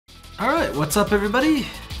Alright, what's up everybody?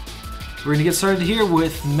 We're gonna get started here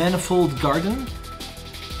with Manifold Garden.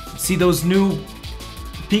 See those new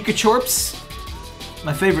Pikachorps?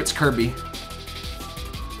 My favorite's Kirby.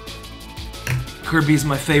 Kirby's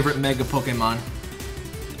my favorite Mega Pokemon.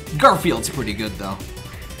 Garfield's pretty good though.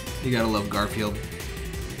 You gotta love Garfield.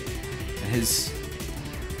 And his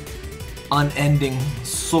unending,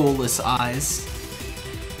 soulless eyes.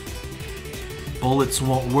 Bullets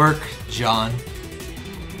won't work, John.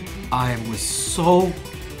 I was so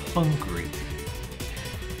hungry.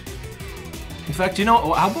 In fact, you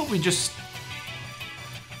know, how about we just...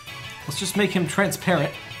 let's just make him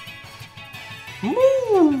transparent.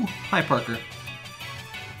 Woo! Hi, Parker.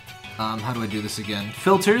 How do I do this again?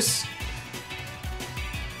 Filters.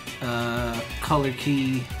 Color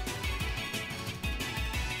key.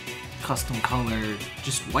 Custom color.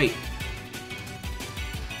 Just white.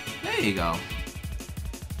 There you go.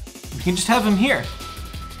 You can just have him here.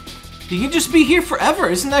 He can just be here forever.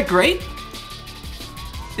 Isn't that great?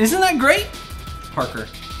 Isn't that great? Parker.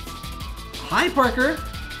 Hi, Parker.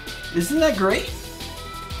 Isn't that great?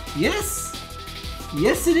 Yes.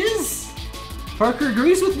 Yes, it is. Parker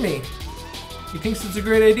agrees with me. He thinks it's a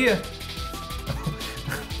great idea.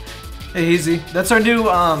 Hey, Easy. That's our new,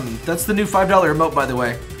 that's the new $5 emote, by the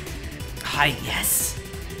way. Hi, yes.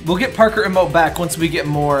 We'll get Parker emote back once we get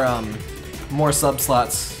more, more sub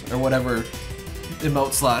slots, or whatever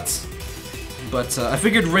emote slots. But I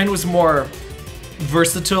figured Rin was more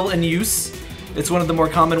versatile in use. It's one of the more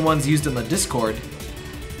common ones used in the Discord.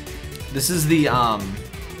 This is the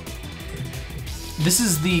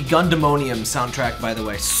Gundamonium soundtrack, by the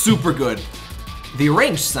way. Super good. The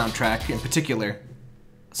arranged soundtrack in particular,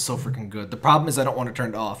 so freaking good. The problem is I don't want to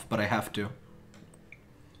turn it off, but I have to.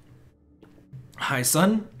 Hi,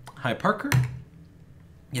 son. Hi, Parker.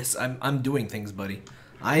 Yes, I'm doing things, buddy.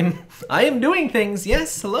 I am doing things.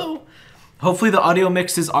 Yes, hello. Hopefully the audio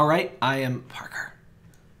mix is alright. I am Parker.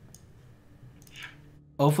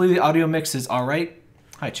 Hopefully the audio mix is alright.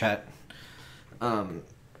 Hi, chat. I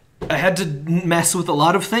had to mess with a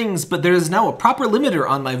lot of things, but there is now a proper limiter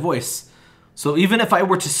on my voice. So even if I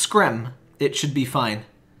were to scream, it should be fine.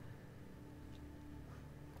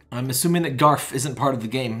 I'm assuming that Garf isn't part of the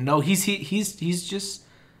game. No, he's just...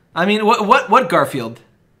 I mean, what Garfield?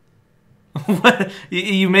 What,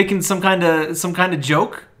 you making some kind of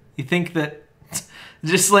joke? You think that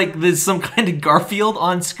just like there's some kind of Garfield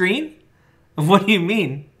on screen? What do you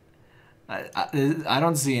mean? I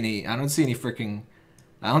don't see any. I don't see any freaking.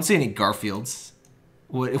 I don't see any Garfields.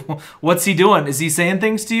 What's he doing? Is he saying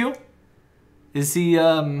things to you? Is he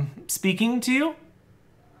speaking to you?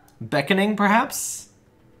 Beckoning, perhaps?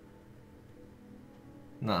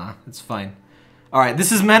 Nah, it's fine. All right,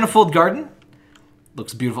 this is Manifold Garden.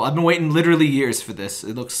 Looks beautiful. I've been waiting literally years for this.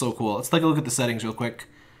 It looks so cool. Let's take a look at the settings real quick.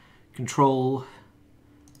 Control.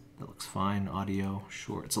 That looks fine. Audio.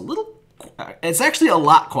 Sure. It's a little... it's actually a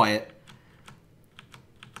lot quiet.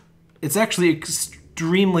 It's actually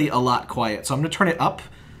extremely a lot quiet. So I'm going to turn it up.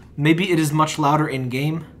 Maybe it is much louder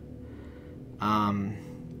in-game.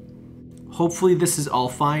 Hopefully this is all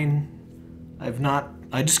fine. I've not...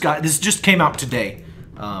 I just got... this just came out today.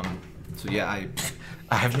 So yeah,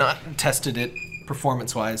 I have not tested it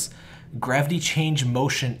performance-wise. Gravity change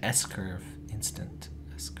motion S-curve. Instant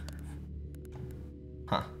S-curve.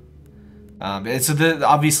 Huh. So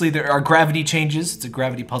obviously there are gravity changes. It's a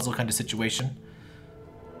gravity puzzle kind of situation.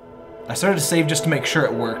 I started to save just to make sure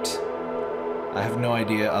it worked. I have no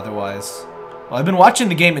idea otherwise. Well, I've been watching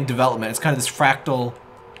the game in development. It's kind of this fractal...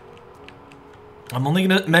 I'm only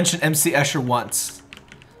going to mention MC Escher once.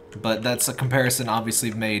 But that's a comparison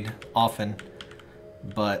obviously made often.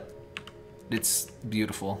 But it's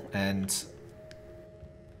beautiful, and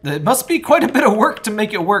it must be quite a bit of work to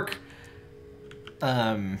make it work.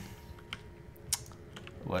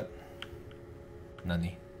 What?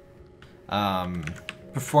 Nani.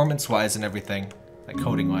 Performance-wise and everything, like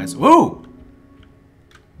coding-wise. Woo!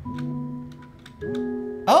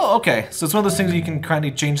 Oh, okay. So it's one of those things you can kind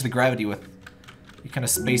of change the gravity with. You kind of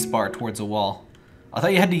spacebar towards a wall. I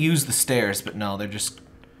thought you had to use the stairs, but no, they're just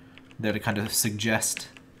there to kind of suggest.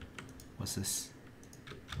 What's this?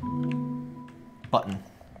 Button.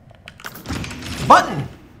 Button!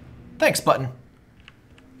 Thanks, Button.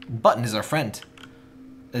 Button is our friend.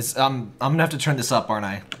 I'm gonna have to turn this up, aren't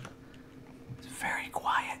I? It's very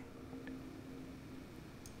quiet.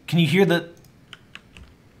 Can you hear the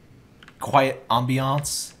quiet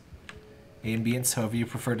ambiance? Ambience, however you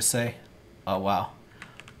prefer to say. Oh, wow.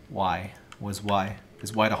 Why? Was why?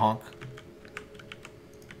 Is why to honk?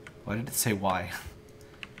 Why did it say why?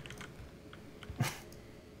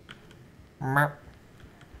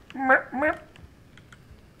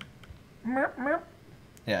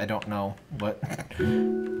 Yeah, I don't know what.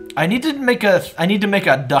 I need to make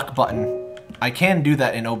a duck button. I can do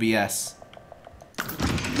that in OBS.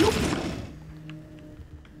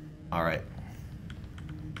 All right.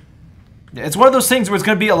 Yeah, it's one of those things where it's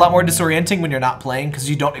going to be a lot more disorienting when you're not playing because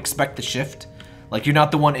you don't expect the shift. Like, you're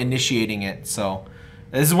not the one initiating it, so...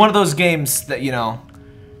 This is one of those games that, you know...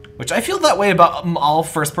 Which I feel that way about all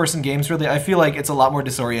first-person games, really. I feel like it's a lot more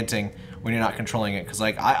disorienting when you're not controlling it. Because,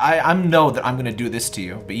 like, I know that I'm going to do this to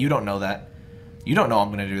you, but you don't know that. You don't know I'm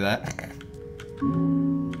going to do that.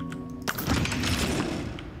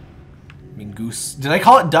 I mean, goose. Did I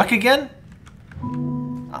call it duck again?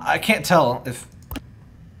 I can't tell if...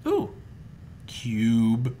 Ooh.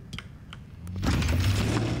 Cube.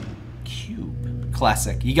 Cube.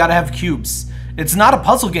 Classic. You gotta have cubes. It's not a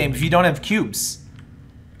puzzle game if you don't have cubes.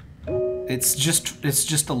 It's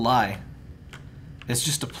just a lie. It's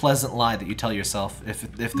just a pleasant lie that you tell yourself if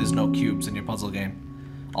there's no cubes in your puzzle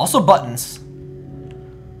game. Also buttons.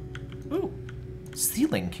 Ooh.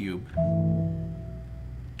 Ceiling cube.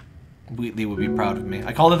 Wheatley would be proud of me.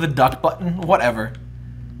 I called it the duck button. Whatever.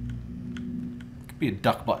 Could be a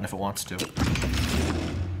duck button if it wants to.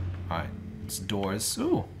 Alright. It's doors.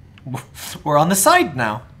 Ooh. We're on the side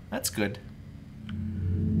now. That's good.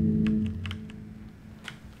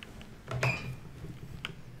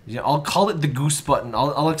 Yeah, I'll call it the goose button.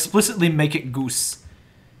 I'll explicitly make it goose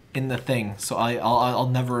in the thing, so I'll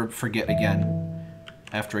never forget again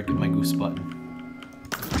after I get my goose button.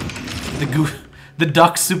 The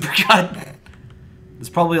duck supercut. There's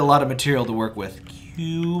probably a lot of material to work with.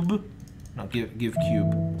 Cube. No, give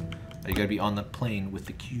cube. Oh, you gotta be on the plane with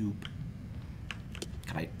the cube.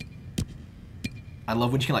 Can I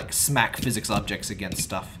love when you can like smack physics objects against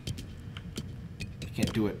stuff. You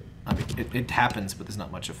can't do it. I mean, it happens, but there's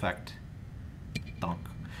not much effect. Donk.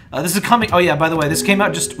 This is coming. Oh yeah, by the way, this came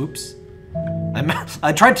out just. Oops.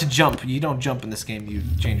 I tried to jump. You don't jump in this game. You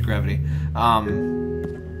change gravity.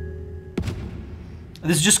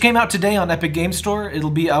 This just came out today on Epic Game Store. It'll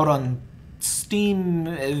be out on Steam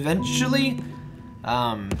eventually.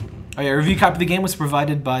 Oh yeah, a review copy of the game was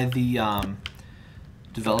provided by the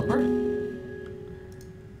developer.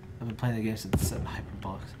 I've been playing the game since 7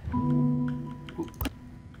 Hyperbolics. Ooh.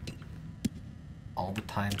 All the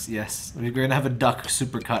times, yes. We're gonna have a duck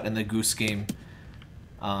supercut in the goose game.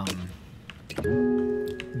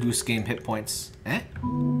 Goose game hit points. Eh?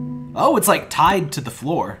 Oh, it's like tied to the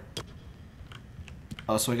floor.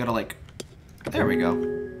 Oh, so I gotta like... There we go.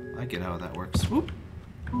 I get how that works. Whoop.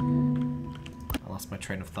 I lost my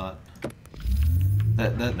train of thought.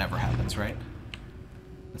 That never happens, right?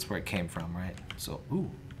 That's where it came from, right? So,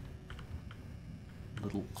 ooh.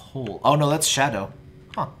 Little hole. Oh no, that's shadow.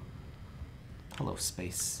 Huh. Hello,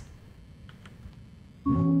 space.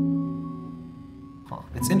 Huh.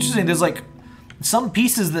 It's interesting, there's like some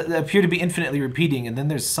pieces that appear to be infinitely repeating, and then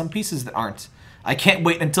there's some pieces that aren't. I can't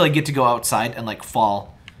wait until I get to go outside and like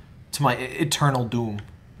fall to my eternal doom.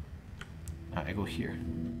 Alright, I go here.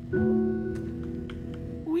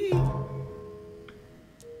 Whee!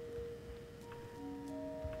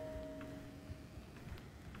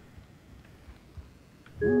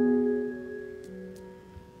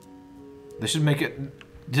 They should make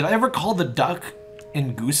it... Did I ever call the duck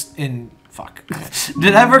in goose... in... Fuck.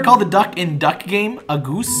 Did I ever call the duck in duck game a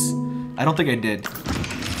goose? I don't think I did.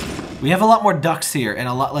 We have a lot more ducks here and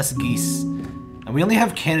a lot less geese. And we only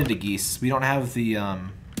have Canada geese. We don't have the,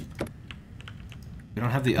 we don't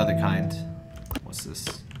have the other kind. What's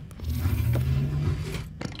this?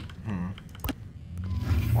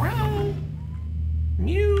 Wow.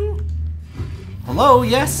 Mew. Hello,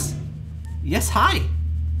 yes? Yes, hi.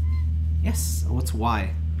 Yes, what's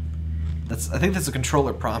Y? I think that's a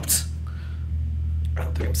controller prompt. I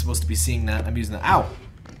don't think I'm supposed to be seeing that. I'm using that. Ow!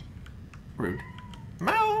 Rude.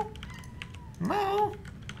 Meow! Meow!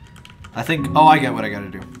 I think... Oh, I get what I gotta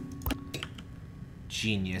do.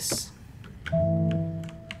 Genius.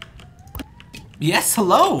 Yes,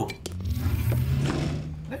 hello!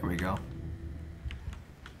 There we go.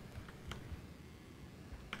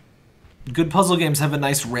 Good puzzle games have a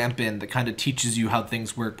nice ramp in that kind of teaches you how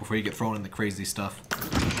things work before you get thrown in the crazy stuff.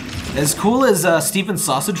 As cool as Steven's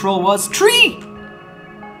Sausage Roll was... Tree!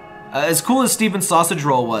 As cool as Steven's Sausage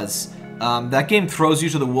Roll was, that game throws you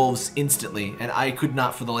to the wolves instantly, and I could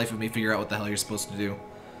not for the life of me figure out what the hell you're supposed to do.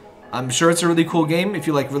 I'm sure it's a really cool game if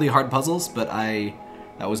you like really hard puzzles, but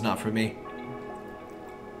that was not for me.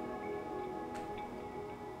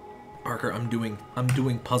 Parker, I'm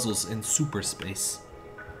doing puzzles in super space.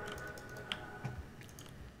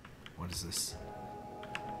 What is this?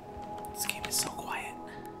 This game is so quiet.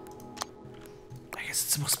 I guess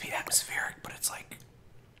it's supposed to be atmospheric, but it's like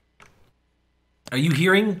Are you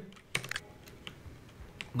hearing?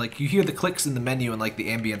 Like, you hear the clicks in the menu and, like, the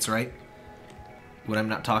ambience, right? When I'm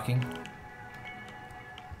not talking.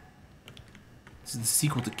 This is the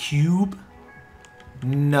sequel to Cube?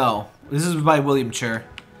 No. This is by William Cher.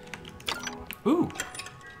 Ooh.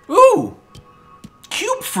 Ooh!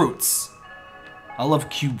 Cube fruits! I love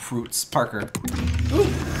cube fruits. Parker. Ooh.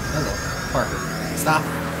 Hello. Parker. Stop.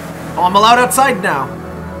 Oh, I'm allowed outside now.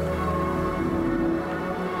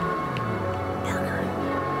 Parker.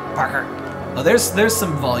 Parker. Oh, there's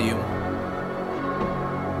some volume.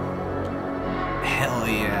 Hell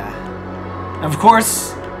yeah. Of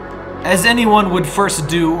course, as anyone would first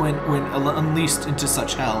do when unleashed into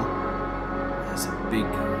such hell. There's a big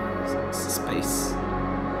space.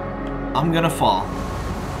 I'm gonna fall.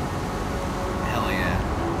 Hell yeah.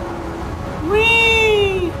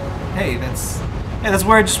 Whee! Hey, that's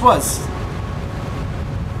where I just was.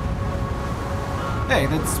 Hey,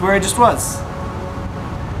 that's where I just was.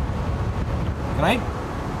 Can I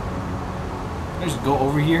just go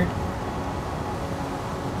over here?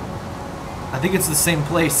 I think it's the same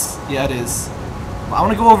place. Yeah, it is. Well, I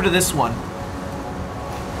want to go over to this one.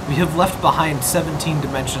 We have left behind 17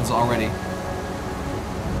 dimensions already.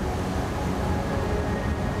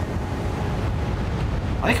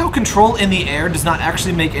 I like how control in the air does not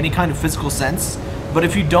actually make any kind of physical sense, but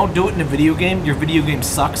if you don't do it in a video game, your video game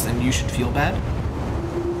sucks and you should feel bad.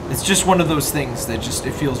 It's just one of those things that just,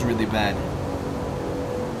 it feels really bad.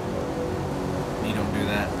 You don't do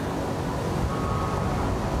that.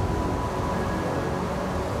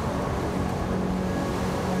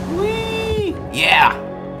 Whee! Yeah!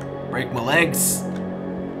 Break my legs.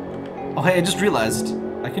 Oh hey, I just realized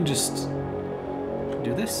I can just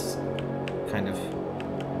do this. Kind of.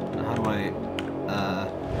 How do I,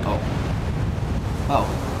 oh. Oh.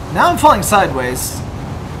 Now I'm falling sideways.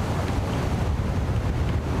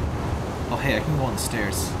 Oh hey, I can go on the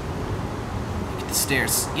stairs. You get the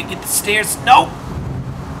stairs. You get the stairs. No!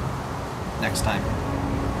 Next time.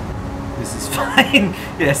 This is fine.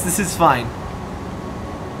 Yes, this is fine.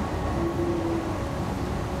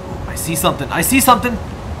 Oh, I see something. I see something.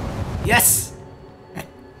 Yes!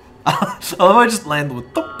 Oh, I just land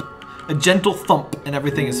with thump. A gentle thump and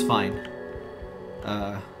everything is fine.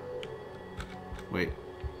 Wait.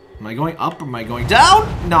 Am I going up or am I going down?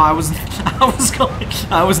 No, I was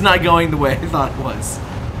not going the way I thought it was.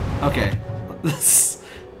 Okay. Let's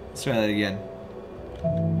try that again.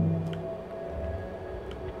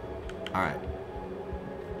 Alright.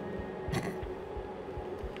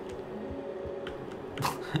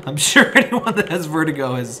 I'm sure anyone that has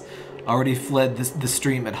vertigo has already fled the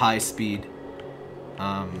stream at high speed.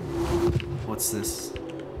 What's this?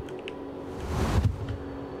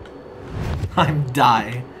 I'm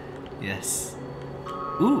die. Yes.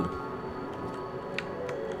 Ooh.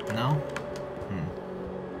 No?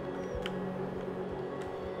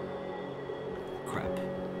 Crap.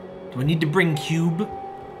 Do I need to bring cube?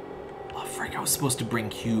 Oh, frick, I was supposed to bring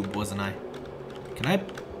cube, wasn't I? Can I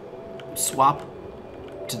swap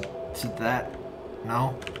to that?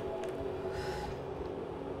 No?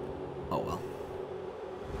 Oh, well.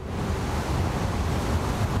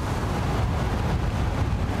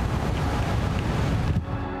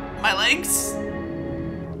 My legs.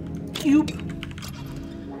 Cube.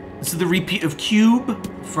 This is the repeat of Cube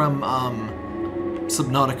from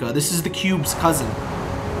Subnautica. This is the Cube's cousin.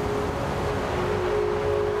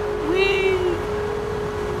 Whee!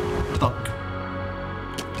 Thunk.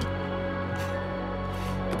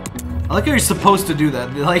 I like how you're supposed to do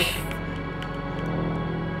that. Like,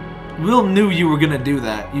 Will knew you were gonna do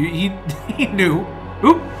that. He knew.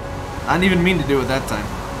 Oop! I didn't even mean to do it that time.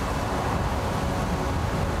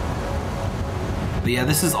 But yeah,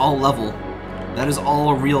 this is all level. That is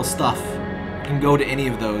all real stuff. You can go to any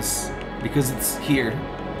of those because it's here.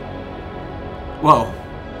 Whoa.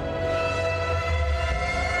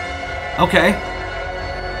 Okay.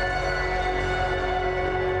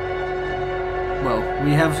 Well,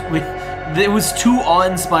 it was too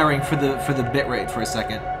awe-inspiring for the bitrate for a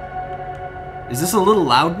second. Is this a little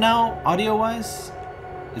loud now, audio-wise?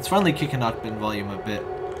 It's finally kicking up in volume a bit.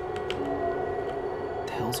 What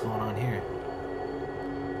the hell's going on here?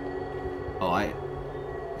 Oh, I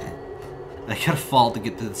gotta fall to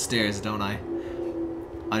get to the stairs, don't I?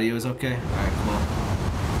 Audio is okay? Alright, cool.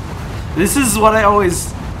 This is what I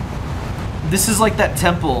always... This is like that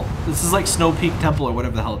temple. This is like Snow Peak Temple or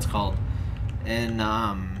whatever the hell it's called. And,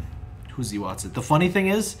 who's what's it? The funny thing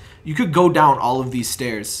is, you could go down all of these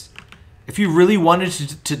stairs. If you really wanted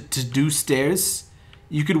to do stairs,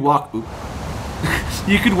 you could walk... Oop.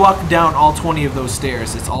 You could walk down all 20 of those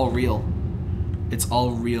stairs. It's all real. It's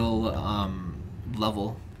all real,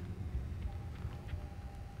 level.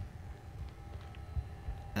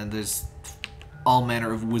 And there's all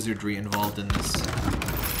manner of wizardry involved in this.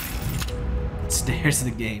 Stairs of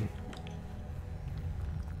the game.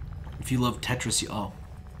 If you love Tetris, you... Oh.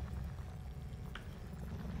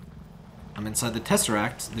 I'm inside the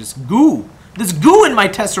Tesseract. There's goo! There's goo in my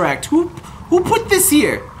Tesseract! Who put this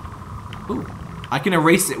here? Ooh. I can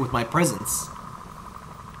erase it with my presence.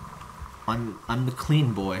 I'm the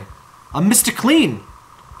clean boy. I'm Mr. Clean!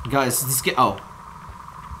 Guys, this get... Oh.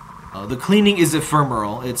 Oh, the cleaning is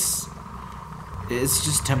ephemeral. It's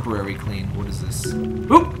just temporary clean. What is this?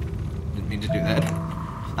 Oop! Didn't mean to do that.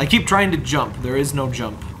 I keep trying to jump. There is no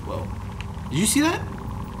jump. Whoa. Did you see that?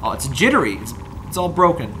 Oh, it's jittery. It's all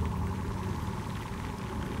broken.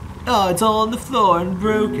 Oh, it's all on the floor and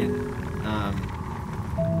broken. I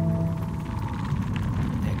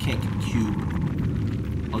can't get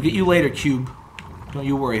Cube. I'll get you later, Cube. Don't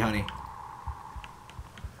you worry, honey.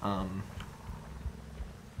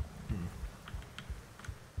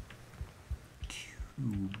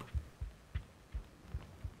 Cube.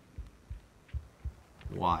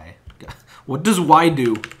 Y. What does Y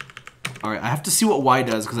do? Alright, I have to see what Y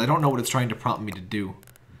does, because I don't know what it's trying to prompt me to do.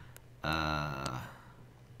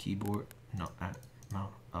 Keyboard? No, no,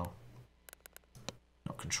 oh.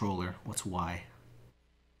 No, controller. What's Y?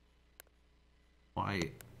 Y.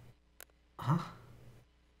 Huh?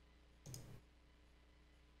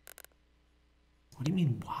 What do you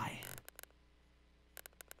mean Y?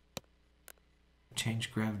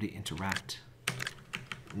 Change gravity, interact.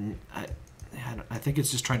 I think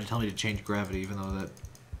it's just trying to tell me to change gravity, even though that...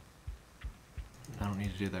 I don't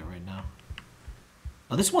need to do that right now.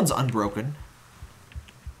 Oh, this one's unbroken.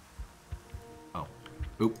 Oh.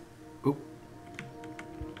 Oop. Oop.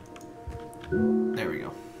 There we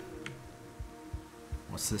go.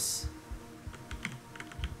 What's this?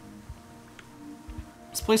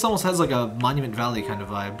 This place almost has like a Monument Valley kind of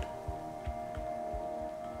vibe.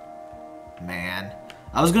 Man.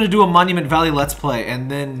 I was gonna do a Monument Valley Let's Play,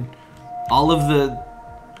 and then all of the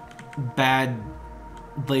bad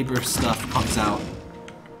labor stuff comes out.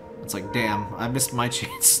 It's like, damn, I missed my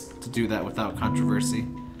chance to do that without controversy.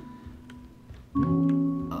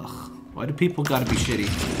 Ugh. Why do people gotta be shitty?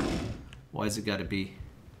 Why is it gotta be?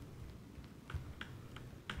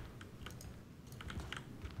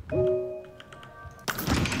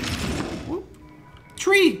 Whoop.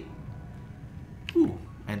 Tree! Ooh,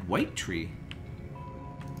 and white tree.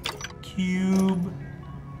 Cube.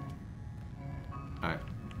 Alright.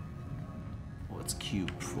 What's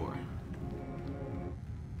cube for?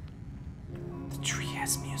 The tree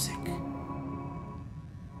has music.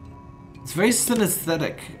 It's very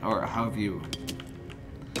synesthetic, or however you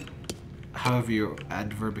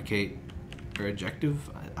adverbicate or adjective.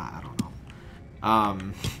 I don't know.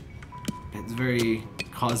 It's very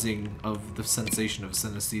causing of the sensation of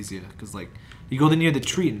synesthesia, because like you go near the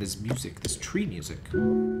tree and there's music, there's tree music.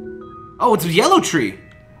 Oh, it's a yellow tree.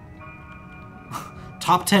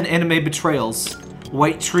 Top 10 anime betrayals.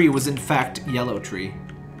 White tree was in fact yellow tree.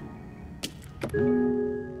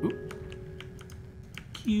 Oop.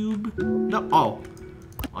 Cube. No. Oh.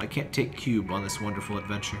 I can't take cube on this wonderful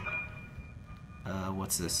adventure.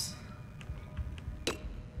 What's this?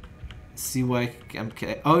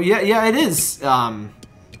 CYMK. Oh yeah, it is.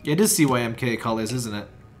 It is CYMK colors, isn't it?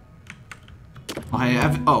 I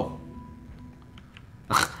have. Oh.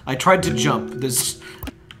 I tried to jump. There's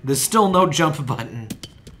still no jump button.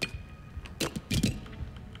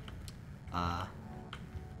 I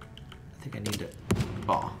think I need to...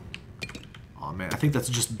 Oh. Oh man, I think that's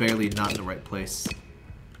just barely not in the right place.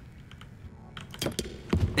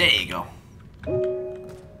 There you go.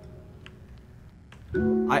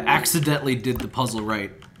 I accidentally did the puzzle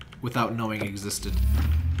right without knowing it existed.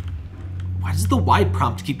 Why does the Y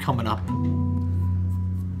prompt keep coming up?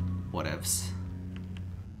 Whatevs.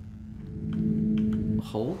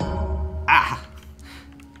 Hole? Ah!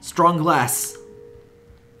 Strong glass.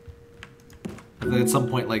 And then at some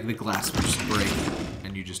point, like, the glass will just break,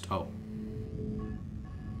 and you just... Oh.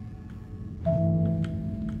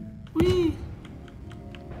 Whee!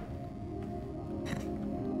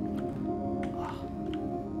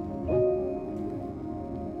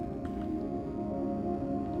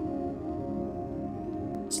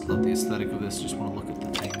 Just love the aesthetic of this, just want to look at the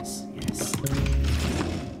things. Yes.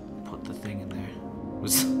 Put the thing in there.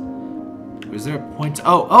 Was there a point to,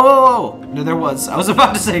 oh, no, there was. I was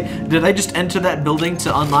about to say, did I just enter that building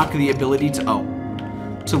to unlock the ability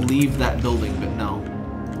to leave that building, but no.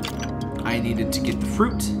 I needed to get the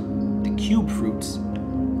fruit, the cube fruit,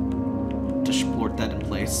 to splort that in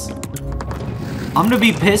place. I'm gonna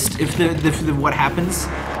be pissed if what happens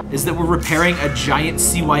is that we're repairing a giant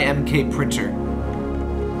CYMK printer.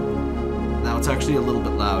 it's actually a little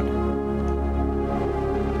bit loud.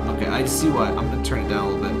 Okay, I see why. I'm gonna turn it down a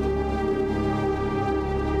little bit.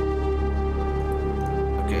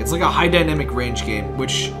 Okay, it's like a high dynamic range game,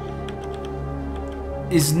 which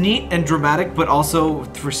is neat and dramatic, but also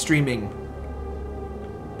for streaming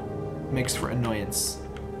makes for annoyance.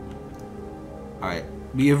 Alright,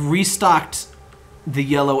 we have restocked the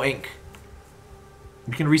yellow ink.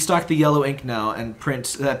 We can restock the yellow ink now and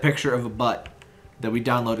print that picture of a butt that we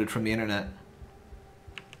downloaded from the internet.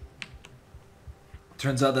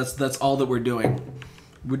 Turns out that's all that we're doing.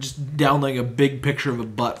 We're just downloading a big picture of a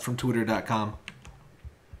butt from twitter.com.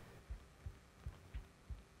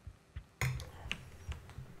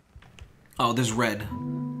 Oh, there's red.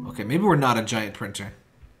 Okay, maybe we're not a giant printer.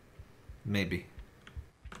 Maybe.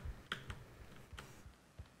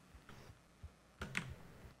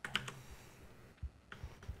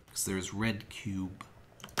 Because there's red cube.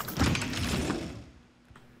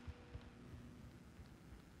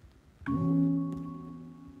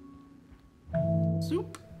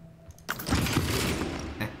 Soup.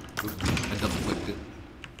 Oop, I double clicked it.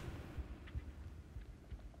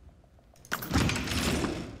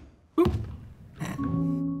 Oop.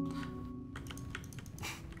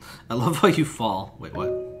 I love how you fall. Wait, what?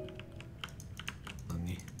 Let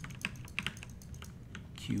me...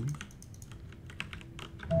 Cube?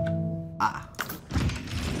 Ah.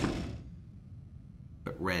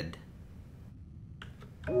 But red.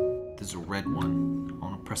 There's a red one. I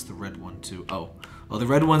want to press the red one too. Oh. Oh, the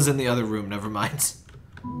red one's in the other room. Never mind.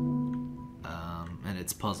 And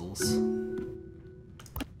it's puzzles.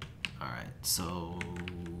 Alright, so...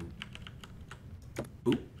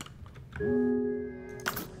 Oop.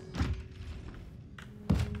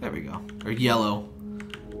 There we go. Or yellow.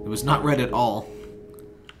 It was not red at all.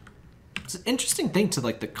 It's an interesting thing to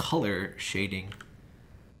like the color shading.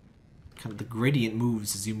 Kind of the gradient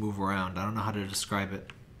moves as you move around. I don't know how to describe it.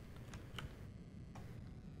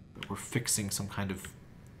 But we're fixing some kind of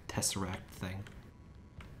Tesseract thing.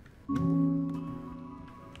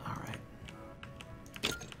 Alright.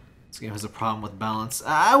 This game has a problem with balance.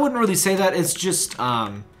 I wouldn't really say that. It's just,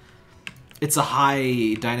 it's a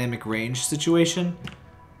high dynamic range situation.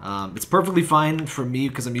 It's perfectly fine for me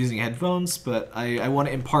because I'm using headphones, but I want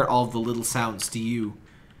to impart all of the little sounds to you,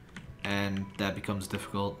 and that becomes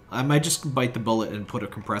difficult. I might just bite the bullet and put a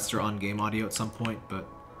compressor on game audio at some point, but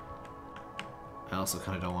I also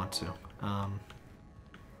kind of don't want to.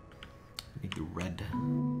 Need the red.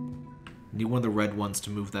 Need one of the red ones to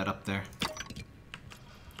move that up there.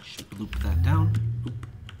 Should loop that down. Oop.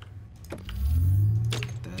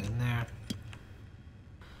 Get that in there.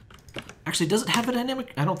 Actually, does it have a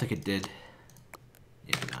dynamic? I don't think it did.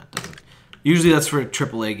 Yeah, no, it doesn't. Usually that's for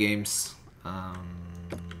AAA games. Nah,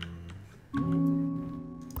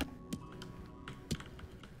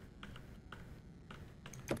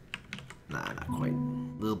 not quite. A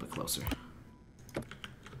little bit closer.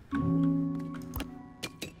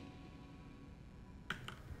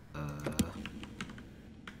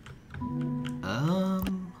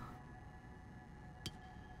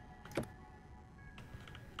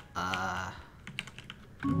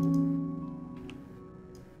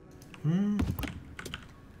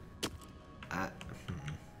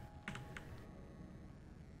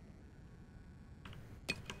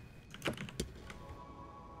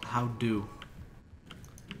 How do?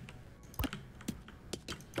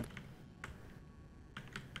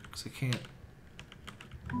 Because I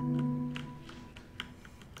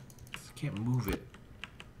can't move it.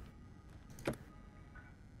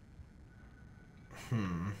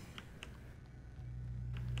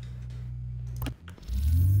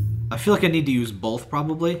 I feel like I need to use both,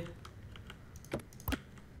 probably.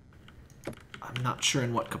 I'm not sure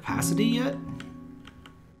in what capacity yet.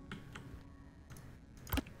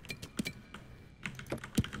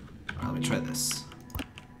 Alright, let me try this.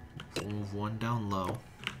 Move one down low.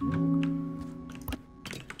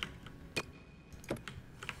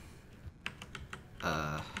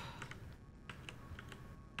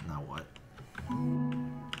 Now what?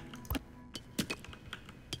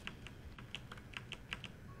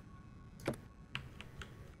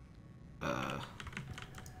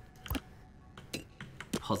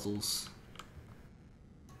 Puzzles.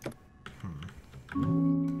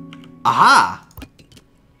 Aha!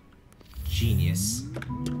 Genius.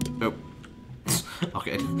 Oh.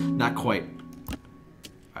 Okay, not quite.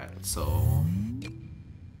 Alright, so...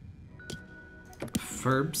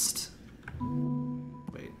 First...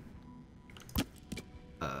 Wait.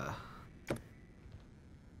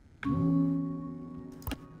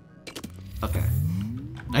 Okay.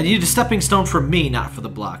 I need a stepping stone for me, not for the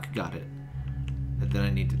block. Got it. And then I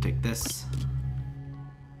need to take this.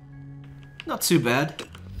 Not too bad.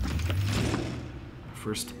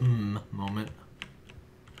 First moment.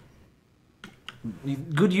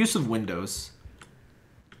 Good use of windows.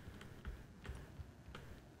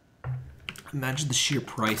 Imagine the sheer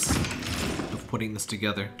price of putting this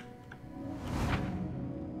together.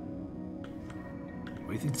 What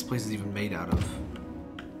do you think this place is even made out of?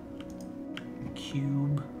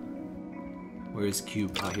 Cube. Where is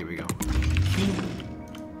cube? Oh, here we go. Cube.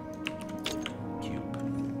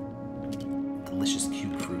 Cube. Delicious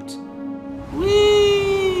cube fruit.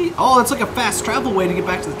 Whee! Oh, it's like a fast travel way to get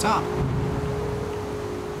back to the top.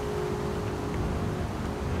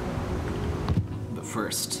 But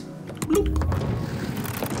first, bloop.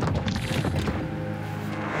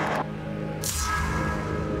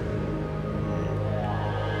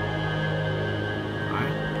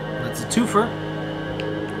 Alright, that's a twofer.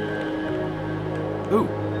 Ooh.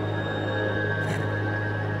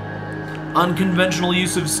 Unconventional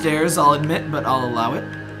use of stairs, I'll admit, but I'll allow it.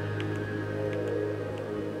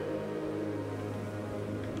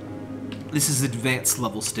 This is advanced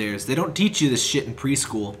level stairs. They don't teach you this shit in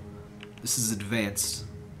preschool. This is advanced.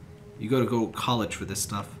 You gotta go to college for this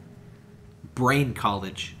stuff. Brain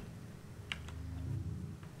college.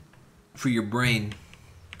 For your brain.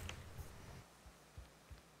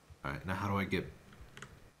 Alright, now how do I get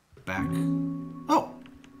back? Oh!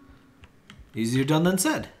 Easier done than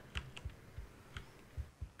said.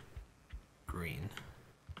 Green.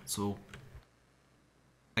 So,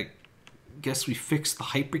 I guess we fix the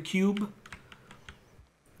hypercube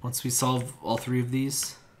once we solve all three of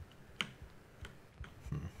these.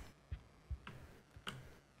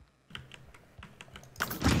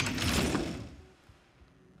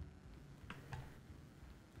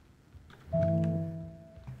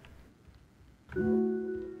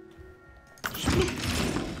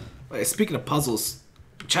 Wait, speaking of puzzles,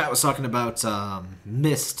 chat was talking about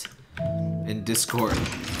Myst in Discord.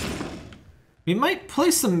 We might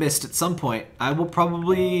play some Myst at some point. I will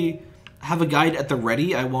probably have a guide at the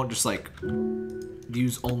ready. I won't just like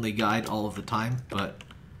use only guide all of the time, but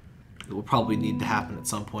it will probably need to happen at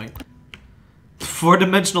some point.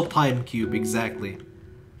 Four-dimensional time cube, exactly.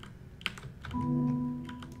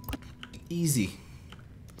 Easy.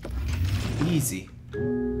 Easy.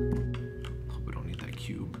 Hope we don't need that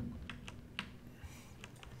cube.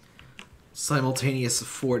 Simultaneous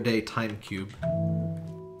 4-day time cube.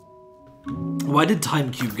 Why did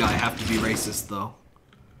Time Cube guy have to be racist, though?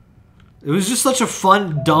 It was just such a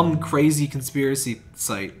fun, dumb, crazy conspiracy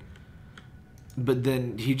site. But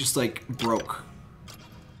then he just, like, broke.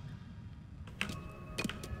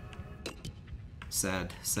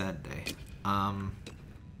 Sad, sad day. I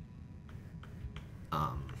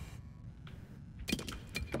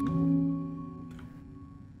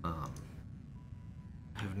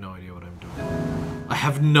have no idea what I'm doing. I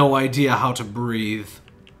have no idea how to breathe.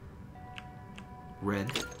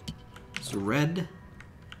 Red. So red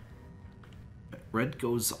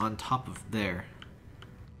goes on top of there.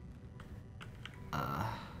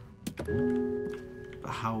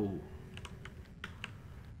 How?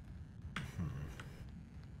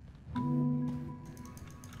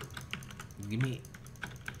 Give me.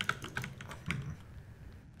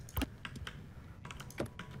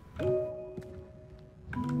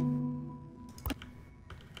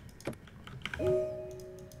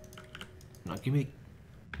 No, give me.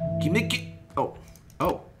 Oh,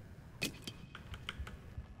 oh.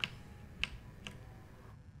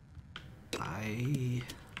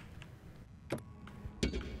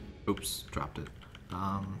 Oops, dropped it.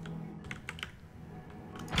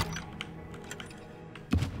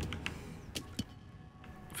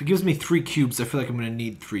 If it gives me 3 cubes, I feel like I'm gonna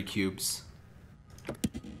need 3 cubes.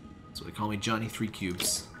 So they call me Johnny 3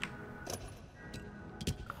 cubes.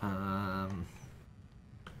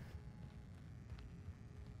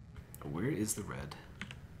 Where is the red?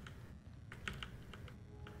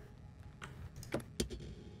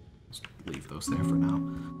 Just leave those there for now.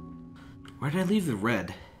 Where did I leave the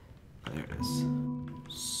red? Oh, there it is.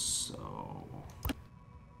 So...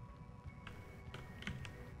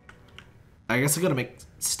 I guess I gotta make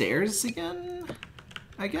stairs again?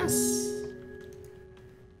 I guess?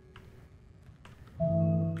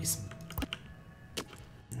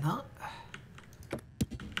 Not...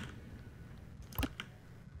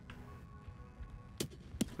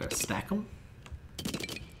 Gotta stack them?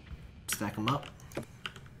 Stack them up?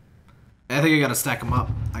 I think I gotta stack them up.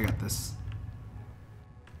 I got this.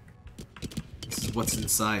 This is what's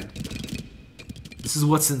inside. This is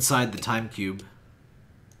what's inside the time cube.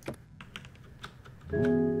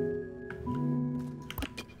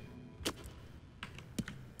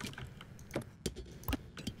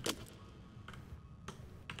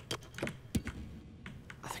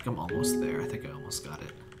 think I'm almost there. I think I almost got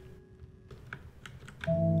it.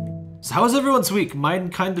 So how was everyone's week? Mine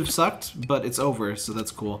kind of sucked, but it's over, so that's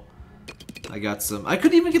cool. I got some... I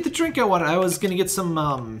couldn't even get the drink I wanted. I was gonna get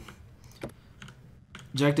some,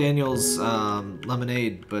 Jack Daniel's,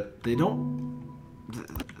 lemonade, but they don't...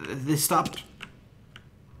 They stopped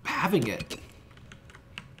having it.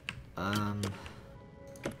 I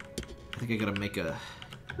think I gotta make a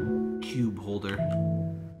cube holder.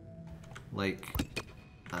 Like,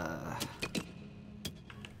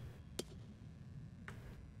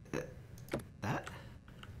 that?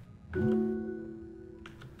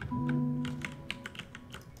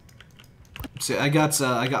 See, I got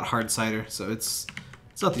hard cider, so it's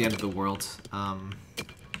not the end of the world.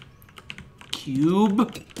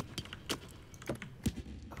 Cube.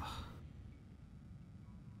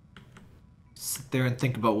 Sit there and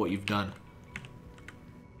think about what you've done.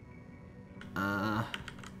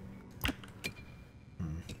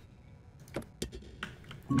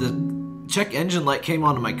 The check engine light came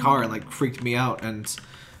onto my car and like freaked me out, and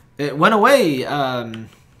it went away.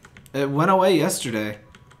 It went away yesterday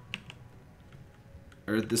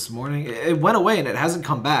or this morning. It went away and it hasn't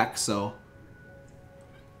come back. So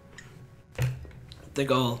I think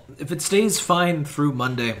I'll, if it stays fine through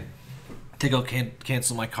Monday, I think I'll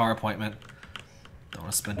cancel my car appointment. Don't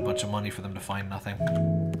want to spend a bunch of money for them to find nothing.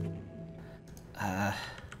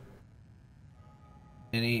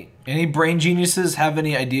 Any brain geniuses have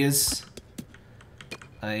any ideas?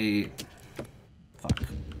 Fuck.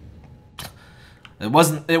 It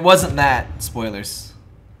wasn't that. Spoilers.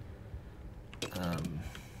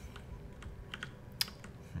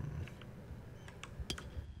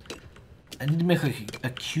 I need to make like a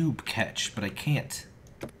cube catch, but I can't.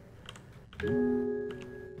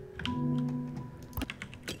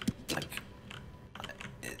 Like,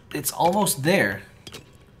 it's almost there,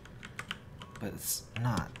 but it's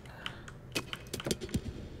not.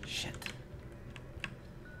 Shit.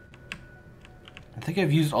 I think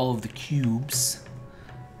I've used all of the cubes.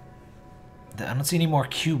 I don't see any more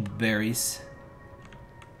cube berries.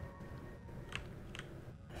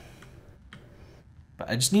 But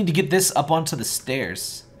I just need to get this up onto the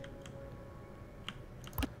stairs.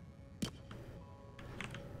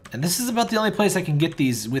 And this is about the only place I can get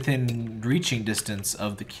these within reaching distance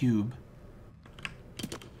of the cube.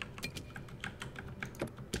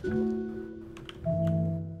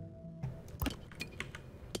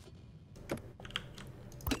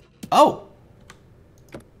 Oh!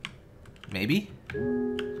 Maybe?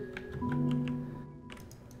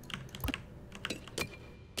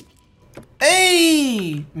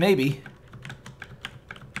 Hey! Maybe.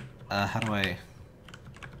 How do I...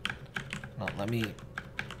 No, let me...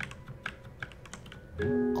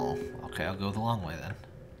 Oh, okay, I'll go the long way then.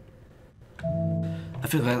 I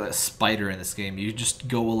feel like a spider in this game. You just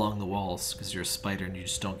go along the walls because you're a spider and you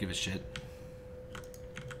just don't give a shit.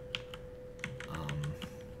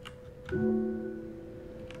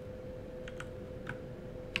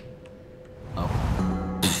 Oh.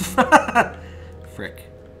 Frick.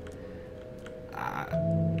 I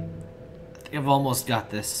think I've almost got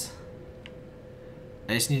this.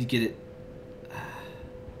 I just need to get it.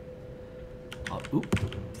 Oh, oop.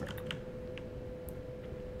 Frick.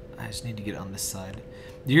 I just need to get it on this side.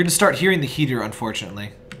 You're gonna start hearing the heater,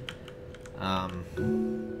 unfortunately.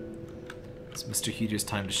 It's Mr. Heater's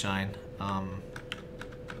time to shine.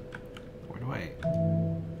 Where do I...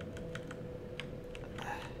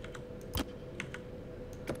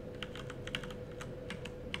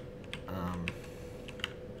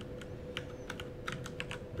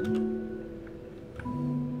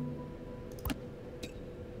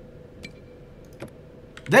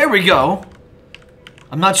 There we go!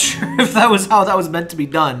 I'm not sure if that was how that was meant to be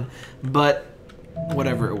done, but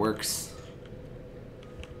whatever, it works.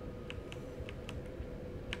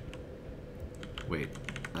 Wait.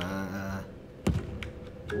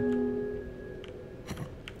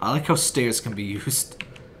 I like how stairs can be used,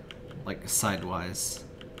 like, sidewise.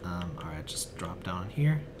 Alright, just drop down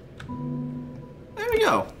here. There we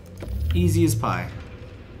go! Easy as pie.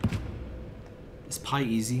 Is pie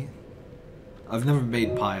easy? I've never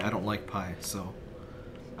made pie. I don't like pie, so...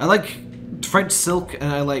 I like French silk, and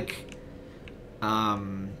I like,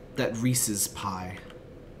 that Reese's pie.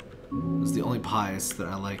 Those are the only pies that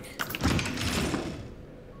I like.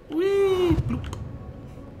 Whee! Bloop.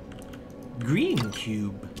 Green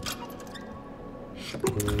cube.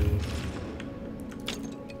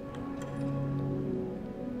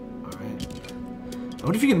 Alright. I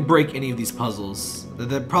wonder if you can break any of these puzzles.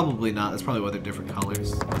 They're probably not. That's probably why they're different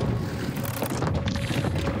colors.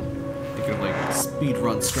 Thinking of like speed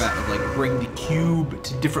run strat of like bring the cube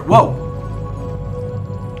to different. Whoa!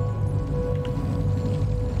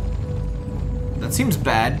 That seems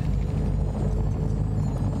bad.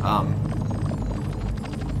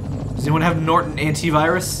 Does anyone have Norton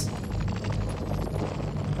antivirus?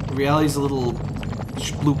 Reality's a little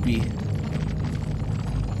sploopy.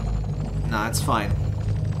 Nah, it's fine.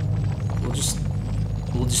 We'll just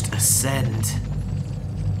ascend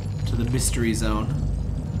to the mystery zone.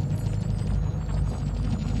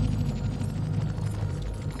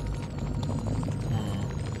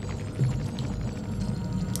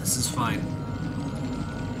 This is fine.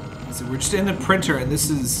 So we're just in a printer, and this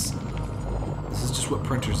is just what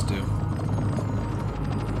printers do.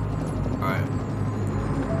 Alright.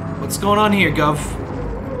 What's going on here, Gov?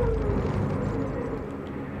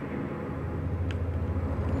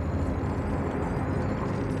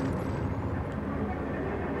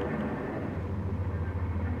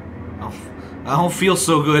 Oh, I don't feel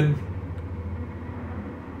so good.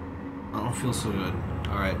 I don't feel so good.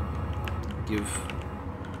 Alright.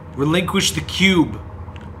 Relinquish the cube.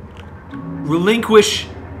 Relinquish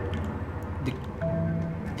the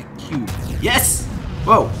cube. Yes!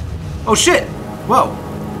 Whoa. Oh shit! Whoa.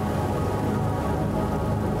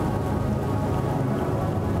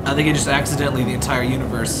 I think I just accidentally the entire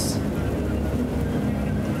universe.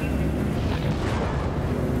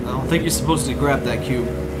 I don't think you're supposed to grab that cube.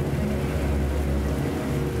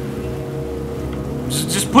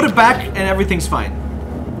 Just put it back and everything's fine.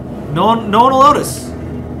 No one will notice.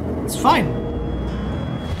 It's fine.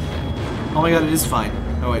 Oh my god, it is fine.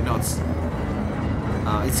 Oh wait, no, it's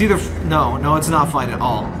either no, it's not fine at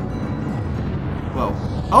all. Whoa.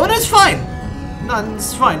 Oh, it is fine. No,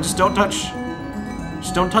 it's fine. Just don't touch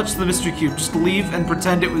the mystery cube. Just leave and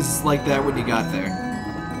pretend it was like that when you got there.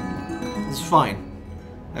 It's fine.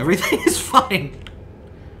 Everything is fine.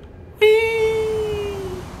 Whee!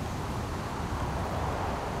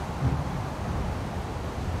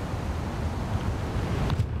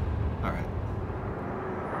 Alright.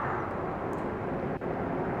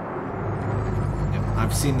 Yep,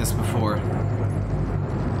 I've seen this before.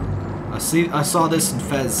 I saw this in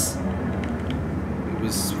Fez. It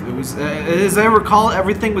was as I recall,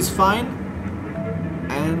 everything was fine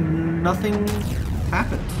and nothing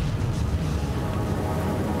happened.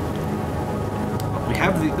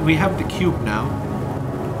 We have the cube now.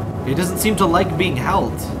 It doesn't seem to like being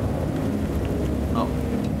held. Oh.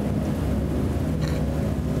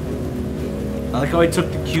 I like how I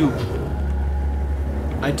took the cube.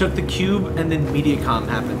 I took the cube and then MediaCom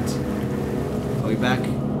happened. Are we back?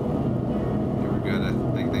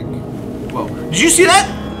 Whoa. Did you see that?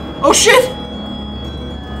 Oh shit!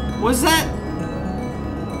 What was that?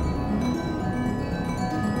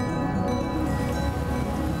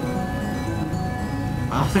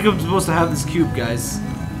 I don't think I'm supposed to have this cube, guys.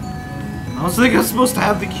 I don't think I'm supposed to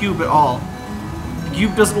have the cube at all. The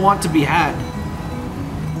cube doesn't want to be had.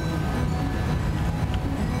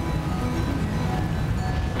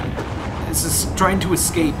 This is trying to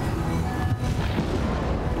escape.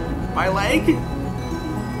 My leg?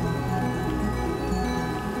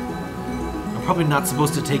 Probably not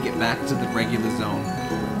supposed to take it back to the regular zone.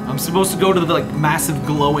 I'm supposed to go to the like massive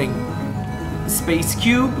glowing space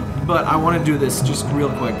cube, but I want to do this just real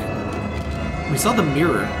quick. We saw the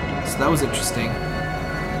mirror, so that was interesting.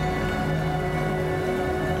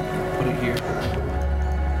 Put it here.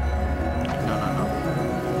 No.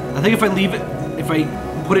 I think if I leave it, if I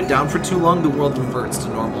put it down for too long, the world reverts to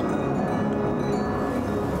normal.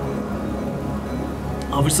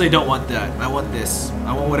 Obviously, I don't want that. I want this.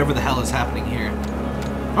 I want whatever the hell is happening here.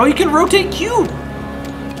 Oh, you can rotate cube!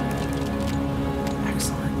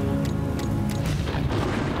 Excellent.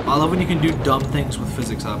 I love when you can do dumb things with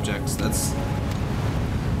physics objects. That's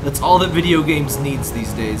all that video games needs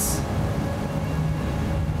these days.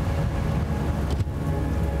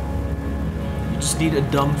 You just need a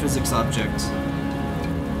dumb physics object.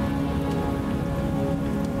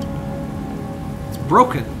 It's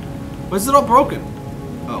broken. Why is it all broken?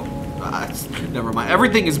 Oh, never mind.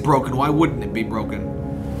 Everything is broken. Why wouldn't it be broken?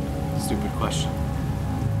 Stupid question.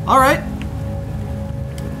 Alright.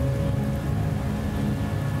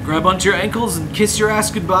 Grab onto your ankles and kiss your ass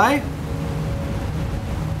goodbye.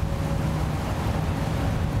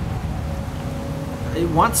 It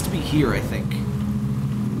wants to be here, I think.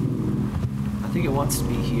 I think it wants to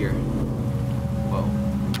be here. Whoa.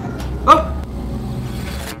 Oh!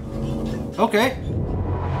 Okay.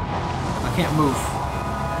 I can't move.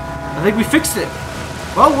 I think we fixed it.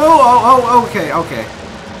 Whoa, oh, okay.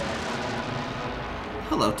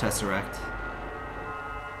 Hello, Tesseract.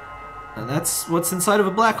 And that's what's inside of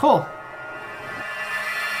a black hole.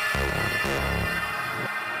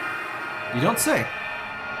 You don't say.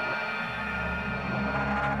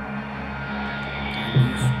 Can I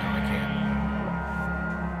move? No, I can't.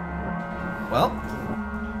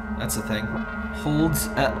 that's a thing. Holds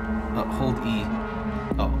at hold E.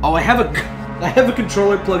 Oh, I have a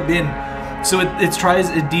controller plugged in, so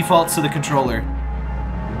it defaults to the controller.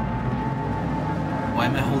 Why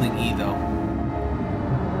am I holding E though?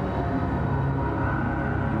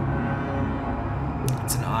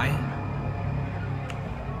 It's an I.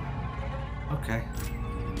 Okay.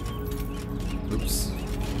 Oops.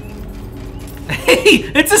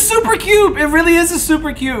 Hey, it's a super cube. It really is a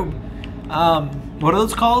super cube. What are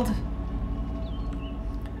those called?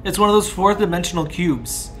 It's one of those fourth-dimensional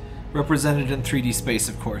cubes, represented in 3D space,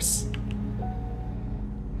 of course.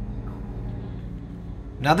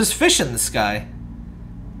 Now there's fish in the sky.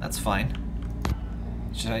 That's fine.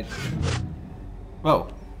 Should I... Whoa.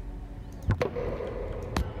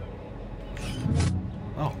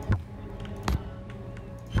 Oh.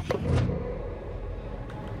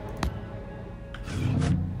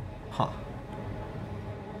 Huh.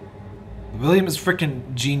 William is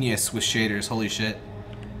freaking genius with shaders, holy shit.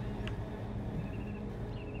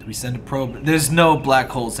 Do we send a probe? There's no black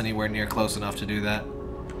holes anywhere near close enough to do that.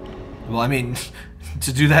 Well, I mean,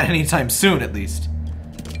 to do that anytime soon, at least.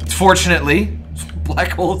 Fortunately,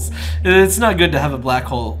 black holes... It's not good to have a black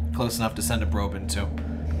hole close enough to send a probe into.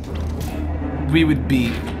 We would be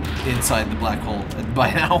inside the black hole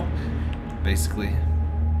by now, basically.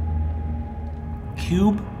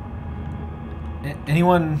 Cube?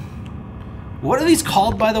 Anyone... What are these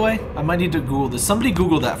called, by the way? I might need to Google this. Somebody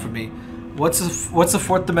Google that for me. What's a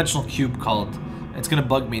fourth dimensional cube called? It's gonna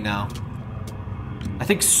bug me now. I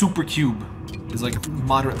think super cube is like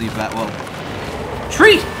moderately well,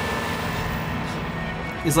 tree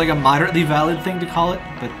is like a moderately valid thing to call it,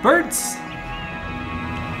 but birds.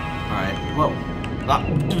 All right, whoa!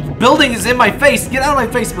 Building is in my face. Get out of my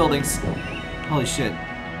face, buildings! Holy shit!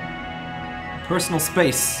 Personal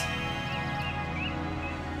space.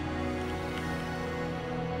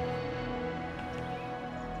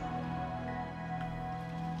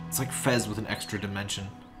 It's like Fez with an extra dimension.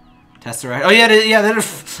 Tesseract. Oh yeah,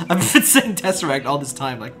 I've been saying Tesseract all this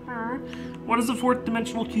time. Like, what is the fourth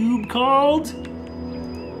dimensional cube called?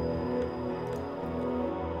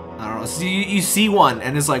 I don't know. So you see one,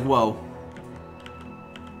 and it's like, whoa.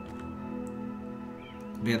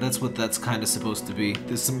 Yeah, that's what that's kind of supposed to be.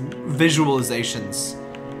 There's some visualizations.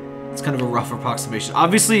 It's kind of a rough approximation.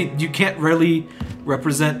 Obviously, you can't really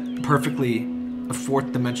represent perfectly a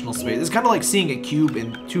fourth dimensional space. It's kind of like seeing a cube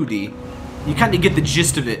in 2D. You kind of get the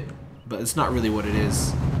gist of it, but it's not really what it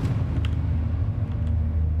is.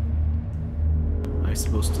 Am I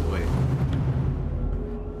supposed to wait?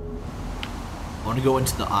 I want to go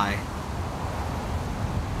into the eye.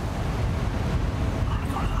 I want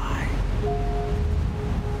to go to the eye.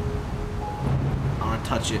 I want to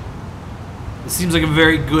touch it. This seems like a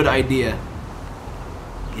very good idea.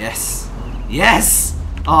 Yes. Yes!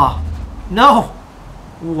 Ah. Oh, no!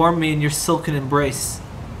 Warm me in your silken embrace.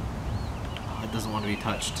 Oh, it doesn't want to be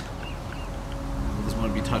touched. It doesn't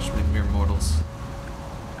want to be touched by mere mortals.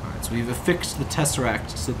 Alright, so we've affixed the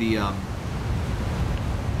Tesseract to the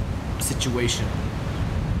situation.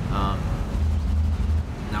 Now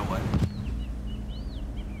what?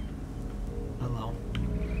 Hello.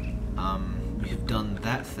 We have done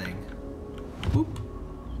that thing. Boop.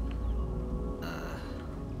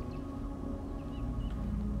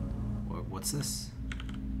 What's this?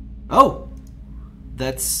 Oh!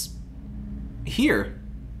 That's here.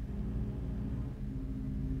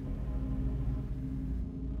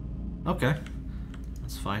 Okay.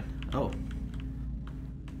 That's fine. Oh.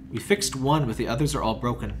 We fixed one, but the others are all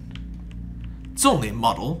broken. It's only a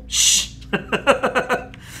model. Shh!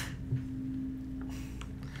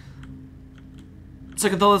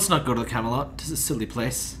 Second thought, let's not go to the Camelot. This is a silly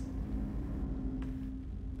place.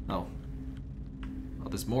 Oh. Oh,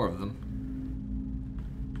 there's more of them.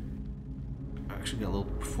 I actually got a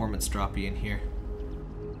little performance droppy in here.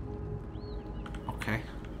 Okay.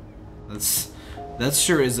 That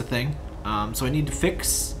sure is a thing. So I need to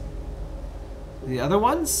fix the other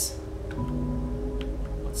ones?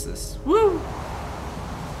 What's this? Woo!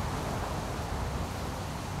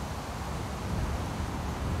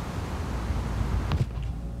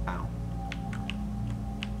 Ow.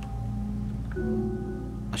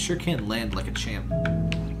 I sure can land like a champ.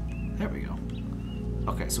 There we go.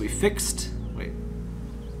 Okay, so we fixed... Wait.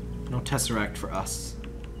 No Tesseract for us.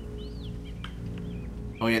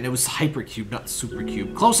 Oh yeah, and it was hypercube, not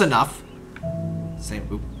supercube. Close enough! Same,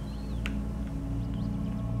 oop.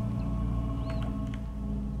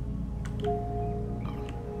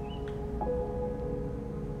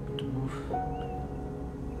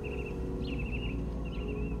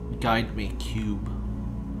 Guide me, cube.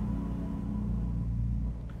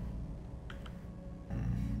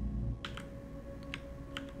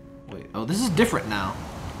 Oh, this is different now.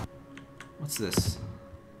 What's this?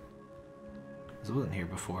 This wasn't here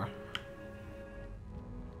before.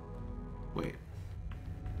 Wait.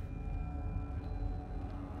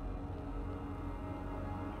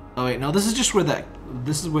 Oh wait, no, this is just where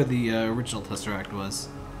this is where the original Tesseract was.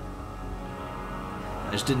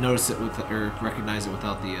 I just didn't notice it with, or recognize it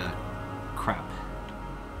without the crap.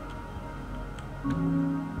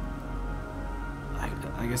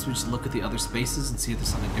 I guess we just look at the other spaces and see if there's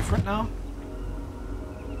something different now.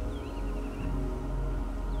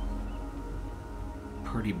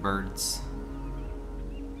 Pretty birds.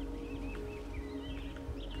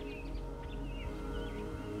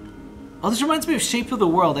 Oh, this reminds me of Shape of the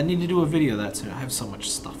World. I need to do a video of that soon. I have so much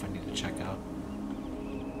stuff I need to check out.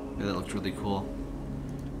 Yeah, that looked really cool.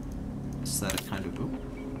 Aesthetic kind of. Ooh.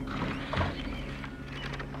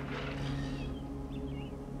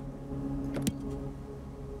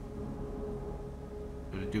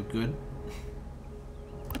 Did it do good?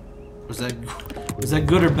 Was that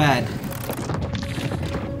good or bad?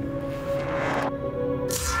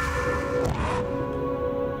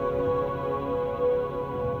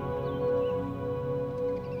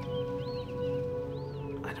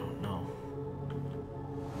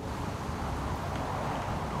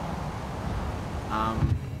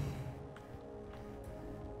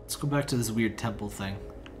 Let's go back to this weird temple thing.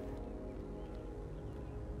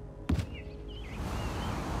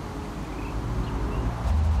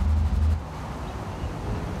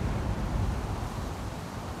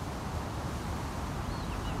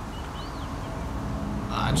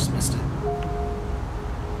 I just missed it.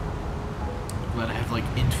 Glad I have like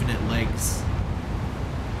infinite legs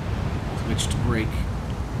with which to break.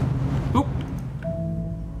 Oop!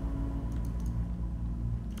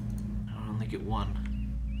 I only get one.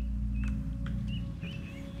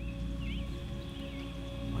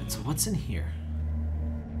 Wait, so what's in here?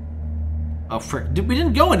 Oh frick! We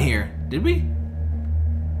didn't go in here, did we?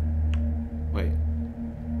 Wait.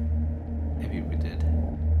 Maybe we did.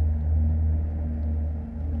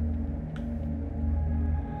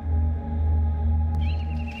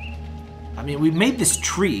 I mean, we made this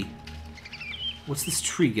tree. What's this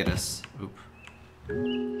tree get us? Oop.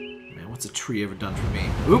 Man, what's a tree ever done for me?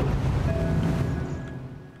 Oop!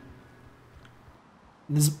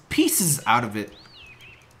 There's pieces out of it.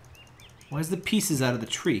 Why is the pieces out of the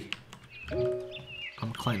tree? I'm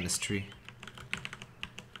gonna climb this tree.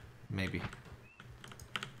 Maybe.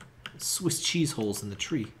 Swiss cheese holes in the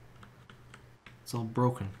tree. It's all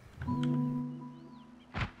broken.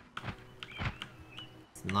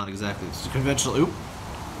 Not exactly. It's a conventional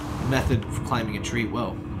method of climbing a tree.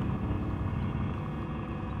 Whoa.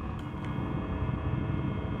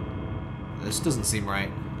 This doesn't seem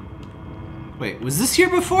right. Wait, was this here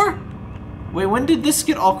before? Wait, when did this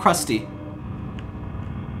get all crusty?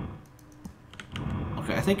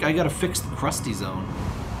 Okay, I think I gotta fix the crusty zone.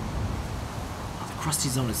 Oh, the crusty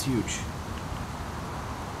zone is huge.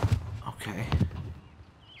 Okay.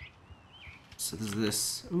 So there's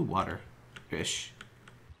this. Ooh, water. Fish.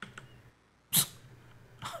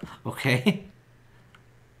 Okay.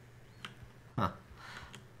 Huh.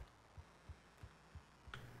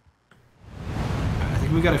 I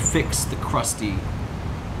think we gotta fix the crusty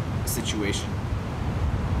situation.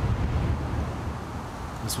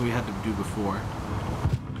 That's what we had to do before.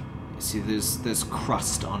 You see, there's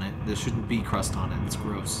crust on it. There shouldn't be crust on it. It's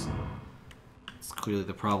gross. It's clearly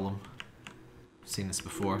the problem. I've seen this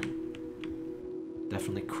before.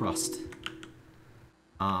 Definitely crust.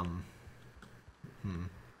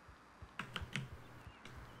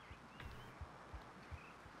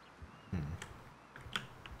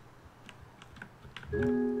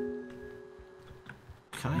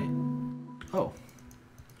 Can I? Oh.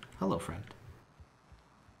 Hello, friend.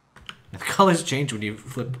 The colors change when you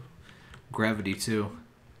flip gravity, too.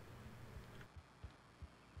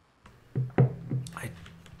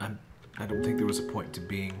 I don't think there was a point to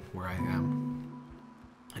being where I am.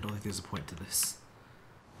 I don't think there's a point to this.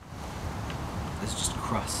 It's just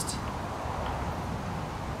crust.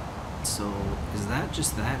 So, is that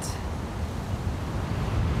just that?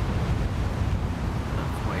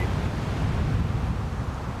 Not quite.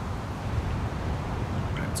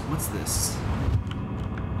 Alright, so what's this?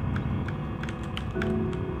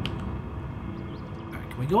 Alright,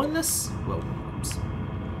 can we go in this? Whoa, oops.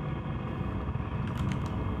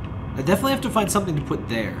 I definitely have to find something to put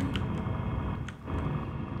there.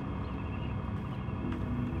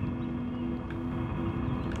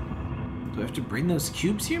 Do I have to bring those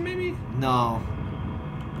cubes here, maybe? No.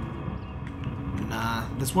 Nah,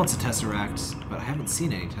 this one's a Tesseracts, but I haven't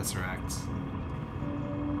seen any Tesseracts.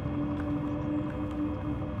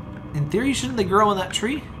 In theory, shouldn't they grow on that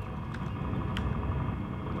tree?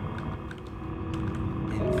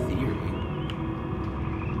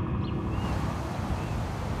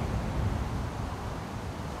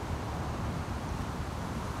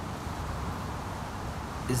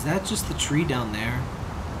 Is that just the tree down there?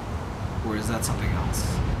 Or is that something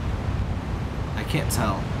else? I can't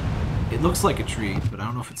tell. It looks like a tree, but I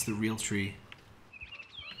don't know if it's the real tree.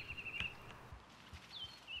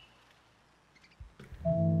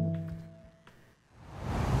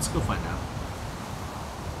 Let's go find out.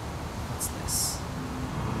 What's this?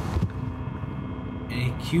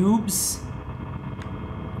 Any cubes?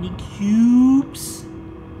 Any cubes?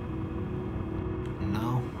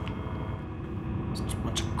 No. Just a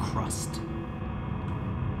bunch of crust.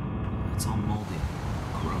 It's all moldy.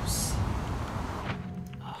 Gross.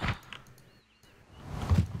 Ugh.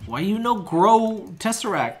 Why you no grow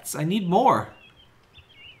Tesseracts? I need more.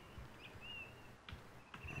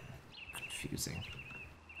 Confusing.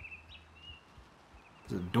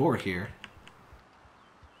 There's a door here.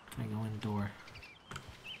 Can I go in door?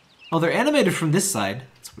 Oh, they're animated from this side.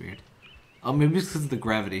 That's weird. Oh, maybe it's because of the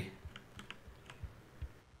gravity.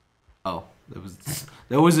 Oh, there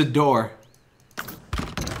was a door.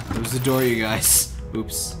 There was a door, you guys.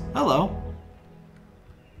 Oops. Hello.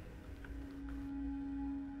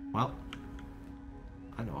 Well,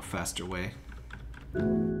 I know a faster way.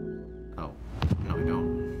 Oh, no, we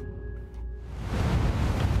don't.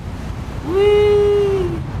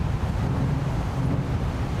 Whee!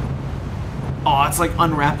 Oh, it's like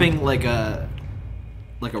unwrapping like a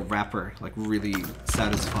wrapper, like really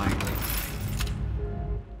satisfyingly.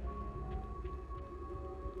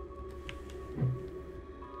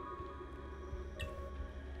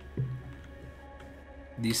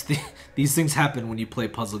 These things happen when you play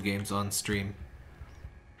puzzle games on stream.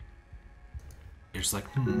 You're just like,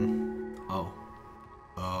 oh.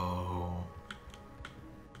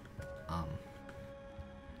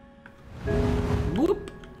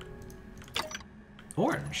 Whoop.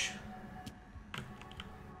 Orange.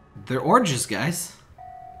 They're oranges, guys.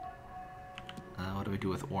 What do we do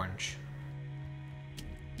with orange?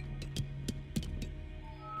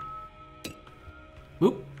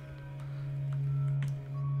 Whoop.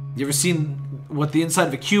 You ever seen what the inside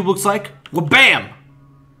of a cube looks like? Well, bam!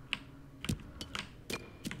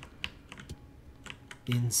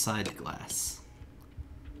 Inside glass.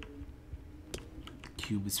 The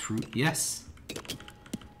cube is fruit. Yes.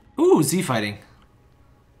 Ooh, Z fighting.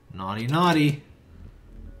 Naughty, naughty.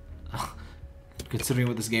 Considering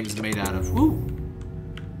what this game is made out of. Woo!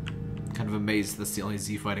 Kind of amazed that's the only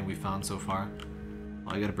Z fighting we found so far.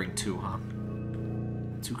 Oh, I gotta bring 2, huh?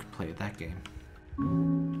 2 can play at that game.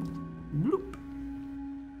 Bloop.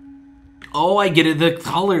 Oh, I get it. The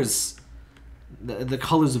colors. The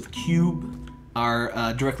colors of cube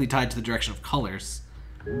are directly tied to the direction of colors.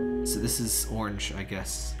 So this is orange, I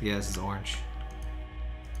guess. Yeah, this is orange.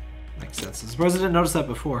 Makes sense. I'm surprised I didn't notice that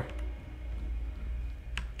before.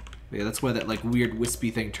 But yeah, that's why that like weird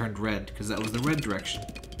wispy thing turned red, because that was the red direction.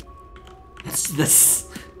 That's this.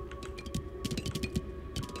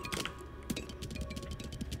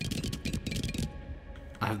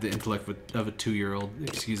 I have the intellect of a 2-year-old.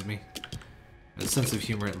 Excuse me. A sense of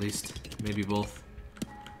humor, at least. Maybe both.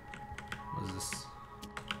 What is this?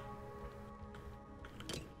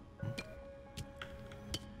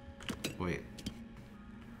 Wait.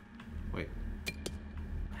 Wait.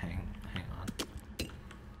 Hang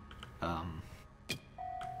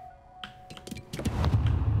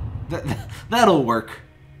on. That'll work.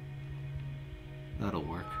 That'll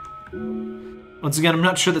work. Once again, I'm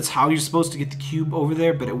not sure that's how you're supposed to get the cube over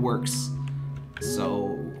there, but it works.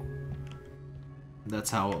 So that's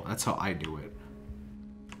how I do it.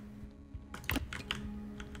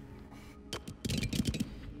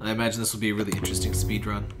 I imagine this will be a really interesting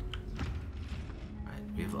speedrun. Alright,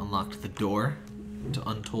 we have unlocked the door to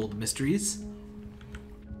Untold Mysteries.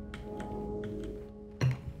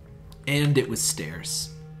 And it was stairs.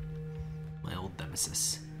 My old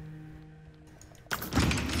nemesis.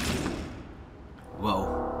 Whoa.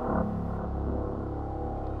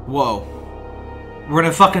 Whoa. We're in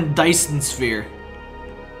a fucking Dyson sphere.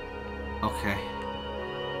 Okay.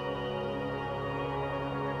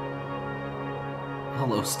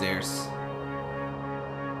 Hello, stairs.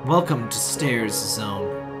 Welcome to Stairs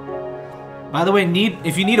Zone. By the way,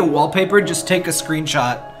 if you need a wallpaper, just take a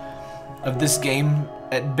screenshot of this game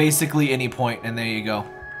at basically any point, and there you go.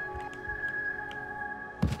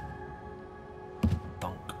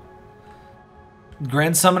 Thunk.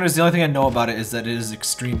 Grand Summoners, the only thing I know about it is that it is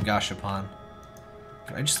extreme gashapon.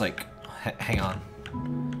 Can I just, like, hang on?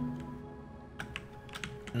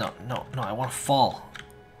 No, I want to fall.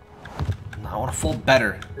 No, I want to fall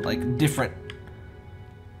better. Like, different.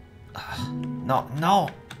 No.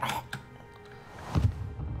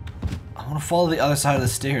 I want to fall to the other side of the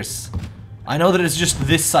stairs. I know that it's just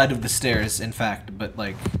this side of the stairs, in fact, but,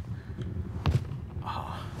 like...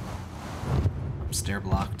 Oh. stair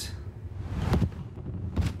blocked.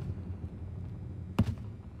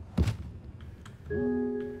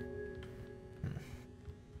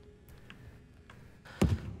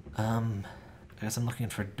 I guess I'm looking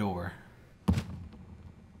for a door.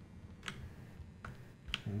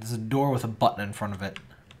 There's a door with a button in front of it.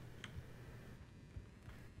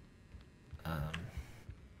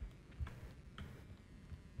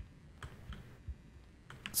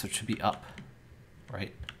 So it should be up,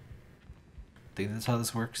 right? I think that's how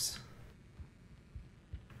this works.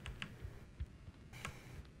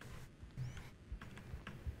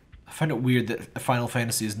 I find it weird that Final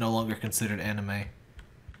Fantasy is no longer considered anime.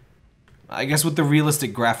 I guess with the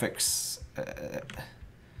realistic graphics,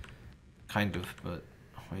 kind of, but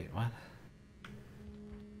wait, what?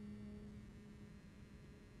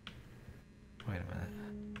 Wait a minute.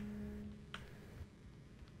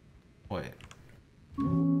 Wait.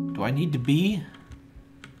 Do I need to be?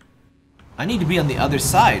 I need to be on the other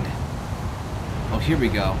side. Oh, here we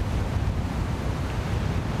go.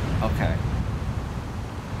 Okay.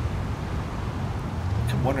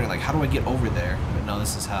 I'm wondering, like, how do I get over there? But no,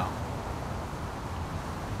 this is how.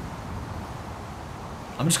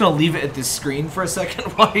 I'm just gonna leave it at this screen for a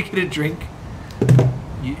second while you get a drink.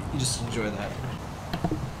 You just enjoy that.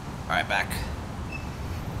 Alright, back.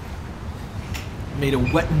 Made a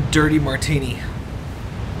wet and dirty martini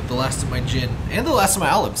with the last of my gin and the last of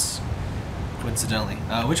my olives, coincidentally.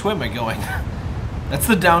 Which way am I going? That's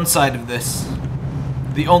the downside of this.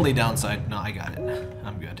 The only downside. No, I got it.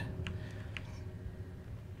 I'm good.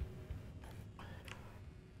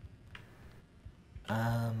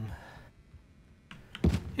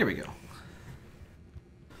 Here we go.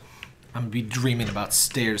 I'm gonna be dreaming about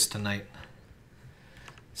stairs tonight.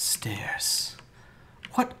 Stairs.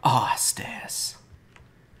 What are stairs?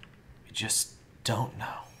 We just don't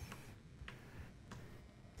know.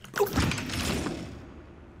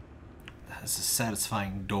 That's a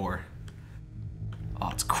satisfying door. Oh,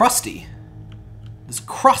 it's crusty. There's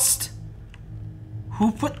crust.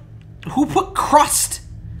 Who put crust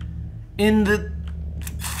in the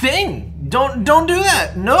thing? Don't do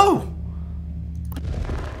that. No.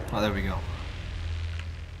 Oh, there we go.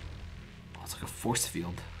 Oh, it's like a force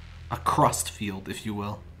field. A crust field, if you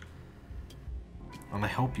will. And I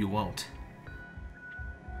hope you won't.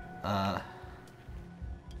 Do I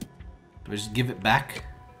just give it back?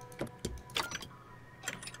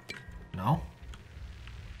 No?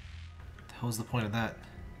 What the hell is the point of that?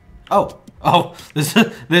 Oh! Oh!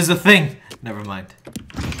 There's a thing! Never mind.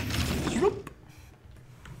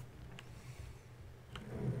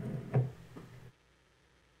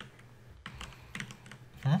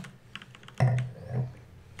 Huh?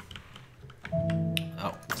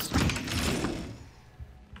 Oh.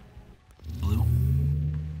 Blue.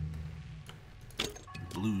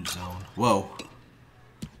 Blue zone. Whoa.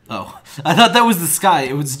 Oh. I thought that was the sky.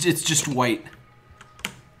 It's just white.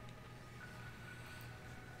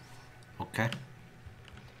 Okay.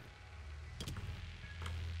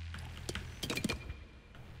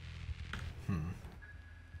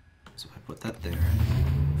 So I put that there.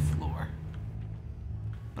 Floor.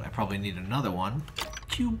 But I probably need another one.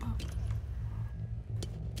 Cube.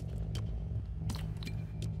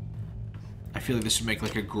 I feel like this should make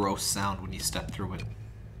like a gross sound when you step through it.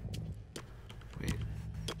 Wait.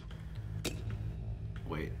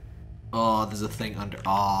 Wait. Oh, there's a thing under.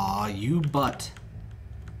 Aw, you butt.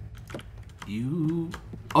 You...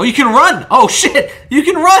 Oh, you can run! Oh, shit! You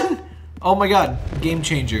can run! Oh my god. Game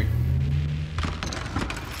changer.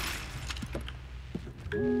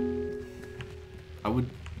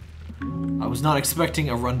 I was not expecting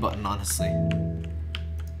a run button, honestly.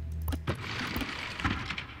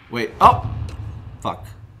 Wait. Oh! Fuck.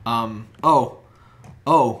 Oh.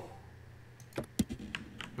 Oh.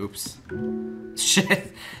 Oops.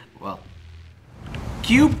 Shit. Well.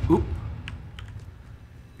 Cube! Oop.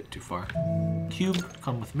 Bit too far. Cube,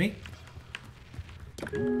 come with me.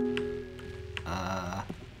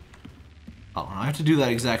 Oh, I have to do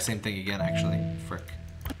that exact same thing again, actually. Frick.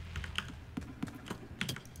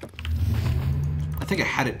 I think I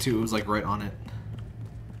had it too. It was like right on it.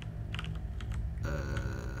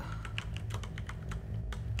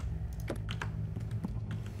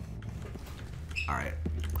 Alright.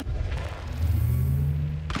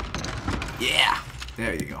 Yeah!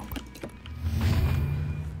 There you go.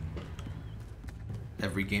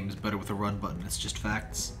 Every game is better with a run button. It's just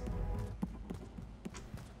facts.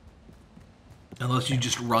 Unless you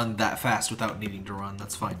just run that fast without needing to run,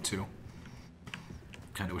 that's fine too.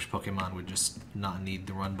 Kinda wish Pokemon would just not need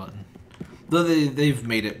the run button. Though they've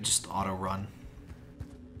made it just auto-run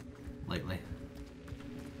lately.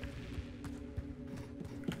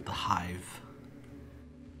 The Hive.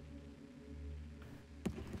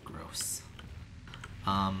 Gross.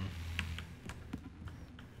 Huh.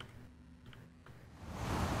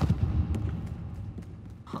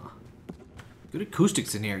 Good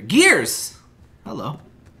acoustics in here. Gears! Hello.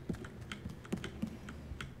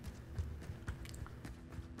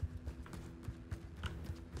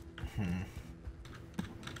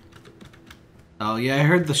 Oh yeah, I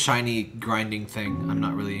heard the shiny grinding thing. I'm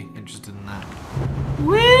not really interested in that.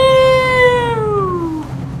 Woo!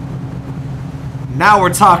 Now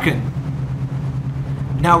we're talking.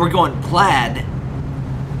 Now we're going plaid.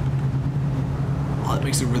 Oh, that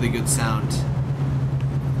makes a really good sound.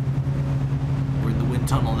 We're in the wind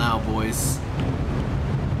tunnel now, boys.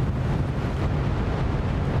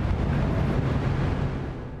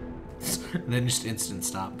 And then just instant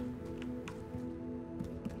stop.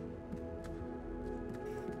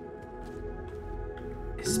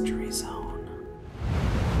 Mystery zone.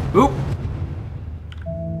 Oop!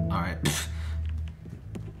 Alright.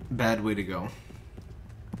 Bad way to go.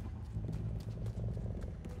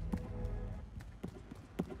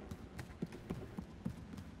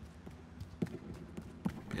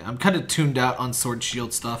 Yeah, I'm kind of tuned out on sword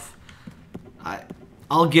shield stuff.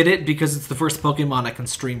 I'll get it because it's the first Pokemon I can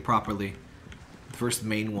stream properly. The first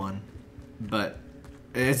main one. But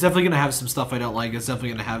it's definitely going to have some stuff I don't like. It's definitely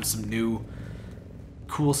going to have some new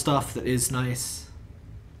cool stuff that is nice.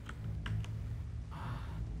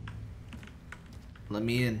 Let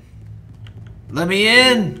me in. Let me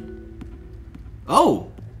in!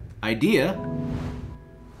 Oh! Idea.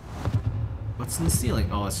 What's in the ceiling?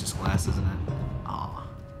 Oh, it's just glass, isn't it? Aw.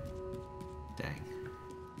 Dang.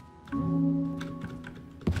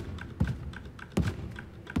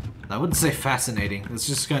 I wouldn't say fascinating. It's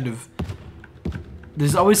just kind of...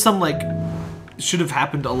 There's always some, like, should have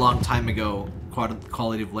happened a long time ago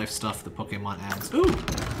quality of life stuff that Pokemon adds. Ooh!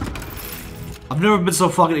 I've never been so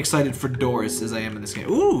fucking excited for doors as I am in this game.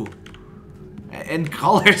 Ooh! And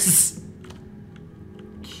colors!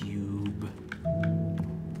 Cube.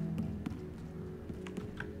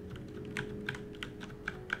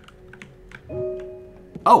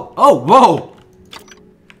 Oh! Oh! Whoa!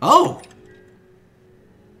 Oh!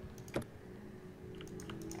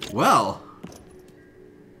 Well...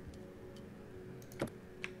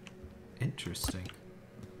 Interesting.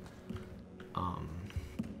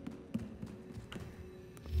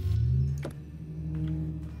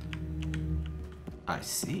 I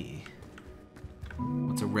see.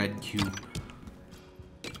 What's a red cube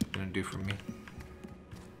gonna do for me?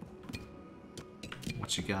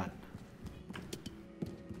 What you got?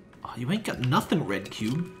 Oh, you ain't got nothing, red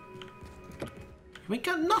cube. You ain't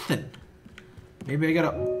got nothing. Maybe I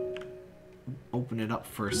gotta open it up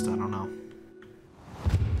first. I don't know.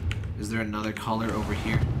 Is there another color over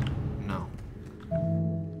here? No.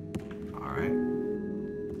 Alright.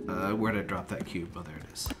 Where'd I drop that cube? Oh, there it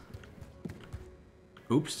is.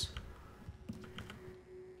 Oops.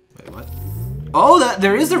 Wait, what? Oh,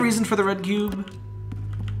 there is a reason for the red cube.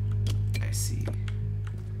 I see.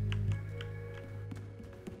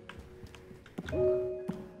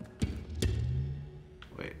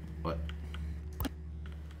 Wait, what?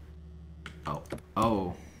 Oh.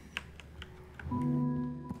 Oh.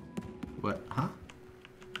 What? Huh?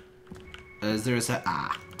 Is there a set?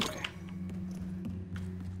 Ah, okay.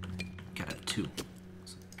 Got a 2.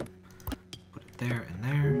 So put it there and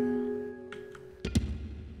there.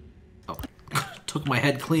 Oh, took my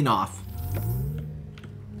head clean off.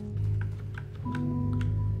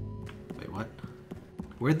 Wait, what?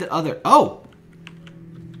 Where'd the other? Oh!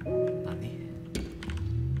 Nani?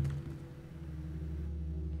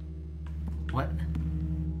 What?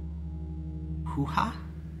 Hoo-ha?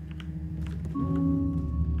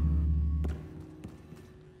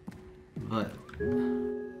 But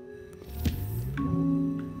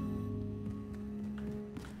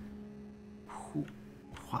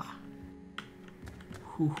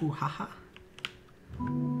hoo-ha-ha?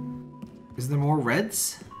 Is there more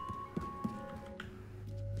reds?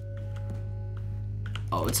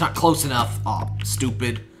 Oh, it's not close enough. Oh,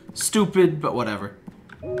 stupid. Stupid, but whatever.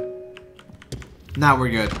 Now we're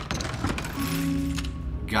good.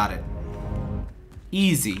 Got it.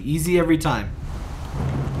 Easy. Easy every time.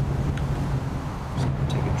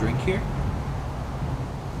 Take a drink here.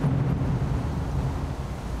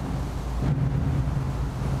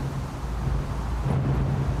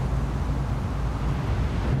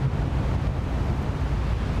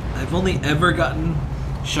 I've only ever gotten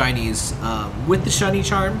shinies with the shiny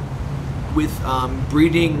charm, with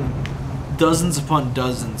breeding dozens upon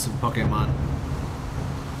dozens of Pokemon.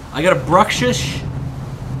 I got a Bruxish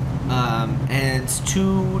and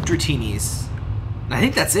 2 Dratinis. And I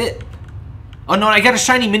think that's it. Oh no, I got a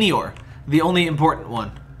shiny Minior, the only important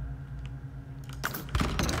one.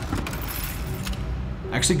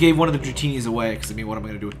 I actually gave one of the Dratinis away, because I mean, what am I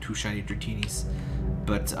going to do with 2 shiny Dratinis?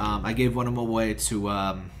 But I gave one of them away to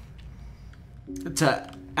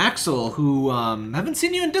Axel, who haven't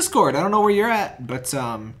seen you in Discord. I don't know where you're at, but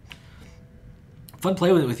fun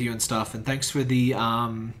play with you and stuff. And thanks for the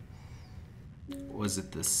was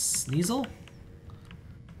it the Sneasel?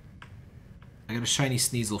 I got a shiny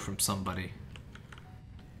Sneasel from somebody.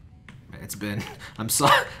 It's been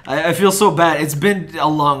I feel so bad. It's been a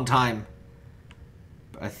long time.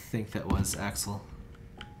 But I think that was Axel.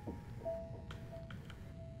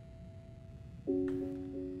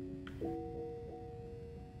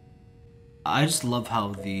 I just love how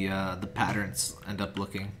the patterns end up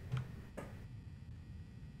looking.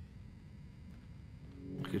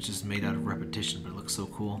 Like it's just made out of repetition, but it looks so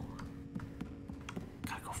cool.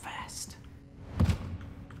 Gotta go fast.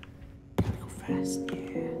 Gotta go fast,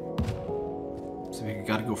 yeah. So we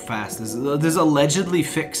gotta go fast. There's allegedly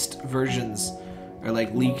fixed versions, or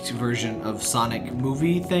like leaked version of Sonic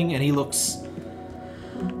movie thing, and he looks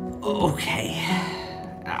okay.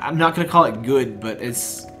 I'm not gonna call it good, but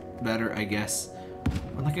it's better, I guess.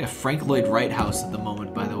 I'm looking at Frank Lloyd Wright house at the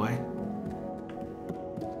moment, by the way.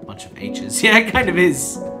 Bunch of H's. Yeah, it kind of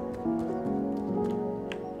is.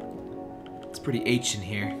 It's pretty H in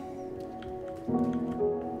here.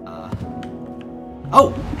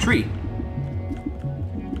 Oh, tree.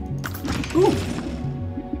 Ooh.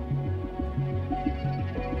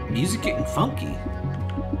 Music getting funky.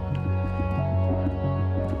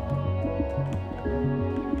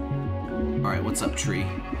 Alright, what's up, tree?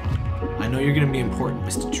 I know you're gonna be important,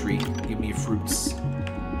 Mr. Tree. Give me your fruits.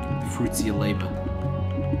 The fruits of your labor.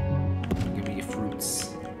 Give me your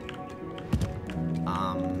fruits.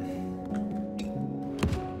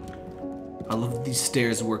 I love these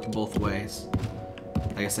stairs work both ways.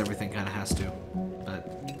 I guess everything kind of has to, but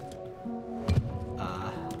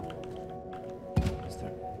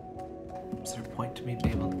is there a point to me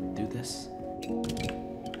being able to do this?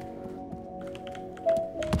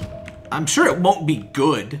 I'm sure it won't be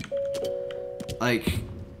good. Like,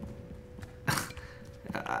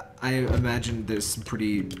 I imagine there's some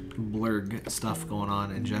pretty blurg stuff going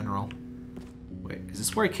on in general. Wait, is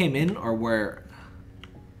this where I came in, or where?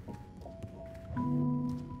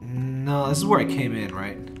 No, this is where I came in,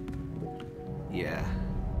 right? Yeah.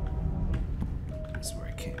 This is where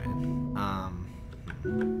I came in.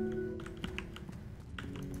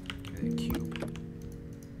 Give me the cube.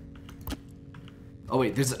 Oh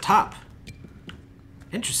wait, there's a top.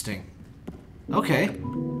 Interesting. Okay.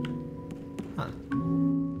 Huh.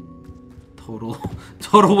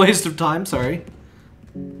 Total waste of time, sorry.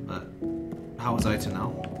 But how was I to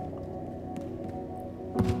know?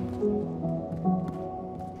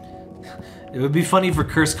 It would be funny for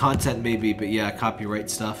cursed content maybe, but yeah, copyright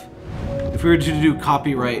stuff. If we were to do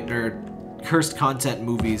copyright or cursed content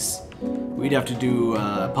movies, we'd have to do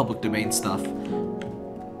public domain stuff.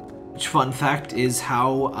 Which, fun fact, is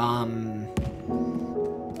how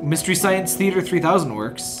Mystery Science Theater 3000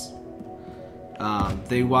 works.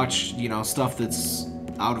 They watch, you know, stuff that's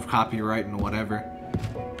out of copyright and whatever,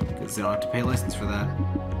 because they don't have to pay license for that.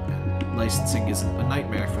 And licensing is a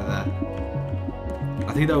nightmare for that.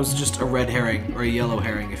 I think that was just a red herring, or a yellow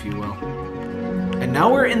herring, if you will. And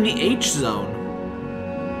now we're in the H zone.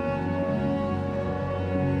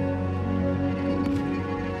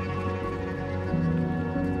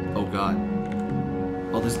 Oh god.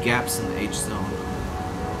 Oh, there's gaps in the H zone.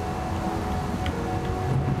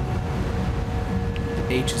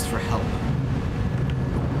 The H is for help.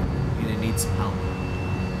 You're gonna need some help.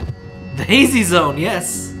 The hazy zone,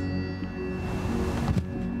 yes!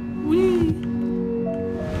 Whee!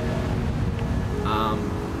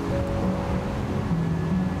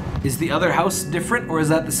 Is the other house different, or is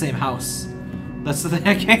that the same house? That's the thing,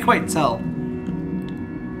 I can't quite tell.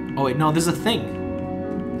 Oh wait, no, there's a thing.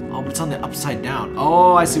 Oh, but it's on the upside down.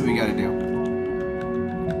 Oh, I see what we gotta do.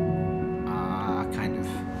 Kind of.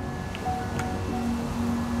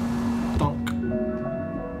 Thunk.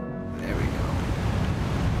 There we go.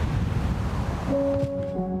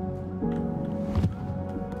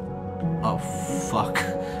 Oh, fuck.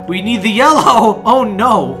 We need the yellow! Oh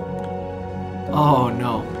no! Oh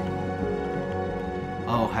no.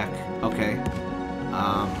 Oh heck. Okay.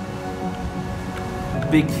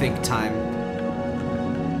 Big think time.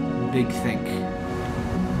 Big think.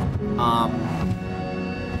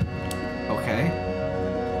 Okay.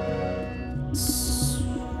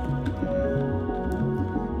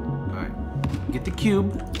 Alright. Get the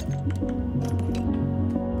cube.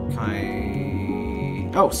 Can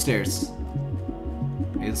I... Oh, stairs.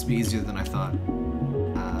 Okay, this will be easier than I thought.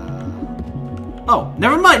 Oh,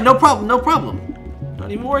 never mind. No problem. No problem.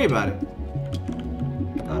 Don't even worry about it.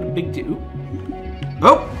 big deal.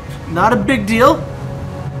 Oh, not a big deal.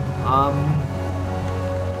 Hang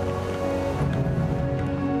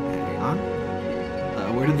on.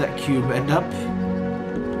 Where did that cube end up?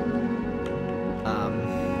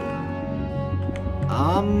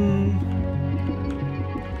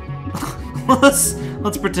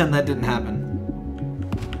 Let's pretend that didn't happen.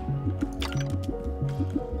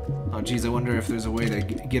 Oh, geez, I wonder if there's a way to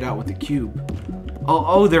get out with the cube.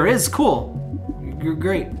 Oh, there is. Cool. You're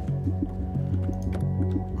great.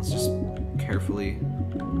 Let's just carefully.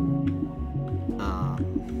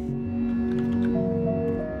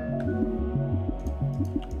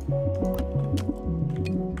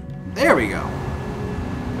 There we go.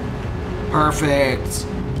 Perfect.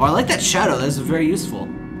 Oh, I like that shadow. That is very useful.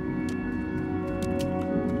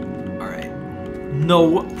 All right.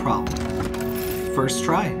 No problem. First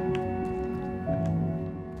try.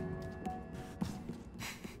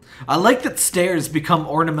 I like that stairs become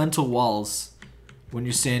ornamental walls when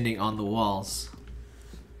you're standing on the walls.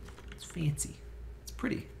 It's fancy. It's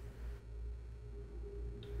pretty.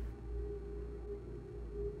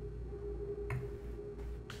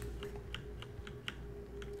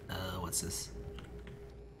 What's this?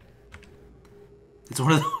 It's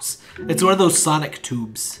one of those sonic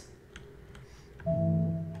tubes.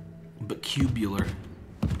 But cubular.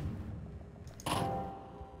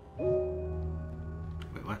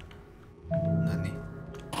 Wait, what? Nani?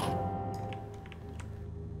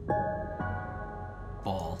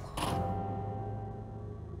 Ball.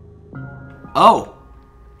 Oh!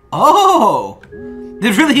 Oh!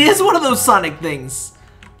 It really is one of those Sonic things!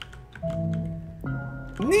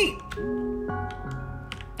 Neat!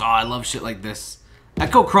 Oh, I love shit like this.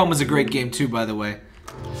 Echo Chrome is a great game too, by the way.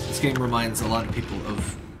 This game reminds a lot of people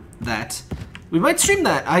of that. We might stream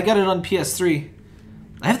that. I got it on PS3.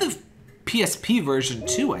 I have the PSP version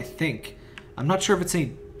too, I think. I'm not sure if it's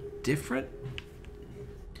any different.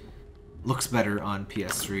 Looks better on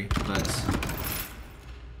PS3, but...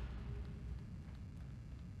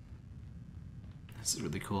 This is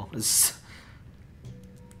really cool. It's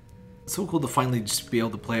so cool to finally just be able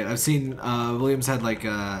to play it. I've seen Williams had like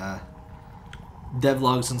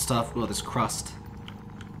devlogs and stuff. Oh, this crust.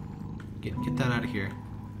 Get that out of here.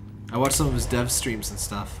 I watched some of his dev streams and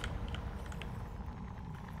stuff.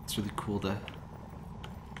 It's really cool to...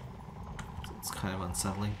 It's kind of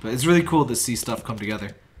unsettling, but it's really cool to see stuff come together.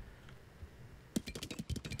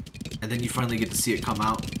 And then you finally get to see it come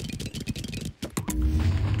out.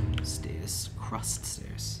 Stairs. Crust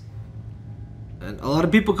stairs. And a lot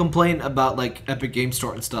of people complain about like Epic Game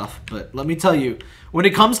Store and stuff, but let me tell you, when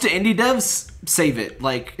it comes to indie devs, save it.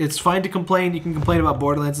 Like, it's fine to complain. You can complain about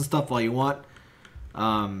Borderlands and stuff all you want.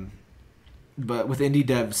 But with indie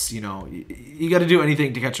devs, you know, you got to do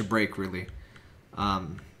anything to catch a break, really.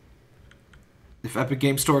 If Epic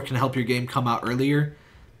Game Store can help your game come out earlier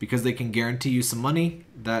because they can guarantee you some money,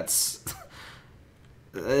 that's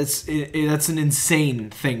that's an insane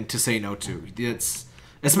thing to say no to. It's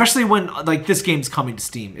especially when like this game's coming to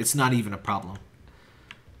Steam. It's not even a problem.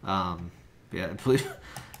 Yeah,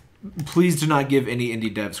 please do not give any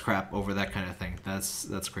indie devs crap over that kind of thing.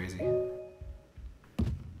 That's crazy.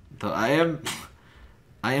 Though I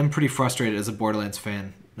am pretty frustrated as a Borderlands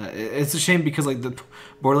fan. It's a shame because like the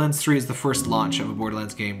Borderlands 3 is the first launch of a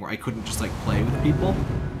Borderlands game where I couldn't just like play with people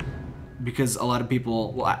because a lot of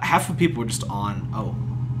people, well, half of people were just on. Oh,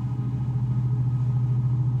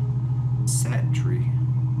 sad tree.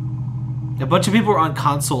 A bunch of people were on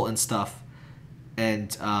console and stuff,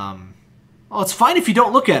 and oh, it's fine if you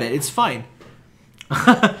don't look at it. It's fine.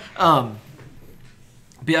 But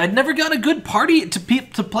yeah, I'd never got a good party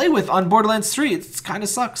to play with on Borderlands 3. It kind of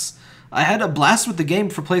sucks. I had a blast with the game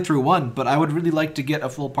for playthrough 1, but I would really like to get a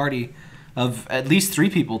full party of at least 3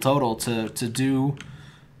 people total to do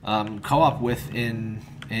co-op with in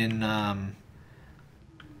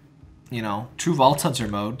you know, True Vault Hunter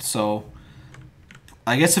mode. So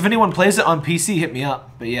I guess if anyone plays it on PC, hit me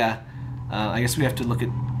up. But yeah, I guess we have to look at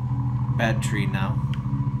Bad Tree now.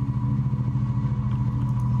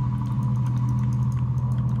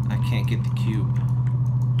 I can't get the cube.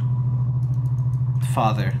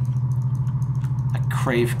 Father, I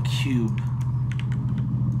crave cube.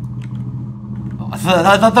 Oh, I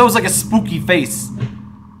thought that was like a spooky face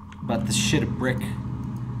about this shit of brick.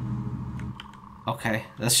 Okay,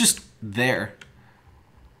 that's just there.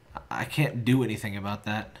 I can't do anything about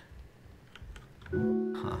that.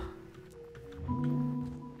 Huh.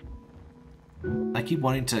 I keep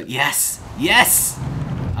wanting to... Yes! Yes!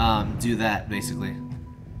 Do that, basically.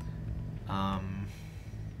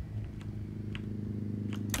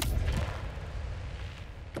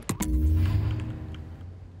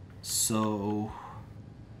 So...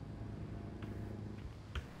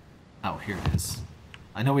 Oh, here it is.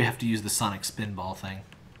 I know we have to use the sonic spin ball thing.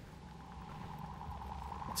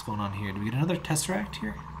 What's going on here? Do we get another Tesseract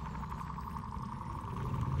here?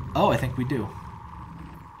 Oh, I think we do.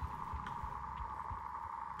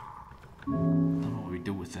 I don't know what we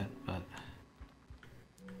do with it, but...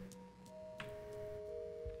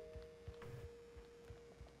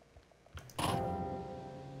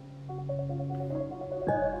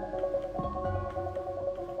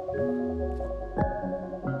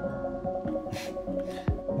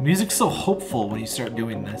 Music's so hopeful when you start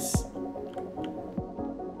doing this.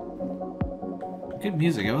 Good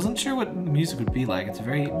music. I wasn't sure what the music would be like. It's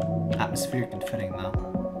very atmospheric and fitting, though.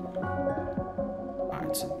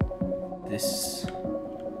 Alright, so this...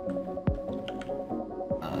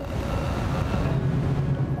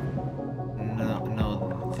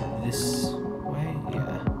 No, this way?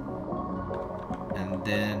 Yeah. And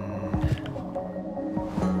then...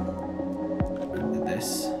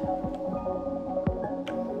 this.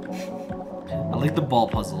 I like the ball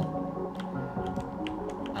puzzle.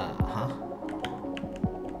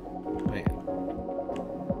 Wait.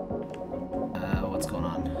 What's going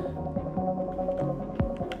on?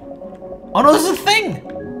 Oh no, this is a thing!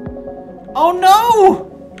 Oh no!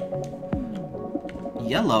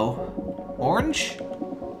 Yellow. Orange?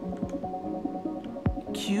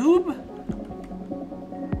 Cube?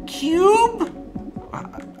 Cube?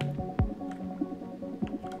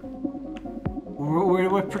 Where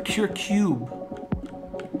do I procure cube?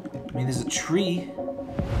 I mean, there's a tree.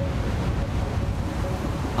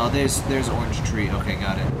 Oh, there's orange tree. Okay,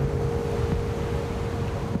 got it.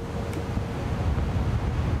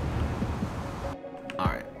 All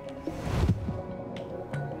right.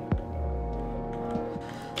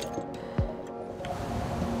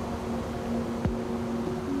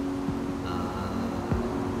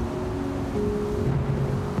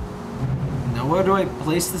 Now, where do I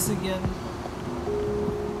place this again?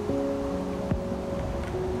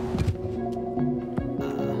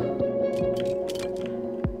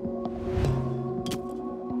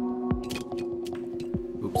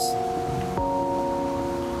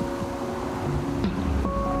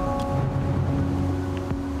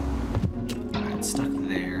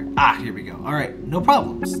 Ah, here we go. All right, no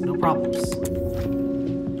problems, no problems.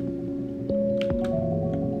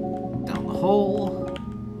 Down the hole.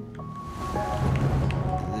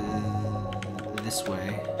 This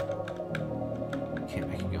way. Can't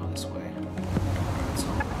make it go this way. Alright, so.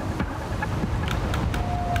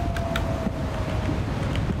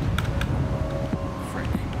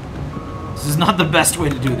 Frick. This is not the best way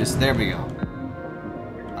to do this. There we go.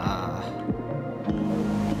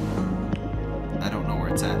 I don't know where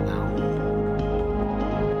it's at now.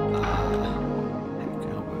 I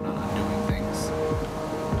hope I'm not undoing things.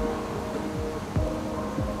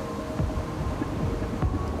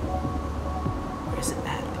 Where is it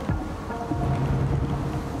at, though?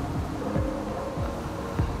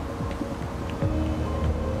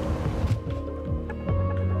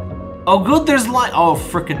 Oh, good, there's line. Oh,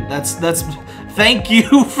 frickin', that's. Thank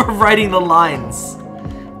you for writing the lines.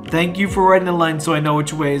 Thank you for writing the lines so I know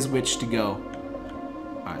which way is which to go.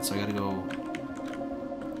 Alright, so I gotta go...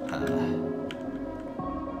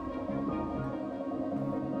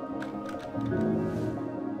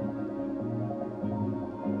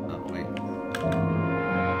 Oh, wait.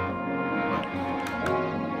 What?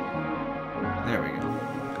 There we go.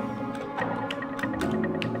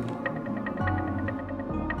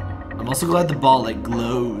 I'm also glad the ball, like,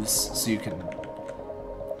 glows, so you can kind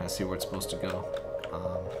of see where it's supposed to go.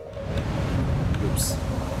 Oops. I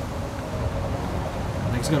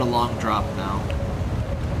think it's got a long drop now.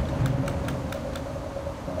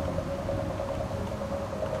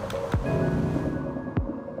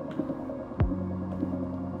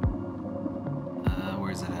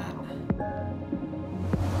 Where's it at?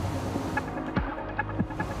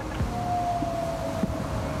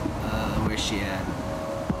 Where's she at?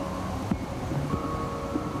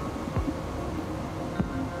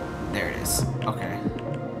 There it is. Okay.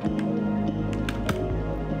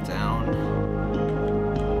 Down.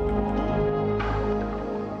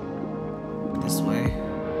 This way.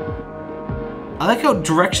 I like how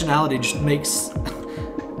directionality just makes...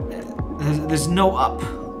 there's no up.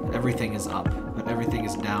 Everything is up, but everything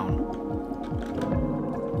is down.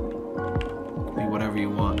 Be whatever you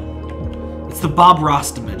want. It's the Bob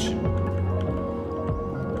Ross dimension.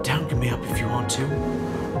 Down can be up if you want to.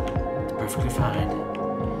 It's perfectly fine.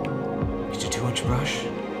 Get your 2-inch brush.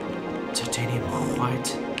 Titanium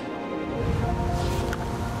white.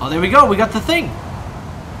 Oh, there we go. We got the thing.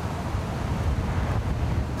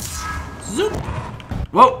 Zoop.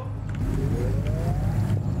 Whoa.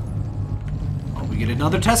 Oh, we get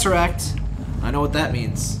another Tesseract. I know what that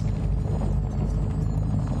means.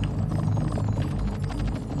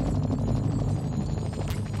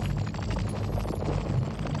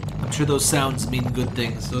 I'm sure those sounds mean good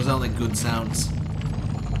things. Those sound like good sounds.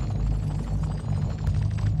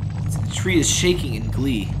 The tree is shaking in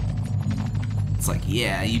glee. It's like,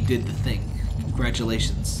 yeah, you did the thing.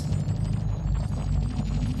 Congratulations.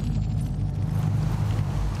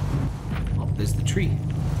 Oh, there's the tree.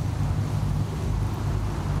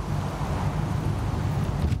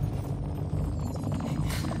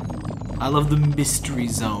 I love the mystery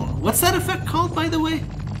zone. What's that effect called, by the way?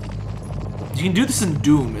 You can do this in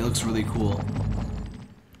Doom. It looks really cool.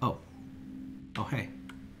 Oh. Oh, hey.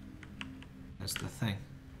 That's the thing.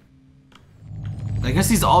 I guess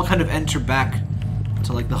these all kind of enter back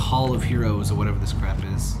to like the Hall of Heroes or whatever this crap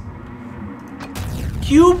is.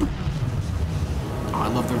 Cube! Oh, I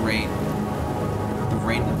love the rain. The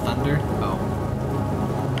rain and thunder? Oh.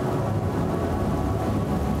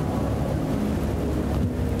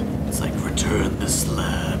 It's like, return the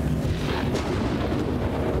slab.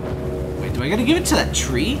 Wait, do I gotta give it to that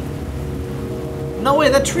tree? No way,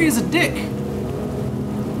 that tree is a dick.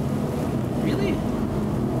 Really?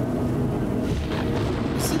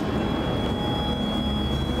 Is it?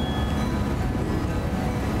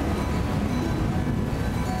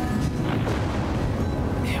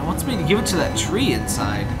 Yeah, it wants me to give it to that tree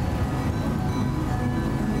inside.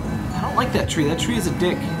 I don't like that tree. That tree is a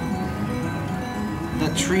dick.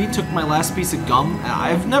 That tree took my last piece of gum.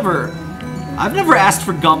 I've never asked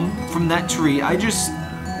for gum from that tree. I just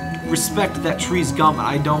respect that tree's gum.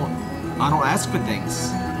 I don't ask for things.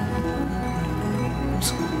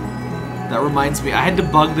 That reminds me, I had to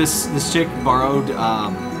bug this chick borrowed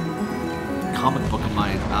comic book of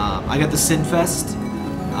mine. I got the Sinfest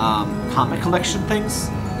comic collection things,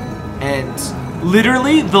 and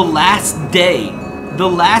literally the last day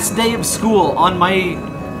of school on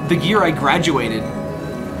the year I graduated.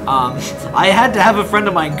 I had to have a friend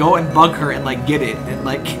of mine go and bug her and like get it, and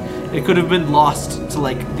like it could have been lost to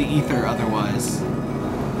like the ether otherwise.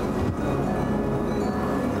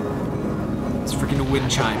 It's freaking wind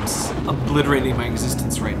chimes obliterating my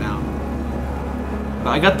existence right now. But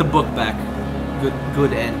I got the book back.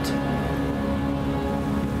 Good end.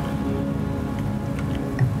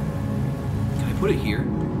 Can I put it here?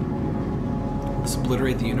 Will this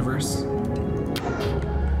obliterate the universe?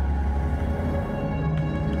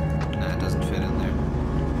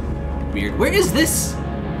 Weird. Where is this?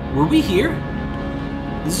 Were we here?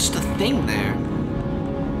 This is just a thing there.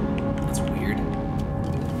 That's weird.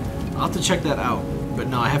 I'll have to check that out. But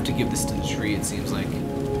no, I have to give this to the tree, it seems like.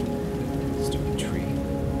 Stupid tree.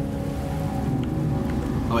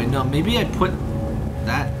 Oh wait, no, maybe I put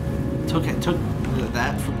that... Took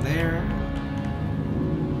that from there.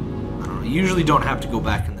 I don't know. You usually don't have to go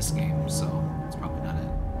back in this game, so that's probably not it.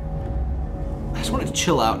 I just want to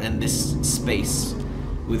chill out in this space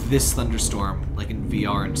with this thunderstorm, like in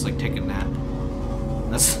VR, and just like take a nap.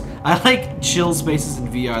 I like chill spaces in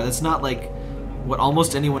VR. That's not like what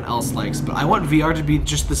almost anyone else likes, but I want VR to be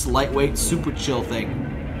just this lightweight, super chill thing.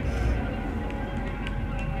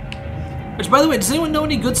 Which, by the way, does anyone know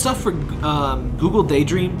any good stuff for Google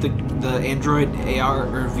Daydream, the Android AR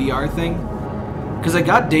or VR thing? Because I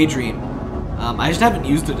got Daydream. I just haven't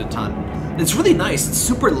used it a ton. It's really nice. It's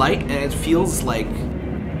super light, and it feels like...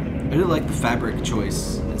 I really like the fabric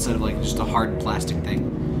choice instead of like just a hard plastic thing.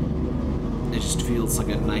 It just feels like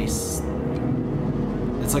a nice...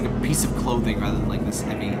 It's like a piece of clothing rather than like this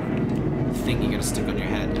heavy thing you gotta stick on your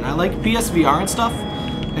head. And I like PSVR and stuff.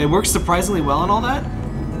 And it works surprisingly well and all that.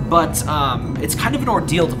 But it's kind of an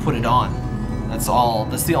ordeal to put it on. That's all.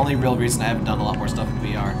 That's the only real reason I haven't done a lot more stuff in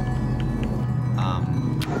VR.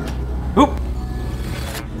 Oop!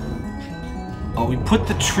 Oh, we put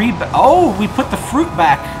the tree back. Oh, we put the fruit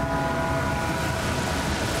back.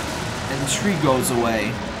 And the tree goes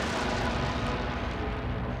away.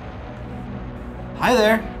 Hi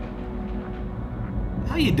there.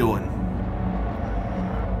 How you doing?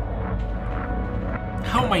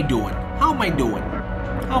 How am I doing? How am I doing?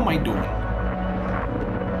 How am I doing?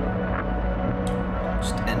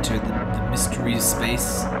 Just enter the mystery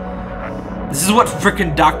space. This is what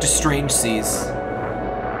frickin' Doctor Strange sees.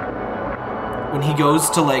 When he goes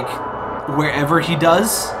to, like, wherever he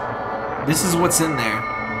does, this is what's in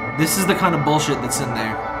there. This is the kind of bullshit that's in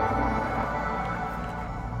there.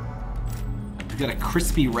 We've got a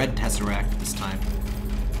crispy red Tesseract this time.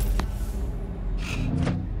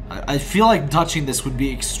 I feel like touching this would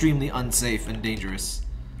be extremely unsafe and dangerous.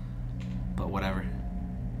 But whatever.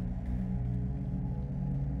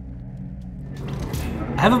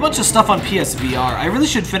 I have a bunch of stuff on PSVR. I really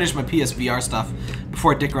should finish my PSVR stuff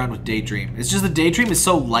before I dick around with Daydream. It's just the Daydream is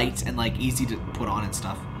so light and like easy to put on and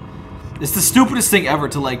stuff. It's the stupidest thing ever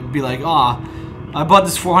to like be like, "Aw, I bought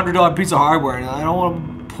this $400 piece of hardware and I don't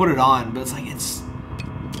want to put it on," but it's like it's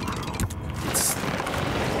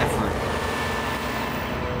effort.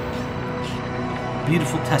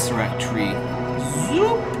 Beautiful Tesseract tree.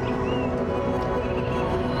 Zoop.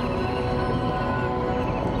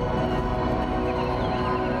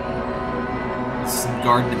 Some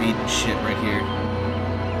Garden of Eden shit right here.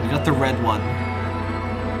 We got the red one.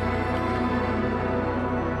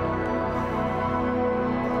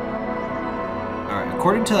 Alright,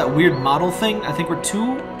 according to that weird model thing, I think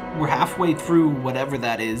we're halfway through whatever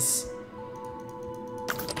that is.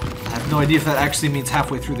 I have no idea if that actually means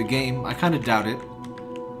halfway through the game. I kind of doubt it.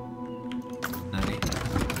 Nani?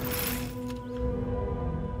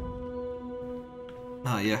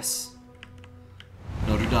 Ah, yes.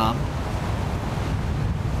 Notre Dame.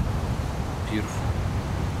 Beautiful.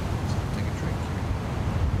 Take a drink here.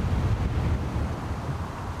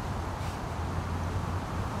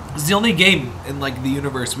 It's the only game in like the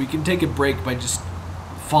universe we can take a break by just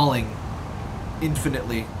falling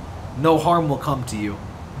infinitely. No harm will come to you.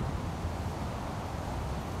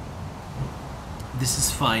 This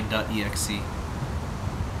is fine.exe. In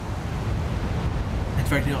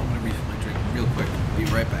fact, you know, I'm gonna refill my drink real quick. Be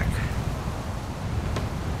right back.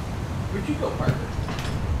 Where'd you go, Parker?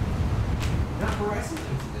 Not harassing me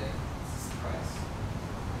today. It's a surprise.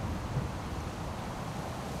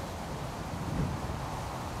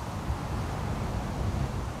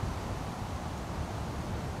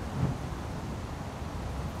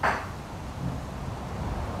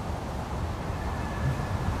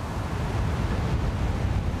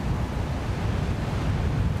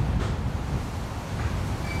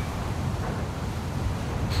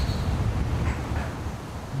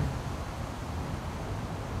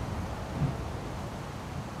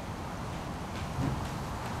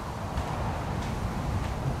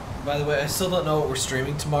 By the way, I still don't know what we're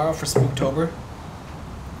streaming tomorrow for Spooktober.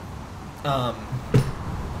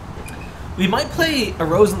 We might play A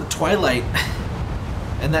Rose in the Twilight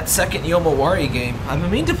and that second Yomawari game. I've been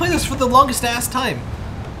meaning to play this for the longest ass time,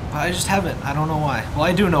 but I just haven't. I don't know why. Well,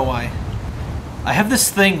 I do know why. I have this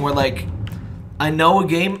thing where, like, I know a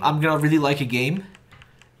game, I'm gonna really like a game,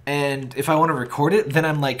 and if I want to record it, then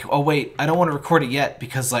I'm like, oh wait, I don't want to record it yet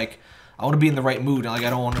because, like, I want to be in the right mood, and like I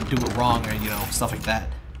don't want to do it wrong or, you know, stuff like that.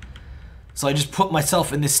 So I just put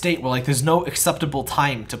myself in this state where, like, there's no acceptable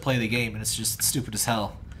time to play the game, and it's just stupid as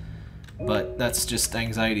hell. But that's just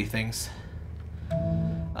anxiety things.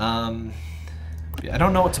 Yeah, I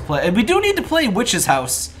don't know what to play. We do need to play Witch's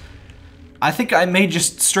House. I think I may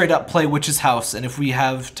just straight up play Witch's House, and if we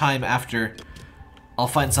have time after, I'll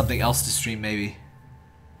find something else to stream, maybe.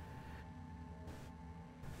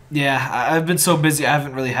 Yeah, I've been so busy, I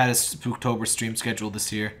haven't really had a Spooktober stream schedule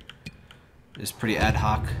this year. It's pretty ad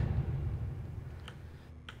hoc.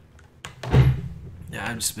 Yeah,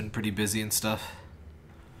 I've just been pretty busy and stuff.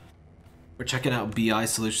 We're checking out BI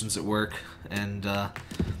solutions at work, and it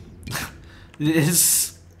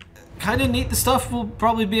is kind of neat, the stuff we'll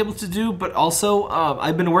probably be able to do, but also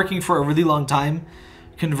I've been working for a really long time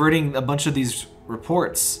converting a bunch of these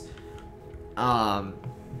reports to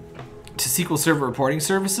SQL Server reporting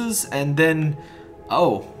services, and then,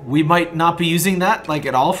 oh, we might not be using that, like,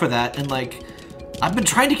 at all for that, and, like, I've been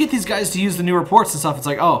trying to get these guys to use the new reports and stuff. It's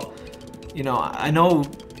like, oh, you know, I know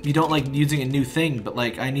you don't like using a new thing, but,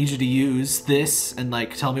 like, I need you to use this and,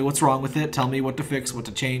 like, tell me what's wrong with it, tell me what to fix, what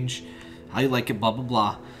to change, how you like it, blah, blah,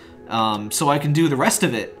 blah. So I can do the rest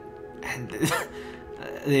of it. And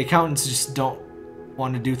the accountants just don't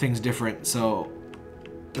want to do things different, so,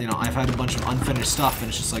 you know, I've had a bunch of unfinished stuff, and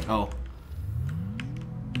it's just like, oh.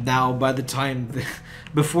 Now, by the time,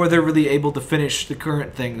 before they're really able to finish the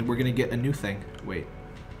current thing, we're gonna get a new thing. Wait.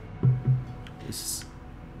 This...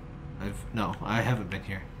 No, I haven't been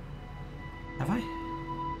here. Have I?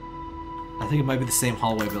 I think it might be the same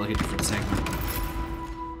hallway, but like a different segment.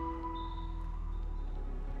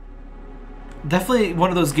 Definitely one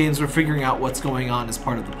of those games where figuring out what's going on is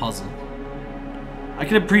part of the puzzle. I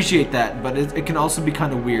can appreciate that, but it can also be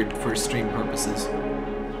kind of weird for stream purposes.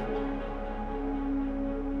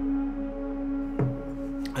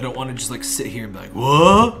 I don't want to just like sit here and be like,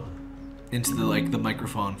 what? Into the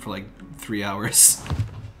microphone for like 3 hours.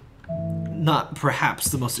 Not perhaps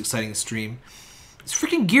the most exciting stream. There's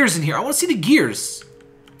freaking gears in here. I want to see the gears.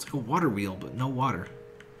 It's like a water wheel, but no water.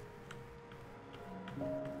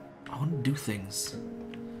 I want to do things.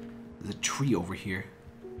 There's a tree over here.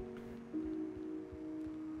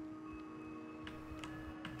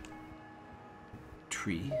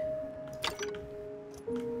 tree.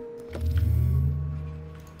 Alright.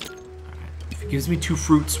 If it gives me 2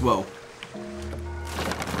 fruits, whoa.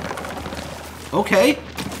 Okay.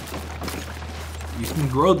 You can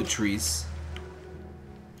grow the trees.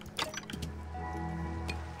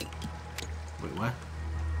 Wait, what?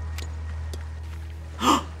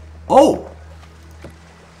 Oh!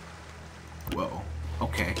 Whoa.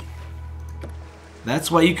 Okay. That's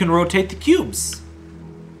why you can rotate the cubes.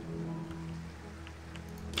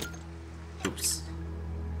 Oops.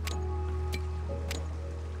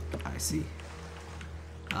 I see.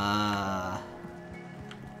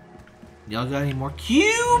 Y'all got any more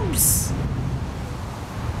cubes?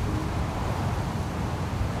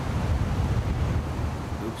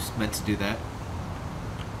 Oops, meant to do that.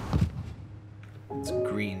 It's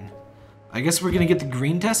green. I guess we're gonna get the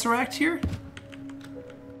green Tesseract here?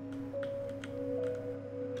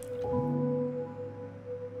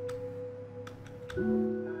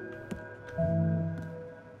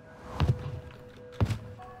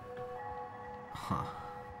 Huh.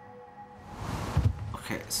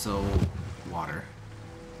 Okay, so water.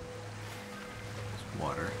 There's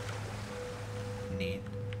water. Neat.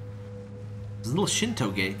 There's little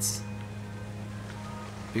Shinto gates.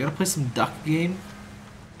 We gotta play some duck game.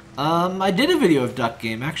 I did a video of duck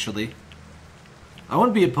game actually. I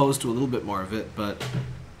wouldn't be opposed to a little bit more of it, but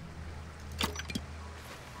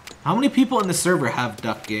how many people in the server have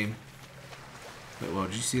duck game? Wait, whoa,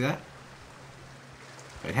 did you see that?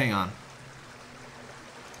 Wait, hang on.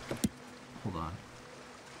 Hold on.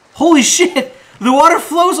 Holy shit! The water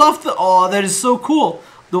flows off the... Oh, that is so cool.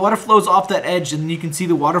 The water flows off that edge and you can see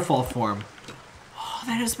the waterfall form. Oh,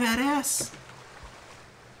 that is badass.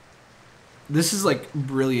 This is like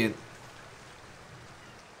brilliant.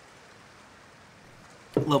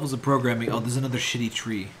 Levels of programming. Oh, there's another shitty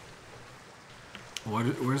tree.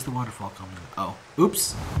 Where's the waterfall coming? Oh,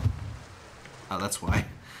 oops. Oh, that's why.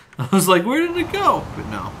 I was like, where did it go? But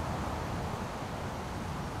no.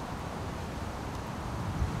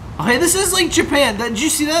 Oh, hey, this is like Japan. Did you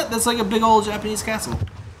see that? That's like a big old Japanese castle.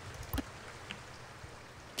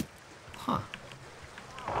 Huh.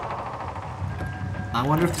 I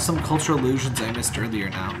wonder if there's some cultural illusions I missed earlier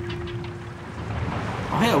now.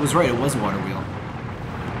 Oh, hey, I was right. It was a water wheel.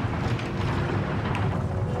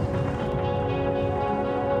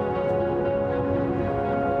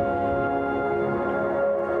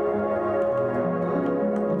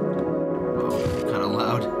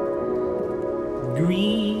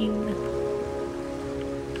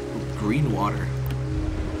 Green water.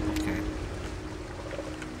 Okay.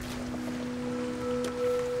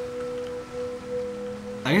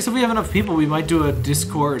 I guess if we have enough people, we might do a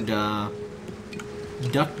Discord duck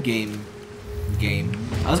game.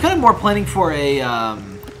 I was kind of more planning for a wait,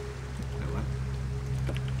 what?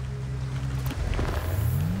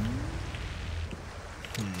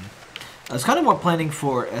 I was kind of more planning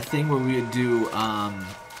for a thing where we would do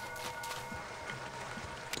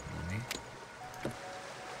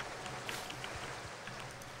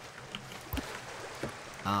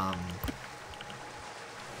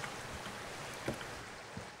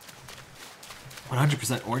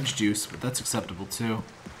 100% orange juice, but that's acceptable too.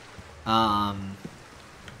 Though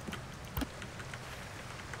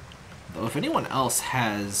if anyone else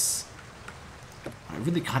has, what I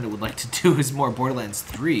really kind of would like to do is more Borderlands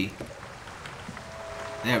 3.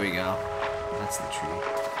 There we go. That's the tree.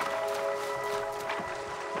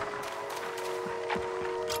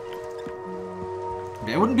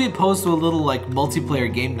 I wouldn't be opposed to a little like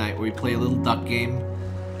multiplayer game night where we play a little duck game,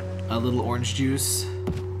 a little orange juice.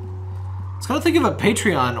 I was kind of thinking of a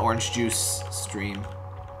Patreon orange juice stream.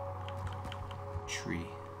 Tree.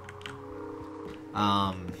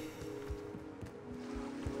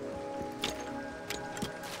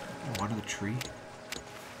 Water the tree.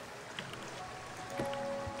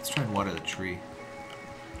 Let's try and water the tree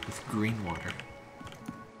with green water.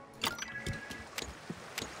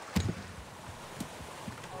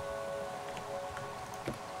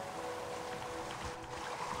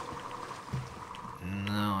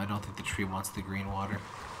 The tree wants the green water.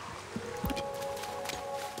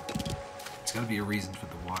 There's gotta be a reason for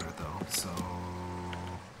the water though, so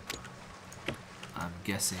I'm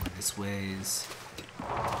guessing this way's...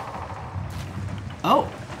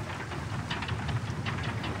 Oh!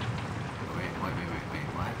 Wait, what?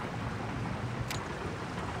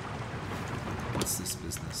 What's this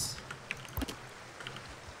business?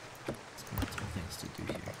 There's multiple things to do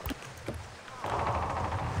here.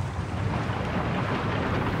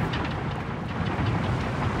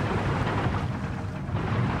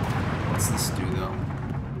 What's this do though?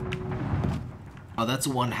 Oh, that's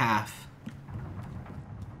 1/2.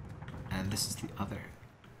 And this is the other.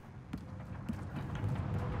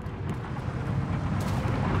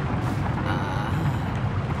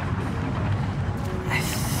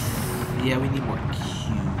 Yeah, we need more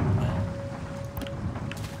cube.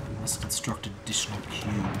 Let's construct additional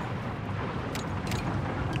cube.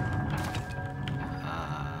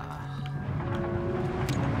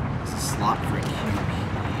 There's a slot for a cube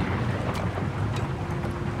here.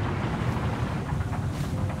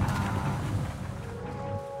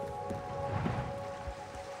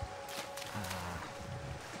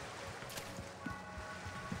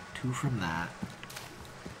 Two from that.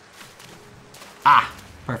 Ah!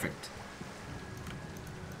 Perfect.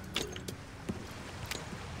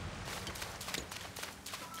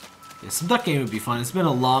 Yeah, some duck game would be fun. It's been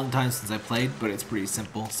a long time since I played, but it's pretty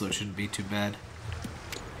simple, so it shouldn't be too bad.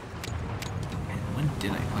 And when did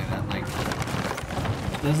I play that? Like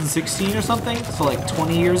 2016 or something? So like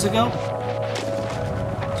 20 years ago?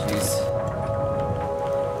 Jeez.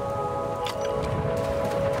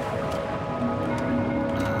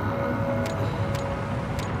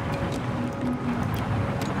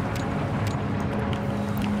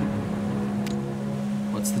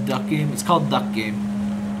 What's the duck game? It's called Duck Game.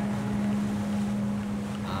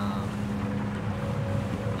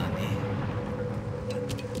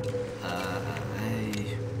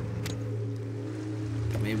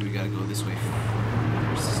 Maybe we gotta go this way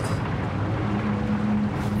first.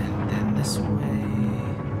 And then this way.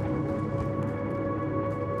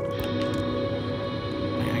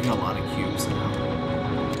 I got a lot of cubes now.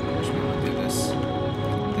 I should be able to do this.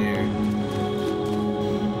 There.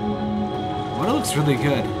 What, it looks really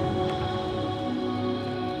good.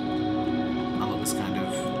 I love this kind of...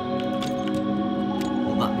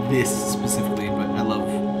 Well, not this specifically, but I love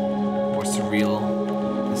more surreal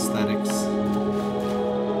aesthetics.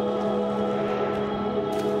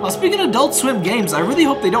 Oh, speaking of Adult Swim games, I really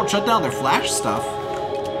hope they don't shut down their Flash stuff.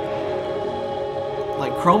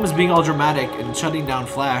 Like, Chrome is being all dramatic and shutting down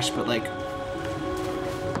Flash, but like...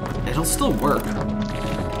 It'll still work.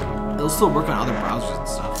 It'll still work on other browsers and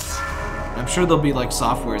stuff. I'm sure there'll be like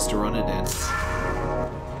softwares to run it in.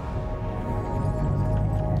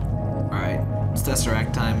 Alright, it's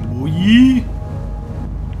Tesseract time. Yee!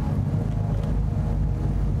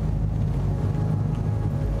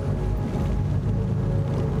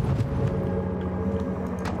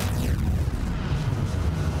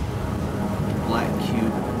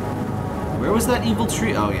 Where was that evil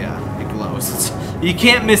tree? Oh yeah, it glows. You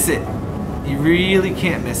can't miss it. You really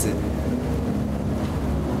can't miss it.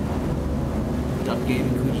 Duck game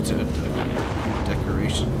included to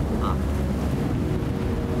decoration. Huh.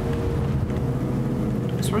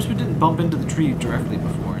 I suppose we didn't bump into the tree directly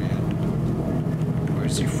before yet.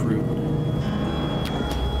 Where's your fruit?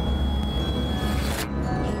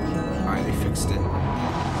 Alright, they fixed it.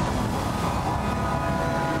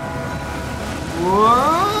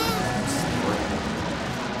 What?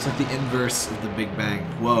 It's like the inverse of the Big Bang.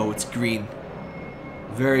 Whoa, it's green.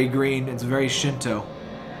 Very green. It's very Shinto.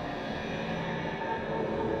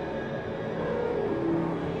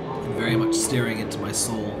 I'm very much staring into my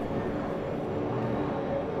soul.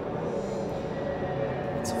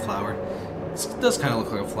 It's a flower. This does kind of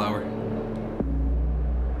look like a flower.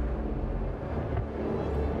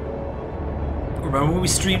 Remember when we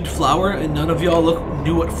streamed Flower and none of y'all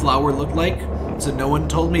knew what Flower looked like? So no one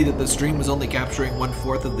told me that the stream was only capturing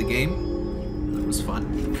 1/4 of the game. That was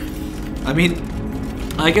fun. I mean,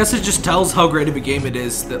 I guess it just tells how great of a game it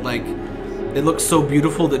is that, like, it looks so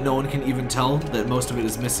beautiful that no one can even tell that most of it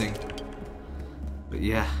is missing. But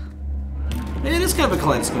yeah. It is kind of a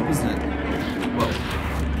kaleidoscope, isn't it? Whoa.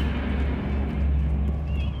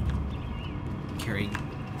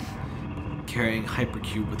 Carrying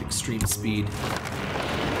Hypercube with extreme speed.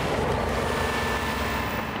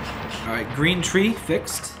 Alright, green tree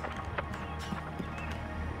fixed.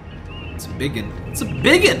 It's a biggin. It's a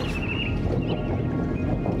biggin!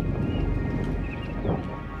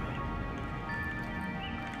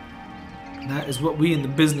 That is what we in the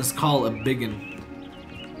business call a biggin.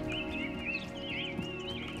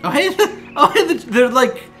 Oh hey, oh hey, they're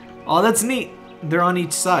like, oh that's neat. They're on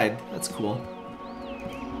each side. That's cool.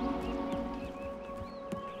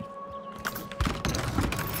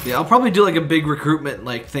 Yeah, I'll probably do like a big recruitment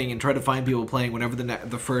like thing and try to find people playing whenever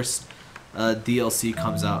the first DLC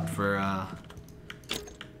comes out for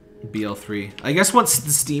BL3. I guess once the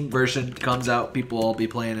Steam version comes out, people will all be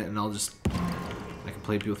playing it, and I can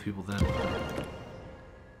play with people then.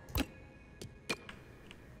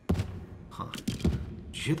 Huh? Did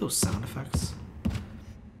you hear those sound effects?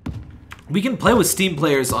 We can play with Steam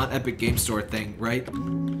players on Epic Game Store thing, right?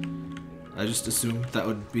 I just assumed that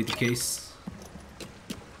would be the case.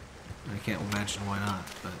 I can't imagine why not,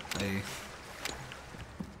 but I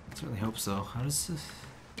certainly hope so. How does this...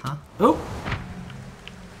 Huh? Oh!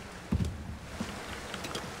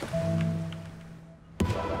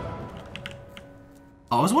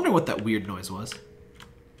 Oh, I was wondering what that weird noise was.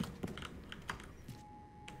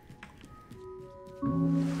 Oh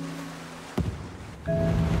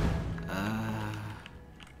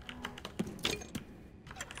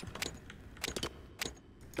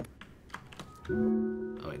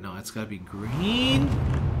wait, no, it's gotta be green.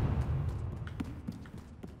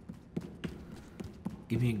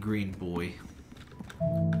 Give me a green, boy.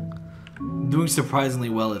 I'm doing surprisingly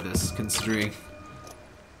well at this, considering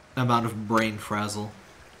the amount of brain frazzle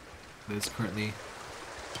that is currently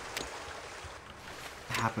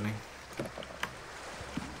happening.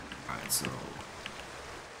 Alright, so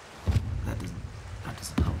that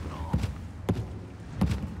doesn't help at all.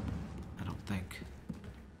 I don't think.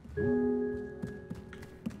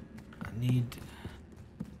 I need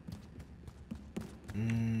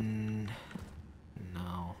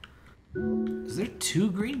no. Is there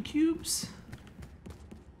 2 green cubes?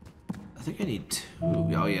 I think I need 2.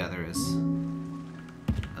 Oh yeah, there is.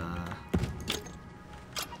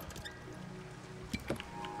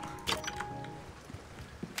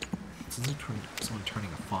 Someone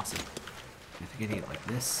turning a faucet. I think I need it like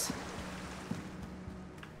this.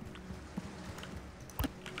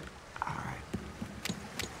 Alright.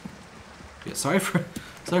 Yeah, sorry for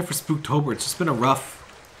Spooktober. It's just been a rough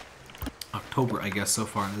October, I guess, so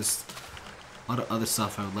far. There's a lot of other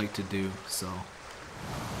stuff I would like to do, so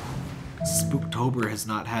Spooktober has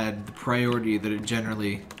not had the priority that it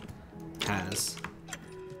generally has.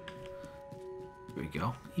 There we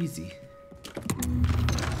go. Easy.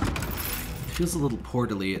 Feels a little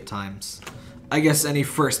portally at times. I guess any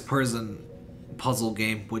first-person puzzle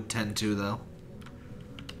game would tend to, though.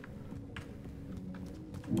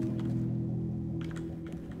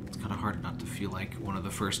 It's kind of hard not to feel like one of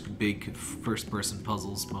the first big first-person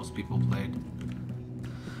puzzles most people played.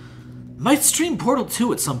 Might stream Portal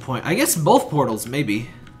 2 at some point. I guess both Portals, maybe.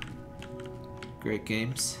 Great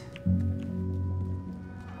games.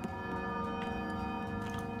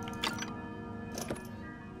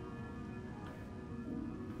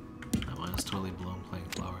 Totally blown playing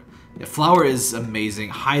Flower. Yeah, Flower is amazing.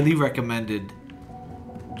 Highly recommended.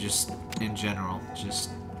 Just in general. Just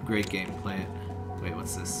great game. Play it. Wait,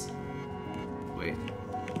 what's this? Wait.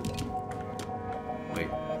 Wait.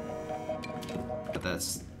 But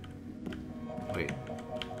that's... Wait.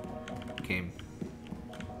 Game.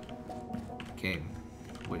 Game.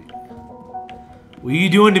 Wait. What are you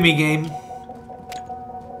doing to me, game?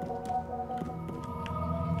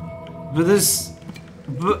 But this...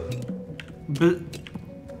 But...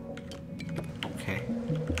 Okay.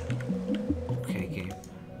 Okay, game.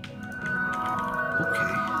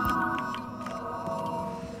 Okay.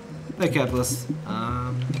 Hey, Capitalist.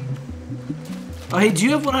 Oh, hey, do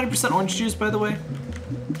you have 100% orange juice, by the way?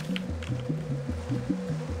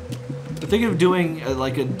 I'm thinking of doing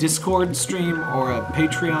like a Discord stream or a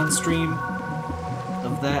Patreon stream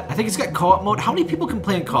of that. I think it's got co-op mode. How many people can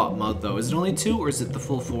play in co-op mode, though? Is it only 2, or is it the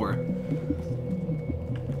full 4?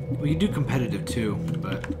 We can do competitive too,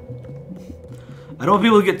 but I don't want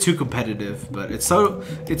people to get too competitive. But it's so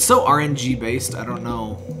RNG based. I don't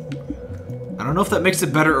know. I don't know if that makes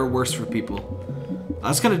it better or worse for people. I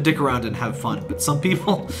just kind of dick around and have fun. But some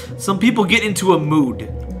people get into a mood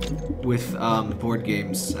with board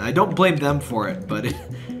games. I don't blame them for it, but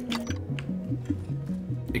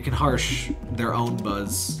it can harsh their own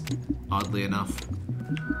buzz. Oddly enough,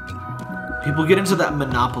 people get into that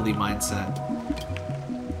Monopoly mindset.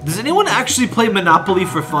 Does anyone actually play Monopoly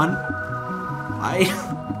for fun?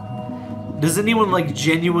 Does anyone, like,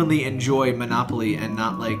 genuinely enjoy Monopoly and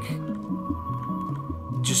not, like,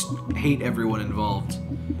 just hate everyone involved?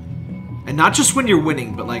 And not just when you're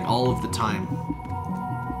winning, but, like, all of the time.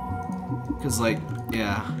 Because, like,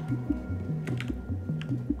 yeah.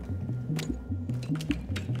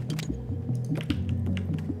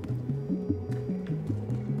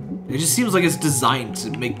 It just seems like it's designed to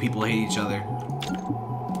make people hate each other.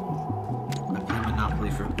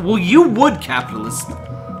 Well, you would, Capitalist.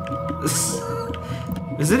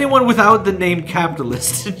 Is anyone without the name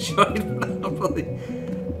Capitalist enjoying Monopoly?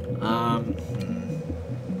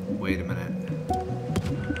 Wait a minute.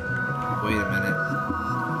 Wait a minute.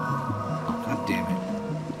 Oh, god damn it.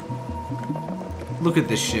 Look at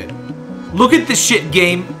this shit. Look at this shit,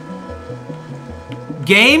 game.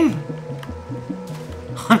 Game?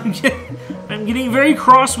 I'm getting very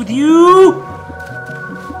cross with you.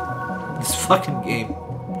 This fucking game.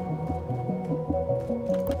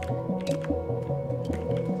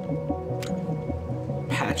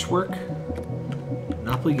 Patchwork.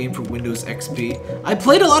 Monopoly game for Windows XP. I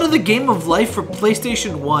played a lot of the Game of Life for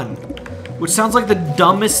PlayStation 1, which sounds like the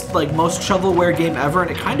dumbest, like, most shovelware game ever, and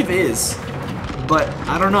it kind of is. But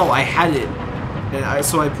I don't know. I had it, and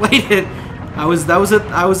so I played it. I was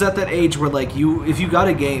at that age where, like, if you got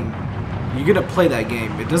a game, you're gonna play that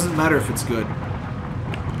game. It doesn't matter if it's good.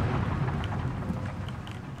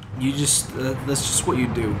 You just that's just what you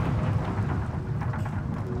do.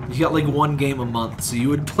 You got like one game a month, so you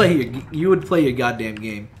would play a goddamn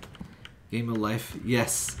game. Game of Life,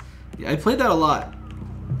 yes. Yeah, I played that a lot.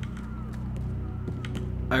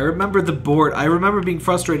 I remember the board. I remember being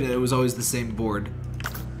frustrated that it was always the same board.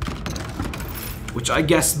 Which I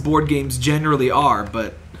guess board games generally are,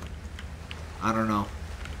 but I don't know.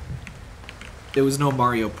 There was no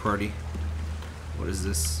Mario Party. What is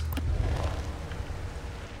this?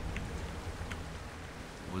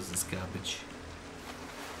 What is this garbage?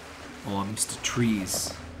 Oh, I'm used to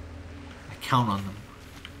trees. I count on them.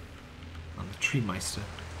 I'm the tree meister.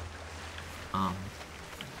 I'm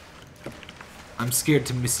scared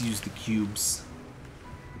to misuse the cubes.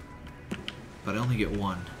 But I only get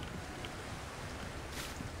one.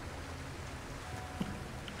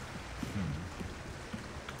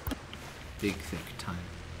 Big thick time.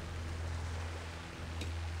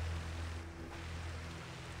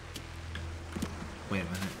 Wait a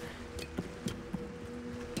minute.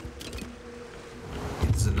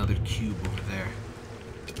 There's another cube over there.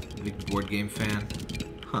 Big board game fan.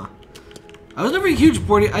 Huh. I was never a huge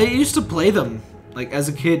board game. I used to play them, like, as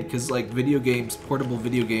a kid, because, like, video games, portable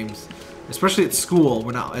video games, especially at school,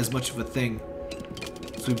 were not as much of a thing.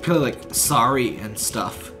 So we'd play, like, Sorry and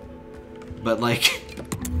stuff. But, like,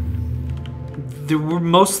 they were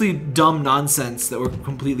mostly dumb nonsense that were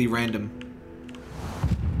completely random.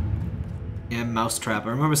 Yeah, Mousetrap. I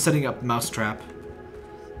remember setting up Mousetrap.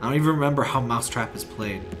 I don't even remember how Mousetrap is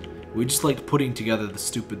played. We just liked putting together the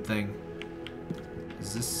stupid thing.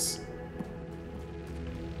 Is this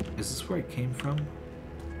where it came from?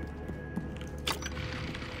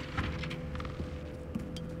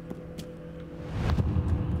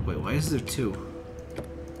 Wait, why is there two?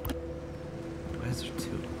 Why is there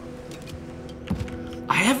two?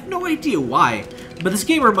 I have no idea why, but this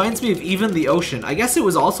game reminds me of Even the Ocean. I guess it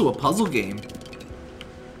was also a puzzle game.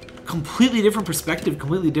 Completely different perspective,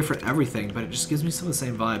 completely different everything, but it just gives me some of the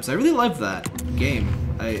same vibes. I really love that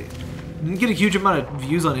game. I didn't get a huge amount of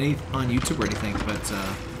views on YouTube or anything, but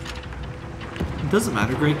it doesn't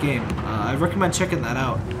matter. Great game. I recommend checking that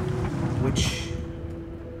out. Which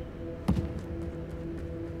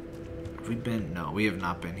have we been? No, we have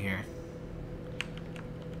not been here.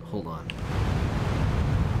 Hold on.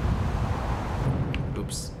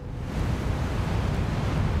 Oops.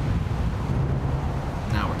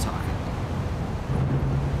 Now we're talking.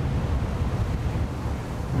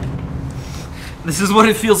 This is what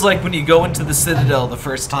it feels like when you go into the Citadel the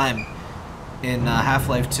first time in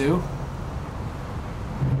Half-Life 2.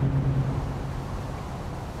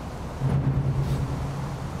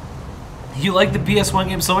 You like the PS1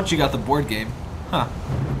 game so much you got the board game. Huh.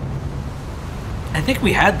 I think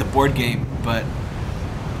we had the board game, but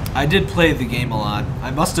I did play the game a lot. I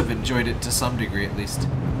must have enjoyed it to some degree at least.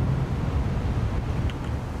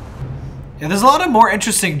 Yeah, there's a lot of more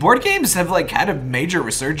interesting board games have like had a major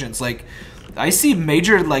resurgence. Like, I see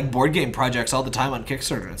major like board game projects all the time on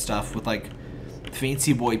Kickstarter and stuff with like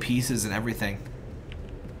fancy boy pieces and everything.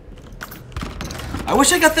 I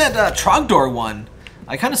wish I got that Trogdor one.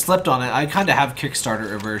 I kind of slept on it. I kind of have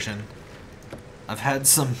Kickstarter aversion. I've had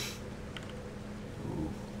some.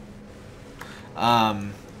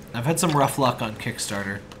 I've had some rough luck on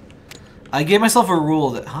Kickstarter. I gave myself a rule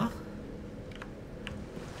that,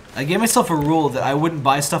 I gave myself a rule that I wouldn't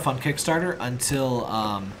buy stuff on Kickstarter until,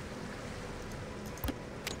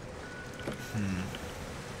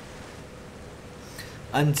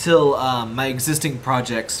 my existing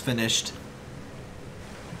projects finished.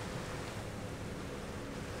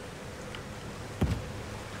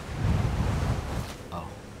 Oh,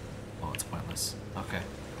 it's pointless. Okay.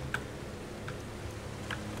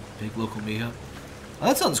 Big local meetup. Oh,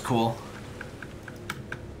 that sounds cool.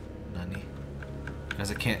 Nani.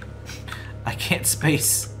 Because I can't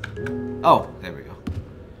space. Oh, there we go.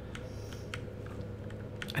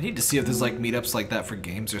 I need to see if there's like meetups like that for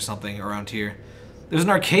games or something around here. There's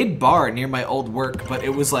an arcade bar near my old work, but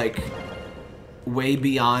it was like way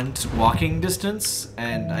beyond walking distance,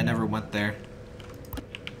 and I never went there.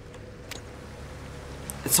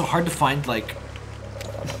 It's so hard to find like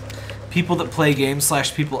people that play games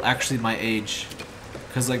 / people actually my age,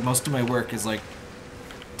 because like most of my work is like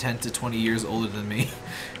 10 to 20 years older than me.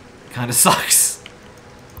 Kind of sucks.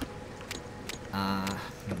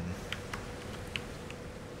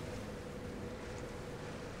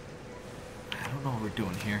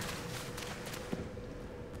 doing here?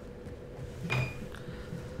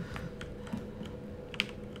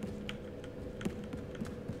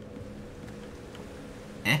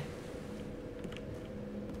 Eh?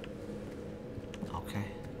 Okay.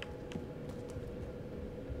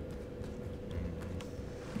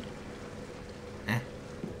 Eh?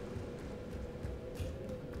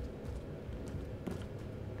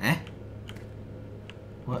 Eh?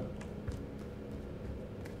 What?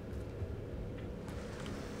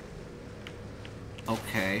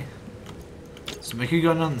 Okay. So make you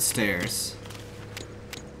go down the stairs.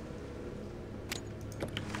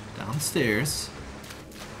 Downstairs.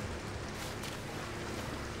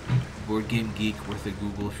 Board Game Geek, worth a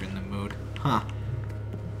Google if you're in the mood. Huh.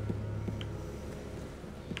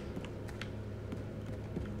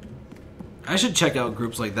 I should check out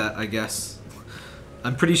groups like that, I guess.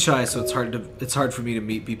 I'm pretty shy, so it's hard for me to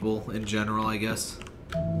meet people in general, I guess.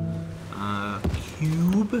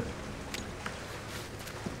 Cube.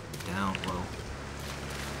 Down low.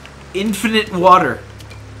 Infinite water.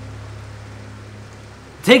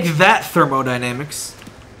 Take that, thermodynamics.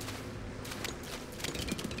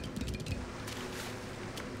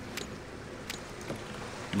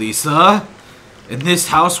 Lisa, in this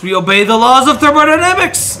house we obey the laws of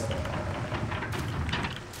thermodynamics.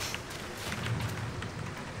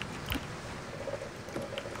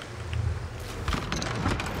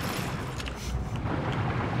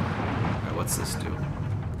 Alright, what's this do?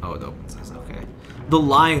 Oh, it opens this. Okay. The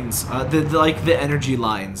lines, the energy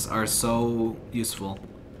lines are so useful.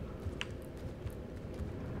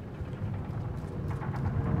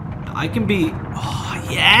 I can be. Oh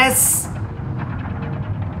yes.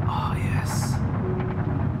 Oh yes.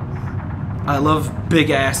 I love big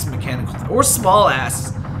ass mechanical or small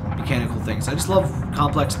ass mechanical things. I just love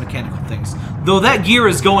complex mechanical things. Though that gear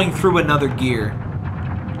is going through another gear.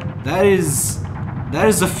 That is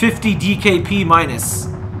a 50 DKP minus,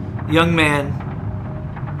 young man.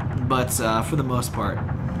 But for the most part,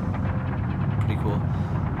 pretty cool.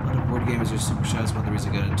 A lot of board gamers are super shy. That's one of the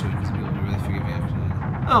reasons I got into it, because people don't really forgive me after that.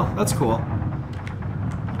 Oh, that's cool.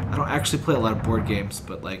 I don't actually play a lot of board games,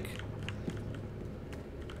 but like,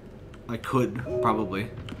 I could probably.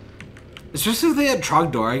 Especially if they had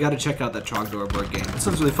Trogdor. I gotta check out that Trogdor board game. That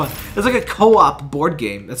sounds really fun. It's like a co-op board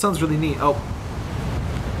game. That sounds really neat. Oh,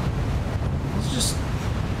 let's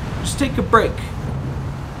just take a break.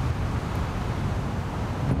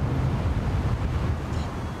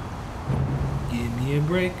 Give me a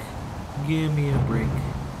break. Give me a break.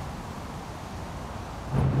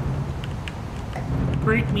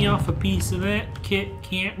 Break me off a piece of that Kit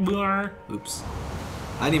Kat bar. Oops.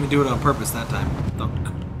 I didn't even do it on purpose that time. Thunk.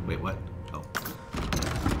 Wait, what? Oh.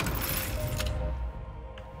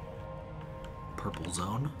 Purple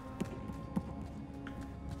zone?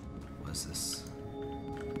 What is this?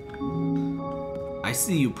 I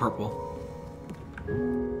see you, purple.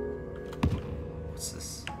 What's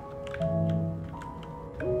this?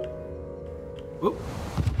 Whoop.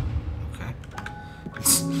 Okay.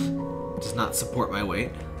 Does not support my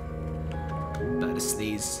weight. About to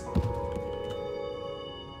sneeze.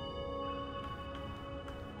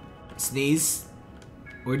 Sneeze?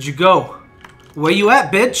 Where'd you go? Where you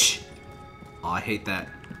at, bitch? Oh, I hate that.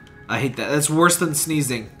 I hate that. That's worse than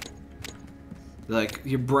sneezing. Like,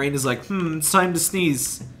 your brain is like, it's time to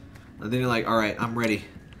sneeze. And then you're like, alright, I'm ready.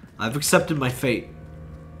 I've accepted my fate.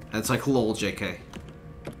 And it's like, lol, JK.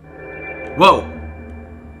 Whoa!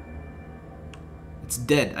 It's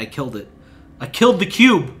dead. I killed it. I killed the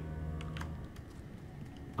cube!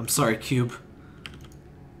 I'm sorry, cube.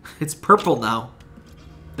 It's purple now.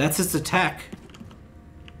 That's its attack.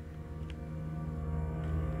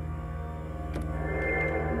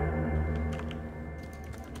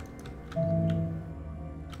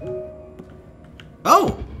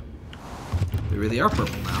 Oh! They really are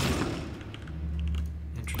purple now.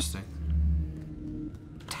 Interesting.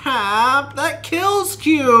 Tap! That kills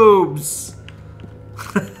cubes!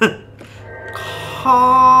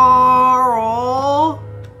 Carl!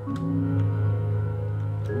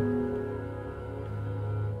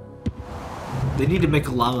 They need to make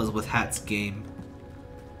a Llamas with Hats game.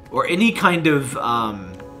 Or any kind of,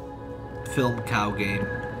 Film Cow game.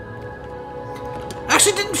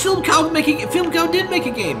 Actually, didn't Film Cow make a game? Film Cow did make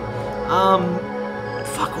a game.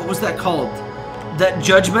 Fuck, what was that called? That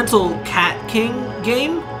Judgmental Cat King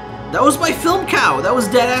game? That was by Film Cow. That was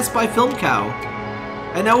deadass by Film Cow.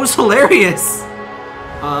 And that was hilarious.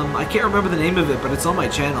 I can't remember the name of it, but it's on my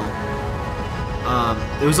channel.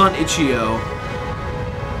 It was on Itch.io.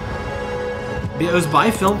 It was by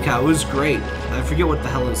Film Cow. It was great. I forget what the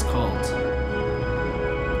hell it was called.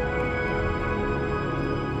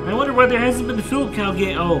 I wonder why there hasn't been the field cow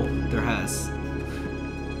game. Oh, There has.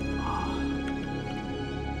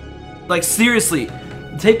 Like, seriously,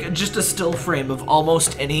 take just a still frame of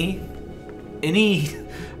almost any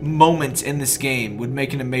moment in this game would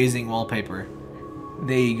make an amazing wallpaper.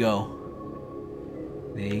 There you go.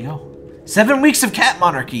 There you go. 7 weeks of Cat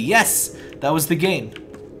Monarchy. Yes, that was the game.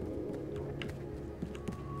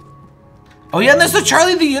 Oh yeah, and there's the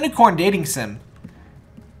Charlie the Unicorn dating sim.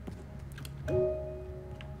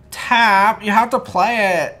 Tap, you have to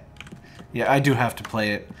play it. Yeah, I do have to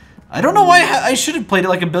play it. I don't know why I should have played it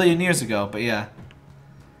like a billion years ago, but yeah.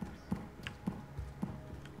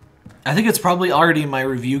 I think it's probably already in my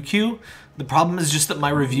review queue. The problem is just that my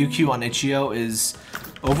review queue on itch.io is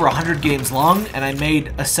over 100 games long, and I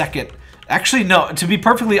made a second. Actually, no, to be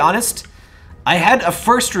perfectly honest, I had a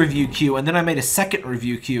first review queue, and then I made a second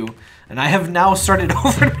review queue, and I have now started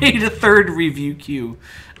over and made a third review queue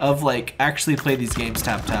of, like, actually play these games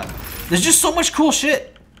tap tap. There's just so much cool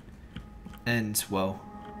shit. And, whoa.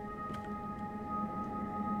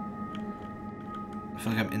 I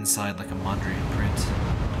feel like I'm inside like a Mondrian print.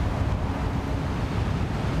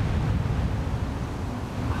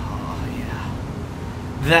 Oh,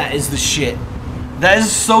 yeah. That is the shit. That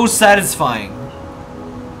is so satisfying.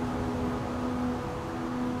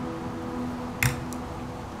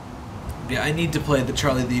 Yeah, I need to play the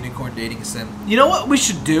Charlie the Unicorn dating sim. You know what we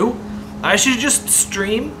should do? I should just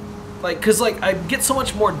stream. Like, cause like I get so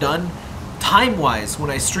much more done time-wise when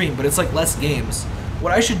I stream, but it's like less games.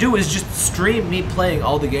 What I should do is just stream me playing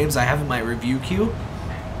all the games I have in my review queue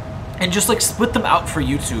and just like split them out for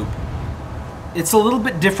YouTube. It's a little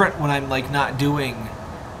bit different when I'm like not doing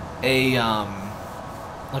a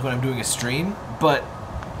like when I'm doing a stream, but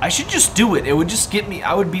I should just do it. It would just get me,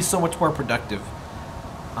 I would be so much more productive.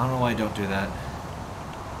 I don't know why I don't do that.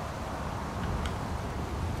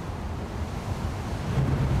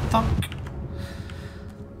 Thunk.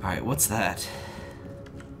 Alright, what's that?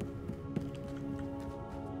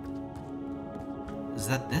 Is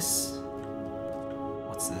that this?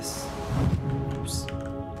 What's this? Oops.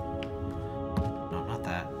 No, not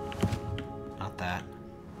that. Not that.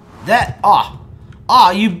 That! Ah!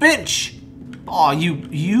 Ah, you bench! Ah, you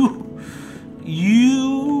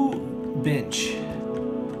bench.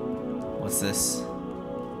 What's this?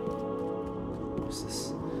 What's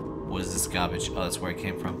this? What is this garbage? Oh, that's where it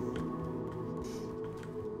came from.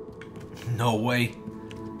 No way.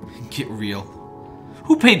 Get real.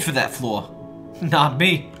 Who paid for that floor? Not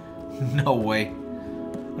me. No way.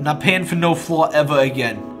 I'm not paying for no floor ever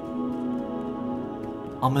again.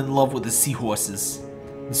 I'm in love with the seahorses.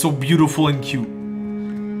 They're so beautiful and cute.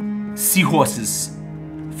 Seahorses.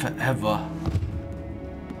 Forever.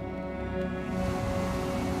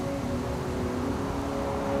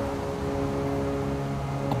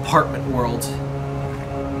 Apartment world.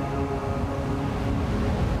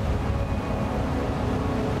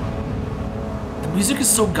 The music is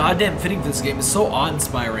so goddamn fitting for this game. It's so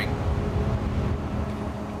awe-inspiring.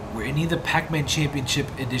 Were any of the Pac-Man Championship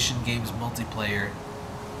Edition games multiplayer?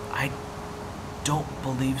 I don't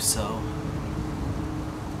believe so.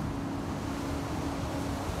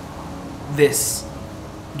 This.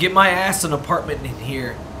 Get my ass an apartment in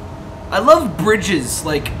here. I love bridges,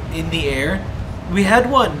 like, in the air. We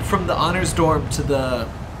had one from the honors dorm to the,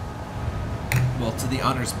 well, to the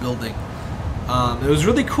honors building. It was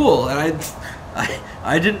really cool, and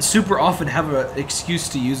I didn't super often have an excuse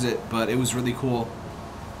to use it, but it was really cool.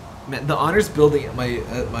 Man, the honors building at my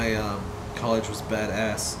college was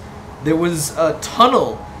badass. There was a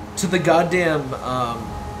tunnel to the goddamn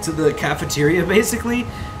to the cafeteria basically,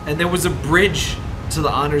 and there was a bridge to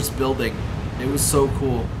the honors building. It was so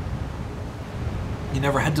cool. You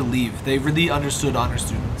never had to leave. They really understood honor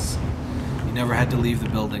students. You never had to leave the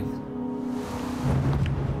building.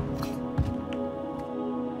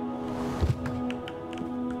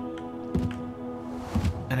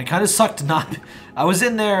 And it kind of sucked not... I was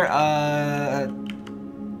in there,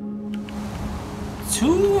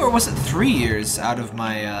 2 or was it 3 years out of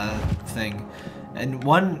my thing. And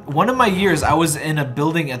one of my years I was in a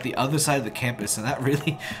building at the other side of the campus, and that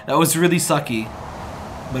was really sucky.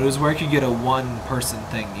 But it was where I could get a one-person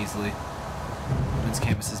thing easily. Women's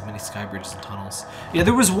campuses, many sky bridges and tunnels. Yeah,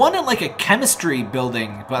 there was one in like a chemistry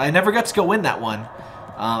building, but I never got to go in that one.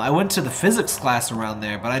 I went to the physics class around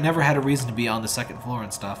there, but I never had a reason to be on the second floor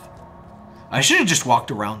and stuff. I should have just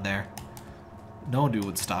walked around there. No one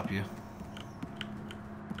would stop you.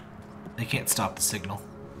 They can't stop the signal.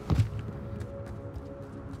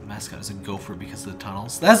 The mascot is a gopher because of the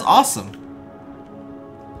tunnels. That's awesome.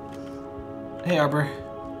 Hey, Arbor.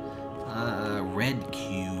 Red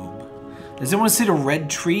cube. Does anyone see the red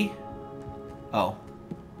tree? Oh.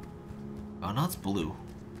 Oh, no, it's blue.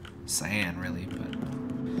 Cyan, really, but...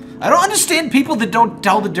 I don't understand people that don't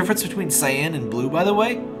tell the difference between cyan and blue, by the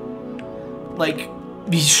way. Like,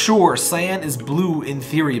 sure, cyan is blue in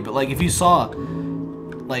theory, but like, if you saw,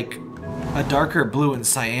 like, a darker blue and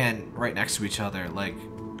cyan right next to each other, like,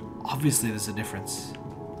 obviously there's a difference.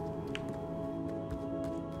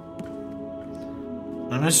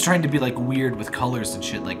 I'm just trying to be, like, weird with colors and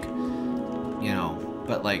shit, like, you know,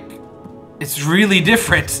 but, like, it's really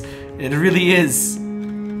different. It really is.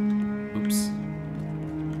 Oops.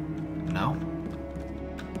 No.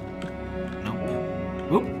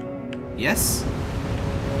 Nope. Oop. Yes.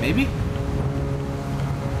 Maybe?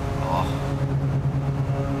 Oh.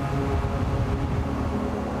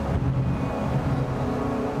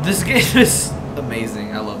 This game is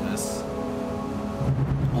amazing. I love this.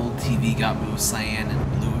 Old TV got moved cyan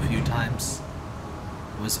and blue a few times.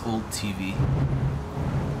 It was old TV.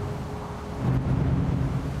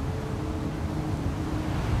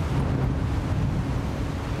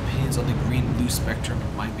 Opinions on the green-blue spectrum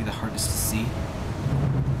might be the hardest to see.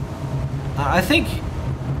 I think...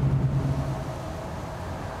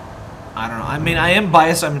 I don't know. I mean, I am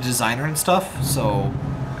biased. I'm a designer and stuff, so...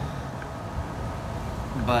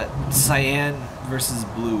 But cyan versus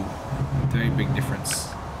blue, very big difference.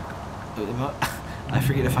 I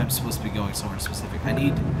forget if I'm supposed to be going somewhere specific.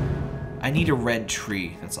 I need a red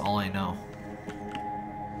tree. That's all I know.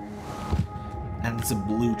 And it's a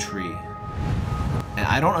blue tree. And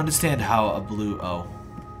I don't understand how a blue... Oh.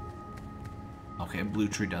 Okay, a blue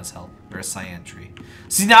tree does help. Or a cyan tree.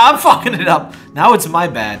 See, now I'm fucking it up. Now it's my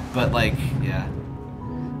bad. But, like, yeah.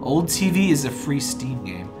 Old TV is a free Steam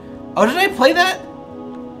game. Oh, did I play that?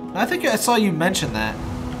 I think I saw you mention that.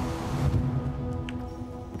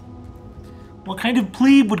 What kind of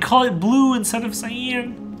plebe would call it blue instead of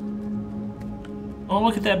cyan? Oh,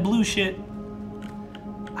 look at that blue shit.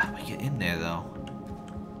 How do I get in there, though?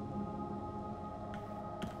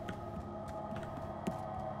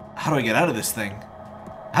 How do I get out of this thing?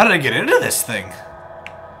 How did I get into this thing?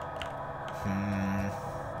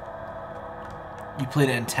 You played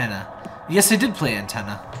Antenna. Yes, I did play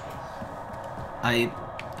Antenna. I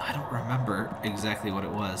don't remember exactly what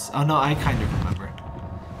it was. Oh, no, I kind of remember.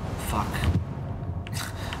 Fuck.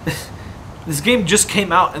 This game just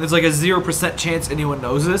came out, and there's like a 0% chance anyone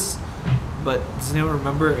knows this. But does anyone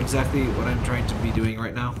remember exactly what I'm trying to be doing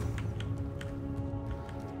right now?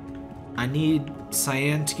 I need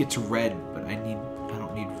cyan to get to red, but I don't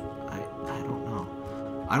know.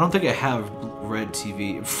 I don't think I have red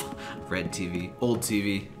TV. Red TV. Old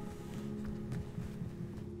TV.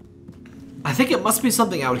 I think it must be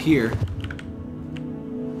something out here.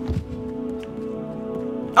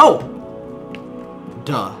 Oh!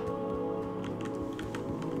 Duh.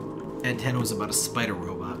 Antenna was about a spider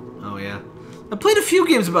robot. Oh, yeah. I played a few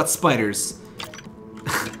games about spiders.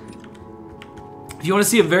 If you want to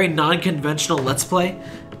see a very non-conventional Let's Play,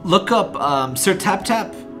 look up Sir Tap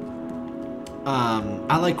Tap.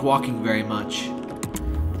 I like walking very much.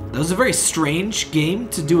 That was a very strange game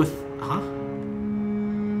to do with... Huh?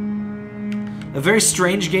 A very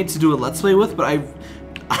strange game to do a Let's Play with, but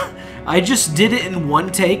I just did it in one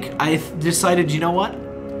take. I decided, you know what?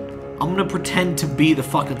 I'm gonna pretend to be the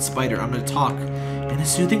fucking spider. I'm gonna talk in a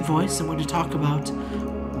soothing voice. I'm going to talk about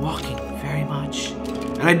walking very much.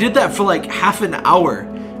 And I did that for like half an hour.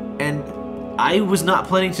 And I was not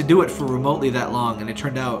planning to do it for remotely that long. And it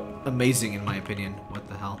turned out amazing in my opinion. What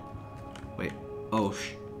the hell? Wait. Oh,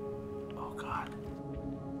 oh, God.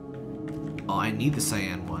 Oh, I need the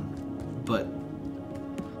cyan one. But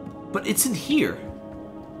it's in here.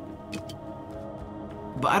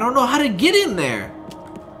 But I don't know how to get in there.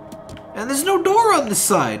 And there's no door on this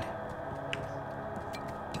side.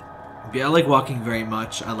 Yeah, I like walking very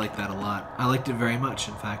much. I like that a lot. I liked it very much,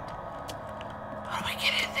 in fact. How do I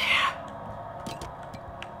get in there?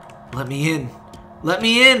 Let me in. Let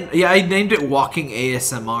me in! Yeah, I named it Walking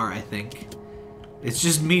ASMR, I think. It's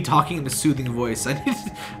just me talking in a soothing voice. I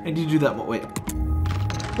need to do that. Wait.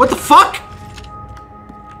 What the fuck?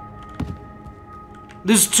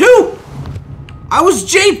 There's two! I was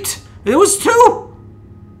japed! There was two! Oh,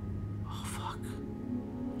 fuck.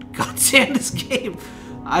 God damn this game.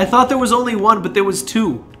 I thought there was only one, but there was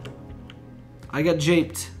two. I got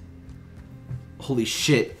japed. Holy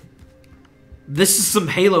shit. This is some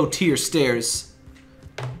Halo tier stairs.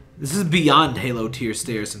 This is beyond Halo tier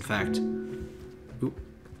stairs, in fact. Oop.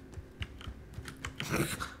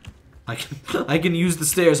 I can use the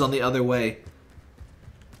stairs on the other way.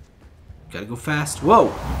 Gotta go fast.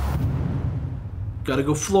 Whoa! Gotta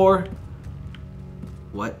go floor.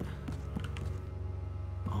 What?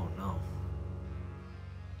 Oh no.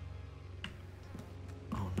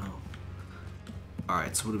 Oh no.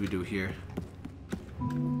 Alright, so what do we do here?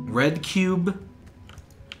 Red cube.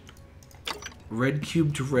 Red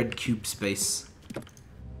cube to red cube space.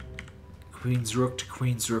 Queen's rook to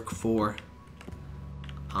queen's rook 4.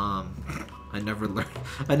 I never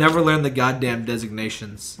learned the goddamn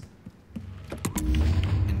designations.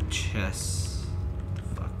 In chess.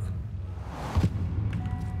 Fuck.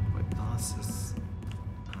 Wait, what's this?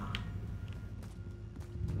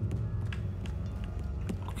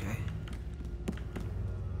 Okay.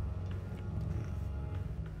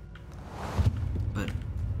 But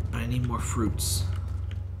I need more fruits.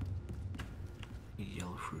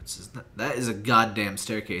 Yellow fruits. That is a goddamn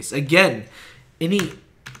staircase. Again, oh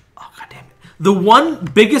god damn it. The one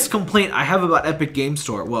biggest complaint I have about Epic Game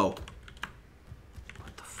Store. Whoa.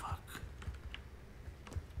 What the fuck?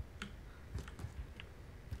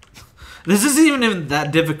 This isn't even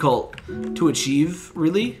that difficult to achieve,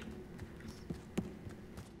 really.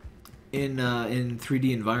 In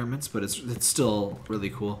 3D environments, but it's still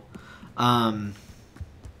really cool. Fuck,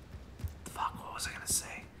 what was I gonna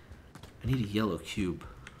say? I need a yellow cube.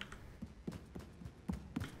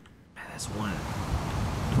 Man, that's one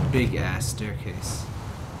big ass staircase.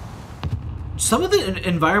 Some of the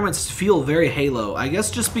environments feel very Halo. I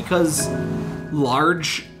guess just because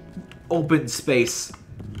large open space,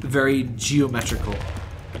 very geometrical.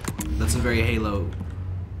 That's a very Halo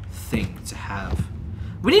thing to have.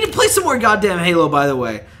 We need to play some more goddamn Halo, by the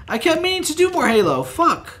way. I kept meaning to do more Halo.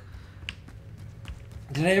 Fuck.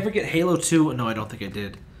 Did I ever get Halo 2? No, I don't think I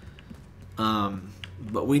did.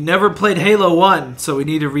 But we never played Halo 1, so we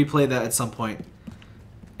need to replay that at some point.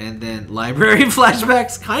 And then library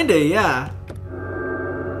flashbacks? Kinda, yeah.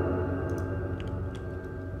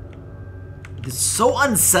 It's so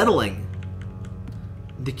unsettling.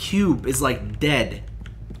 The cube is like dead.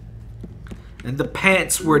 And the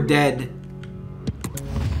pants were dead.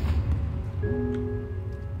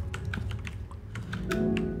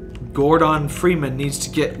 Gordon Freeman needs to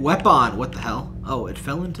get weapon. What the hell? Oh, it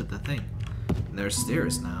fell into the thing. And there's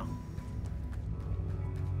stairs now.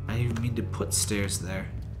 I didn't even mean to put stairs there.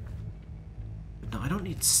 No, I don't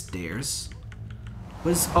need stairs.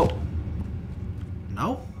 What is... Oh.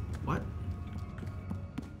 No? What?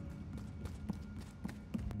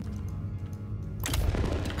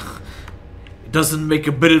 It doesn't make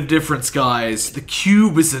a bit of difference, guys. The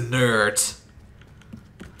cube is inert.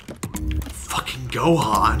 Fucking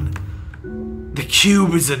Gohan. The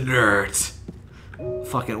cube is inert.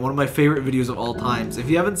 Fucking one of my favorite videos of all times. If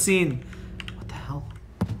you haven't seen... What the hell?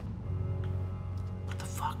 What the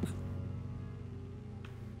fuck?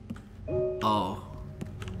 Oh.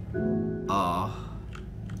 Oh.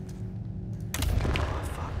 Oh,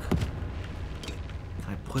 fuck. Can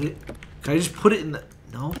I put it? Can I just put it in the...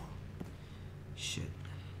 No? Shit.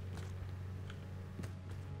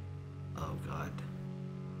 Oh, God.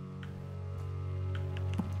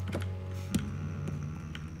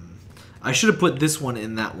 I should have put this one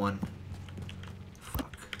in that one.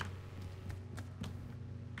 Fuck.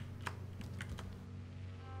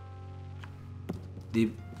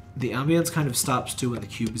 The ambience kind of stops too when the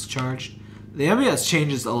cube is charged. The ambience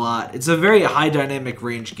changes a lot. It's a very high dynamic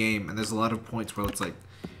range game, and there's a lot of points where it's like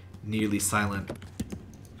nearly silent.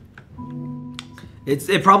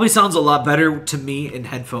 It probably sounds a lot better to me in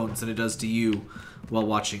headphones than it does to you while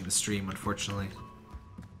watching the stream, unfortunately.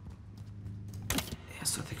 Yeah,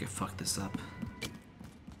 so I think I fucked this up.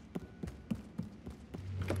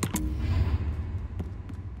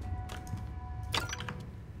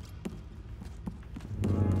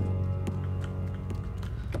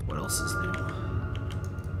 What else is new?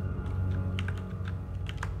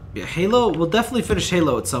 Yeah, Halo, we'll definitely finish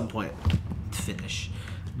Halo at some point.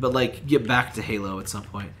 But like, get back to Halo at some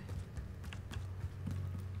point.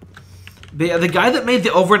 But yeah, the guy that made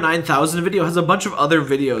the over 9,000 video has a bunch of other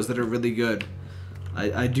videos that are really good.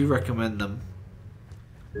 I do recommend them.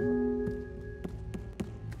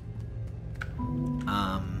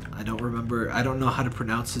 I don't remember, I don't know how to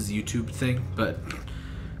pronounce his YouTube thing, but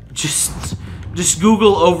just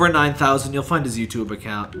Google over 9,000, you'll find his YouTube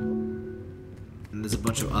account. And there's a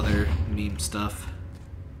bunch of other meme stuff.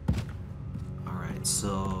 Alright,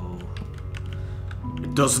 so...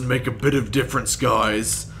 It doesn't make a bit of difference,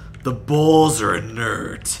 guys. The balls are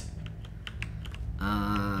inert.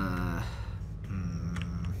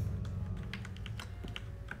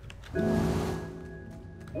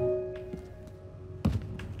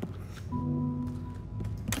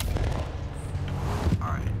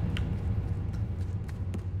 Alright.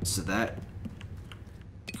 So that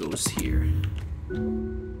goes here.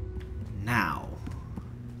 Now.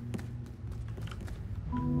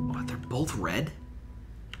 Oh, they're both red?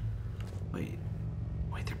 Wait,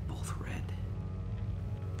 they're both red.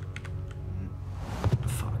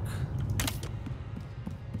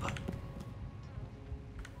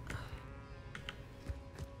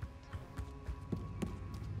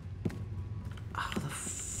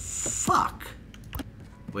 fuck?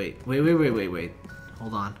 Wait.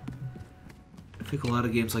 Hold on. I think a lot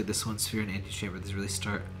of games like this one, Sphere and Antichamber, this really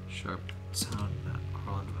sharp sound,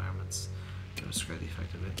 aural environments. Describe the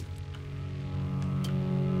effect of it.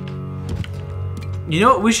 You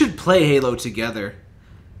know what? We should play Halo together.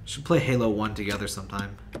 We should play Halo 1 together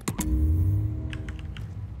sometime.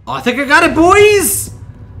 Oh, I think I got it, boys!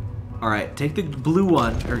 Alright, take the blue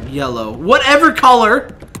one, or yellow. Whatever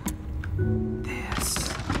color!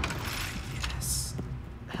 Yes. Yes.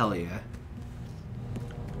 Hell yeah.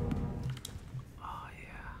 Oh,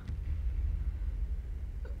 yeah.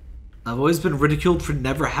 I've always been ridiculed for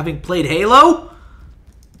never having played Halo?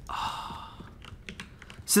 Oh.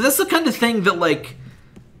 See, that's the kind of thing that, like...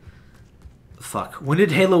 Fuck. When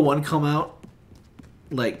did Halo 1 come out?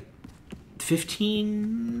 Like,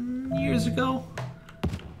 15 years ago?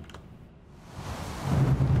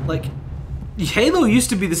 Like, Halo used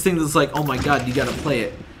to be this thing that's like, oh my god, you gotta play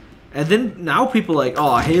it. And then now people are like,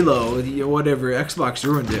 oh, Halo, whatever, Xbox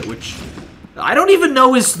ruined it, which I don't even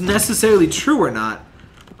know is necessarily true or not.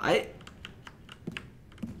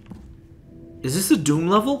 Is this a Doom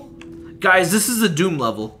level? Guys, this is a Doom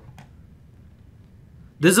level.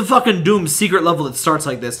 There's a fucking Doom secret level that starts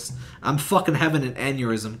like this. I'm fucking having an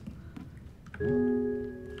aneurysm.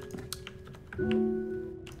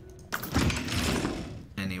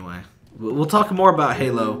 Anyway, we'll talk more about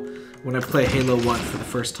Halo when I play Halo 1 for the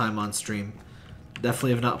first time on stream.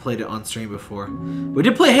 Definitely have not played it on stream before. We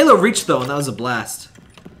did play Halo Reach though, and that was a blast.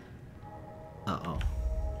 Uh-oh.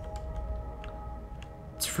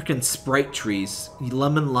 It's freaking Sprite trees.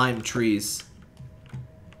 Lemon lime trees.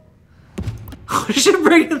 We should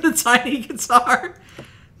bring in the tiny guitar.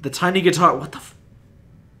 The tiny guitar. What the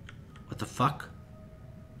fuck?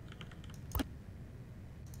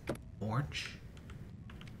 Orange?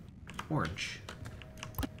 Orange.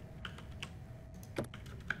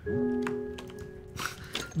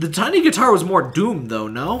 The tiny guitar was more Doom though,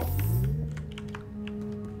 no?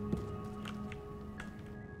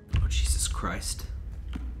 Oh, Jesus Christ.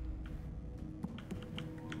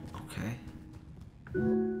 Okay.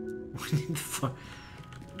 We need the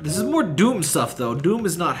This is more Doom stuff though. Doom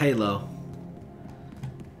is not Halo.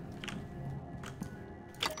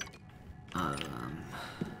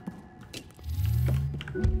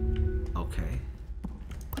 Okay.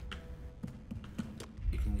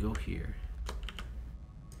 You can go here.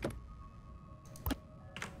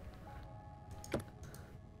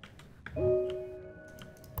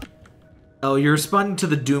 Oh, you're responding to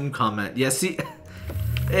the Doom comment. Yeah, see,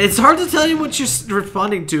 it's hard to tell you what you're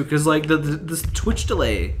responding to because, like, this Twitch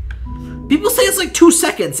delay. People say it's like 2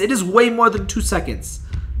 seconds. It is way more than 2 seconds.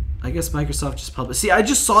 I guess Microsoft just published. See, I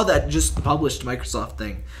just saw that just published Microsoft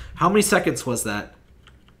thing. How many seconds was that?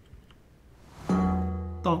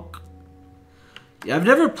 Donk. Yeah, I've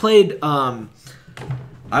never played, I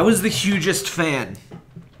was the hugest fan.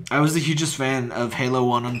 I was the hugest fan of Halo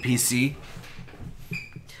 1 on PC.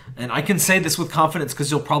 And I can say this with confidence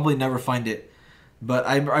because you'll probably never find it. But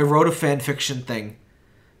I wrote a fan fiction thing.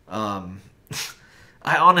 On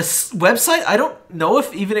a website I don't know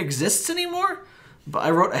if even exists anymore. But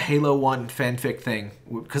I wrote a Halo 1 fanfic thing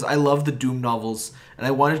because I love the Doom novels and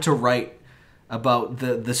I wanted to write about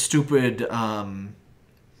the stupid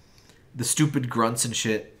grunts and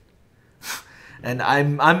shit. And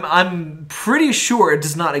I'm pretty sure it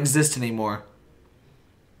does not exist anymore.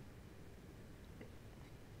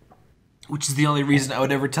 Which is the only reason I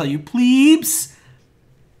would ever tell you, plebes.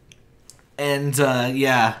 And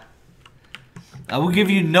yeah, I will give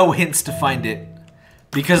you no hints to find it.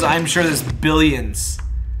 Because I'm sure there's billions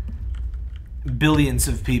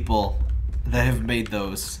of people that have made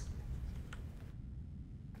those.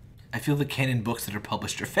 I feel the canon books that are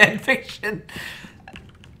published are fan fiction.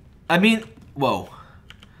 I mean, whoa.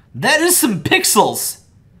 That is some pixels.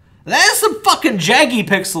 That is some fucking jaggy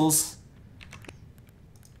pixels.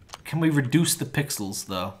 Can we reduce the pixels,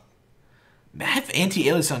 though? I have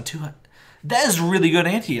anti-aliasing on 200. That is really good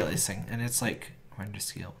anti-aliasing. And it's like, render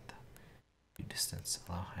scale. Distance,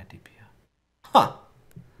 allow high DPI. Huh.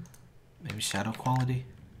 Maybe shadow quality.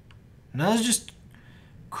 No, it's just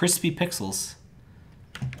crispy pixels.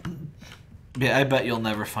 Yeah, I bet you'll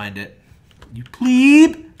never find it. You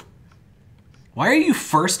plebe! Why are you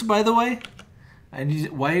first, by the way?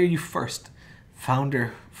 Why are you first?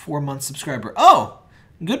 Founder, 4-month subscriber. Oh!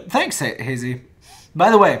 Good, thanks, Hazy.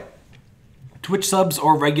 By the way, Twitch subs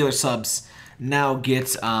or regular subs now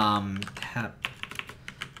get,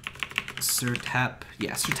 Sirtap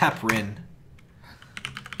Rin.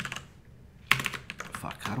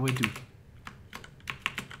 Fuck, how do I do?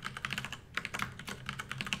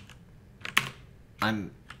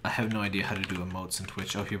 I have no idea how to do emotes in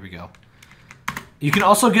Twitch. Oh, here we go. You can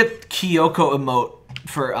also get Kyoko emote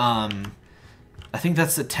for, I think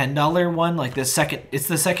that's the $10 one. Like the second, it's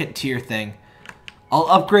the second tier thing. I'll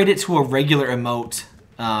upgrade it to a regular emote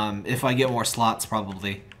if I get more slots,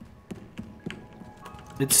 probably.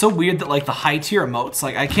 It's so weird that, like, the high tier emotes,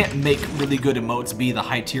 like, I can't make really good emotes be the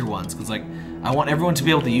high tier ones, because, like, I want everyone to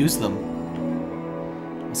be able to use them.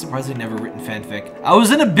 I'm surprised I've never written fanfic. I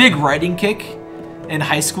was in a big writing kick in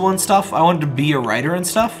high school and stuff. I wanted to be a writer and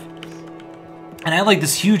stuff. And I had, like,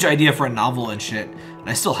 this huge idea for a novel and shit. And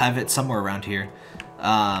I still have it somewhere around here.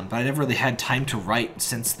 But I never really had time to write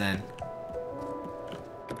since then.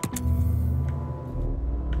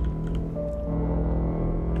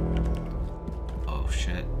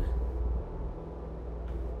 Shit.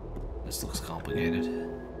 This looks complicated.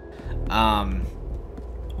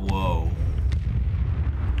 Whoa.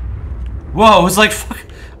 Whoa, it's like, fuck.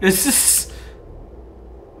 Is this...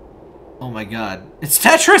 Oh my god. It's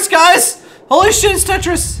Tetris, guys! Holy shit, it's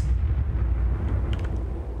Tetris!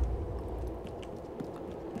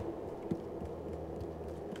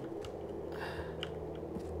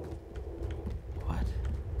 What?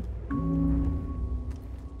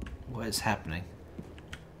 What is happening?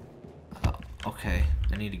 Okay,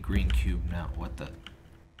 I need a green cube now. What the?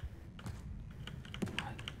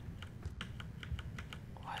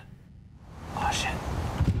 What? Oh shit.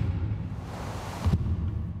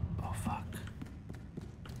 Oh fuck.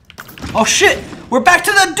 Oh shit! We're back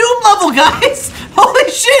to the Doom level, guys!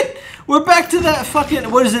 Holy shit! We're back to that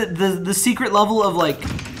fucking, what is it? The secret level of, like,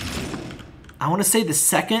 I want to say the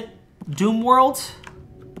second Doom world?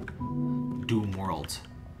 Doom world.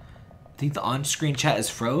 I think the on-screen chat is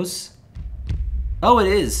froze. Oh, it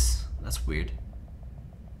is. That's weird.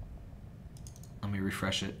 Let me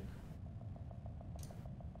refresh it.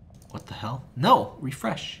 What the hell? No,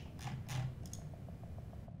 refresh.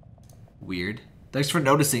 Weird. Thanks for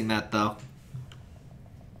noticing that, though.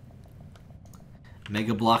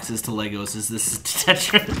 Mega Bloks is to Legos. Is this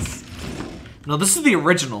Tetris? No, this is the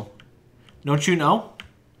original. Don't you know?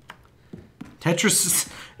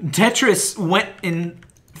 Tetris went in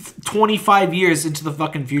 25 years into the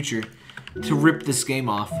fucking future to rip this game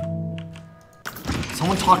off.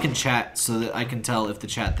 Someone talk in chat so that I can tell if the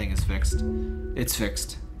chat thing is fixed. It's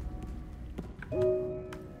fixed.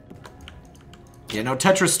 Yeah, no,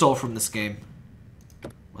 Tetris stole from this game.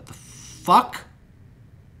 What the fuck?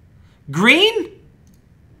 Green?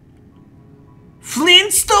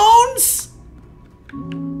 Flintstones?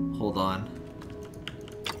 Hold on.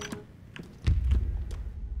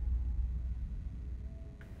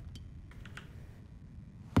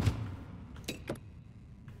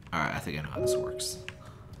 Alright, I think I know how this works.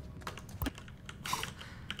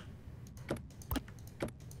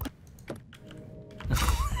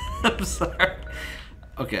 I'm sorry.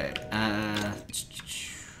 Okay,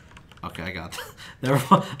 okay, I got that. Never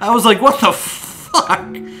mind. I was like, what the fuck?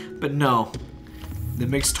 But no. That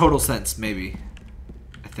makes total sense, maybe.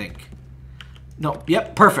 I think. No,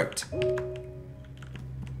 yep, perfect.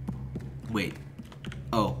 Wait.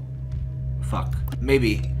 Oh. Fuck.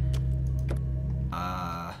 Maybe.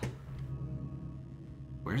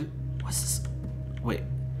 Where's it? What's this? Wait.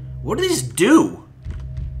 What do these do?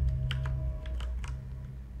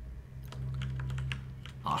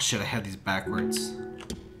 Oh shit, I had these backwards.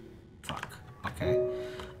 Fuck. Okay.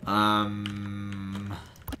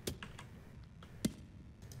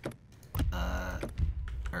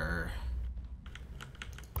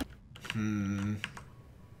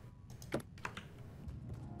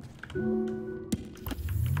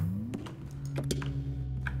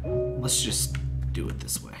 Let's just do it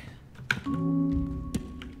this way.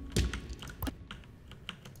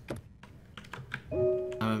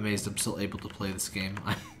 I'm amazed I'm still able to play this game.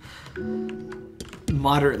 I'm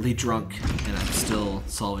moderately drunk and I'm still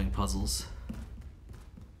solving puzzles.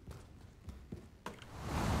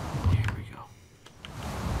 Here we go.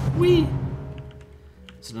 Whee!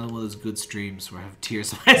 It's another one of those good streams where I have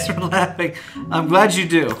tears in my eyes from laughing. I'm glad you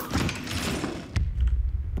do.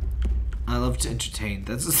 I love to entertain.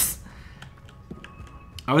 That's just...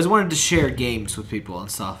 I always wanted to share games with people and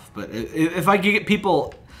stuff, but if I can get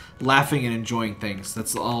people laughing and enjoying things,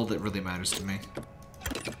 that's all that really matters to me.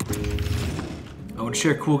 I want to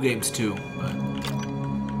share cool games too, but...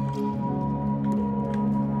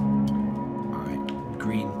 Alright,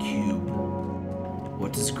 green cube.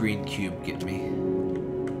 What does green cube get me?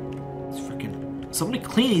 It's freaking... Somebody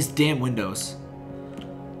clean these damn windows.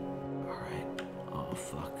 Alright. Oh,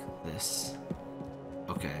 fuck this.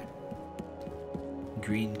 Okay.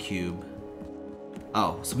 Green cube.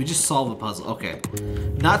 Oh, so we just solve a puzzle. Okay.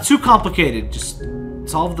 Not too complicated. Just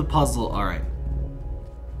solve the puzzle. Alright.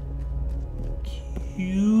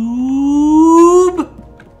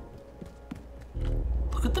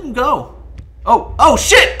 Look at them go. Oh, oh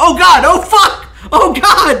shit! Oh god! Oh fuck! Oh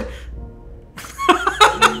god!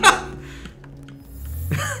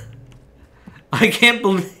 I can't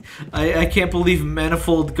believe I can't believe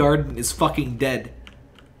Manifold Garden is fucking dead.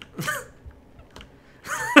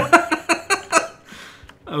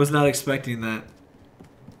 I was not expecting that.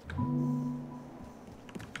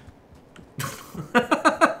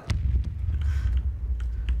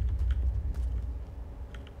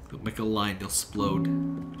 Don't make a line, they'll explode.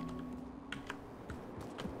 Man,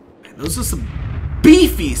 those are some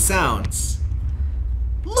beefy sounds.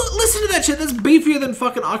 Listen to that shit. That's beefier than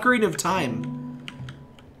fucking Ocarina of Time.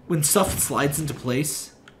 When stuff slides into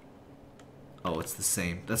place. Oh, it's the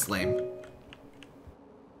same. That's lame.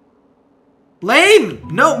 Lame!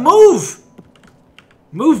 No, move!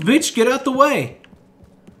 Move, bitch. Get out the way.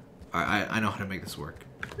 Alright, I know how to make this work.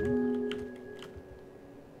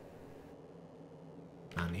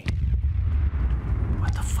 Nani?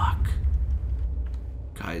 What the fuck?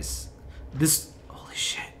 Guys, this... Holy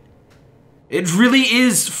shit. It really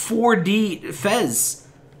is 4D Fez.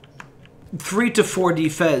 3 to 4D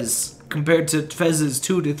Fez. Compared to Fez's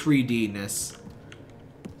 2 to 3D-ness.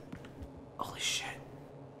 Holy shit.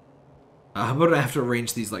 How about I have to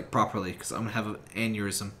arrange these like properly? Because I'm gonna have an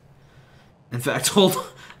aneurysm. In fact, hold on.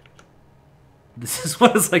 This is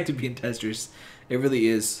what it's like to be in Testers. It really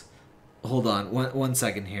is. Hold on, one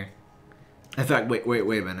second here. In fact, wait a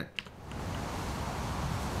minute.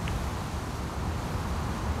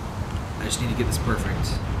 I just need to get this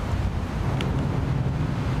perfect.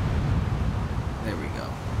 There we go.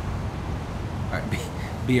 Alright,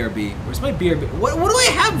 BRB. Where's my BRB? What do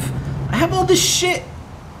I have? I have all this shit.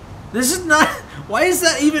 This is not... Why is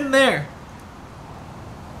that even there?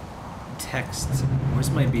 Text. Where's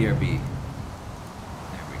my BRB?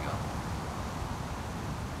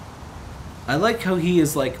 I like how he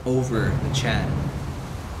is like over the chat.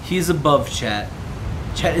 He is above chat.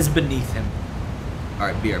 Chat is beneath him.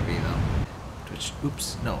 Alright, BRB though. Twitch.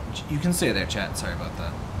 Oops. No, you can stay there, chat. Sorry about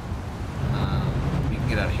that. You can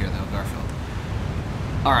get out of here though, Garfield.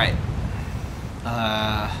 Alright.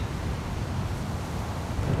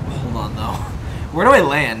 Hold on though. Where do I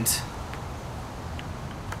land?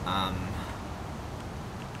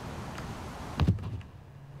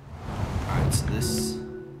 Alright, so this...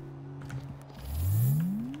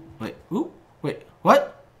 Wait, ooh, wait,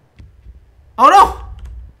 what? Oh no!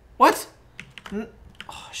 What?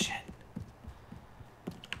 Oh shit.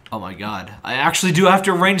 Oh my god. I actually do have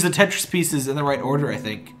to arrange the Tetris pieces in the right order, I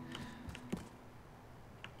think.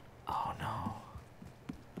 Oh no.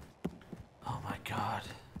 Oh my god.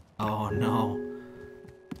 Oh no.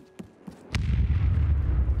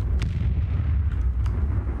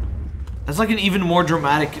 That's like an even more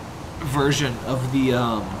dramatic version of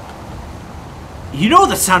the, you know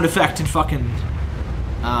the sound effect in fucking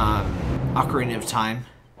Ocarina of Time.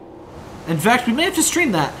 In fact, we may have to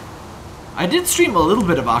stream that. I did stream a little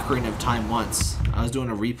bit of Ocarina of Time once. I was doing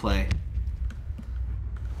a replay.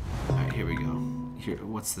 Alright, here we go. Here,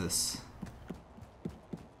 what's this?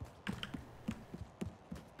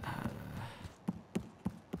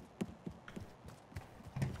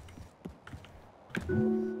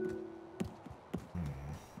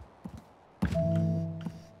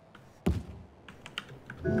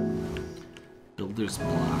 Builder's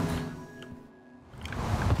Block.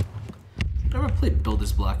 Never played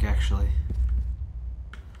Builder's Block actually.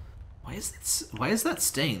 Why is that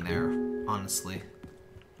staying there, honestly?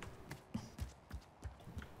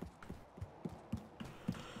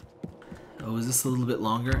 Oh, is this a little bit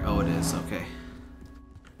longer? Oh, it is, okay.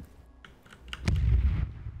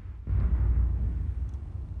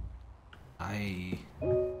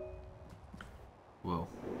 Whoa.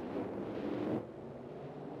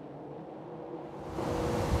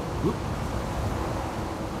 Whoop.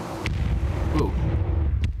 Whoa.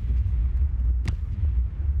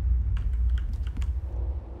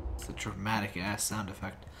 It's a dramatic ass sound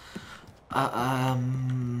effect.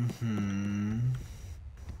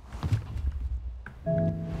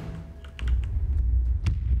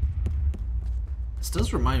 This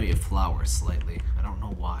does remind me of flowers slightly. I don't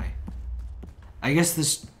know why. I guess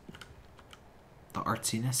this... the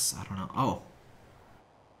artsiness? I don't know. Oh.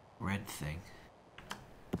 Red thing.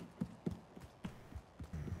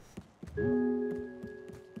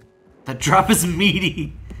 That drop is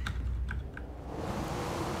meaty.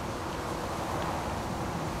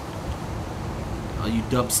 All you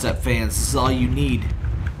dubstep fans, this is all you need.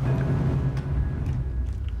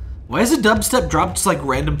 Why is a dubstep drop just like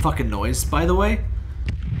random fucking noise, by the way?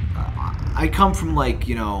 I come from like,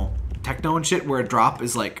 you know, techno and shit where a drop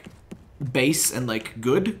is like bass and like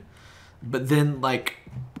good, but then like,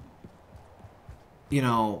 you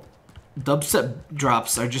know, dubstep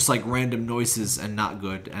drops are just like random noises and not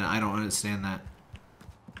good, and I don't understand that.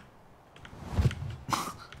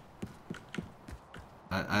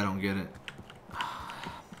 I don't get it.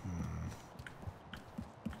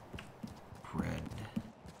 Red.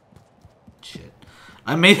 Shit.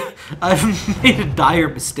 I've made a dire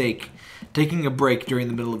mistake taking a break during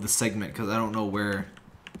the middle of the segment because I don't know where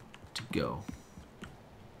to go.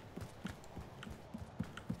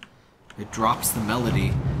 It drops the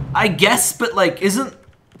melody. I guess, but like, isn't...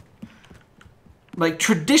 Like,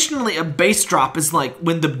 traditionally a bass drop is like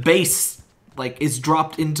when the bass, like, is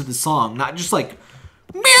dropped into the song. Not just like...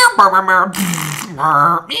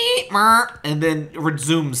 And then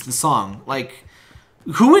resumes the song. Like,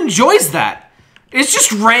 who enjoys that? It's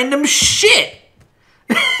just random shit.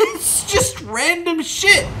 It's just random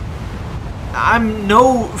shit. I'm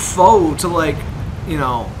no foe to, like, you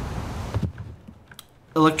know,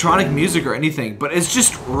 electronic music or anything, but it's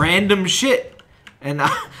just random shit, and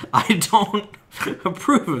I don't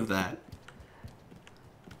approve of that.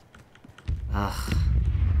 Ugh.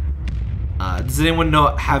 Does anyone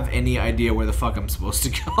have any idea where the fuck I'm supposed to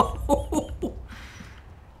go?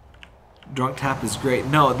 Drunk tap is great.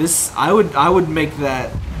 No, this I would make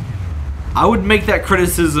that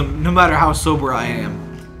criticism no matter how sober I am.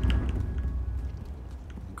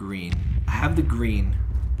 Green. I have the green.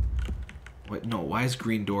 Wait, no, why is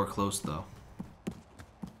green door closed though?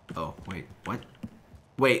 Oh, wait, what?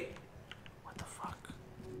 Wait. What the fuck?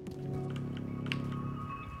 Hang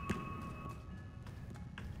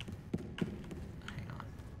on.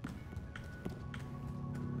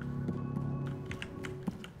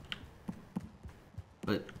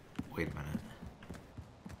 But, wait a minute.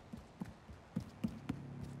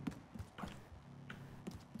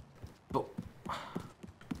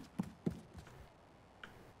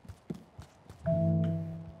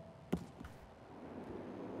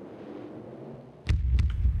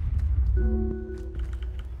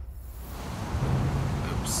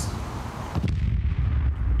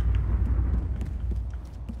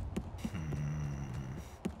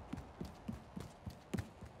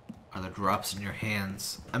 Drops in your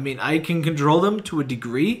hands. I mean, I can control them to a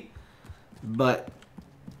degree, but...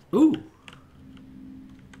 Ooh.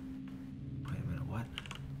 Wait a minute, what?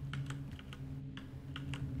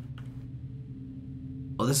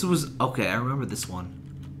 Oh, this was... Okay, I remember this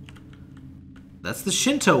one. That's the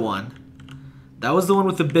Shinto one. That was the one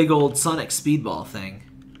with the big old Sonic Speedball thing.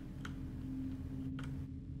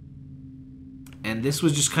 And this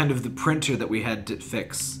was just kind of the printer that we had to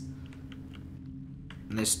fix.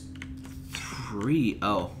 And there's...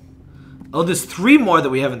 Oh, there's 3 more that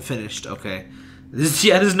we haven't finished. Okay.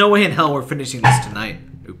 There's no way in hell we're finishing this tonight.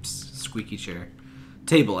 Oops. Squeaky chair.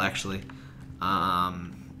 Table, actually. The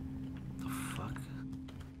fuck?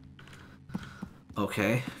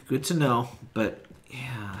 Okay. Good to know, but,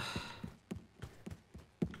 yeah.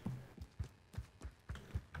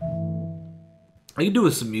 I could do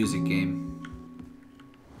with some music game.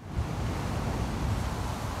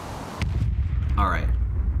 Alright.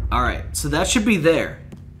 Alright, so that should be there.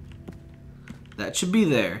 That should be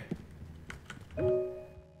there.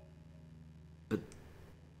 But...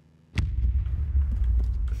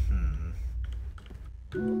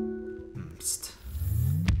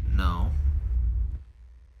 No.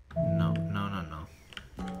 No, no, no, no.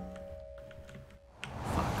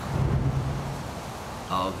 Fuck.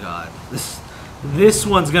 Oh god. This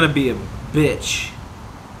one's gonna be a bitch.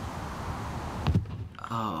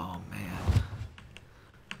 Oh man.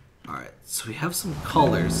 Alright, so we have some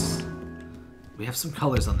colors. We have some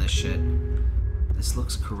colors on this shit. This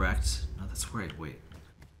looks correct. No, that's right. Wait.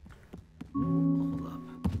 Hold up.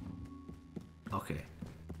 Okay.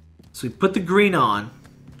 So we put the green on.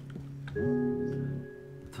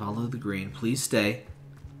 Follow the green. Please stay.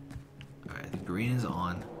 Alright, the green is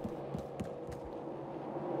on.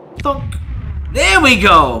 Thunk! There we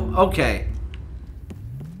go! Okay.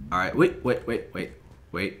 Alright, wait.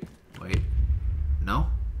 No?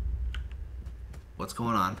 What's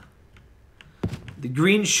going on? The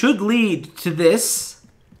green should lead to this.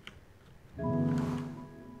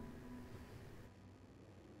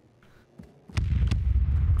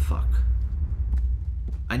 Fuck.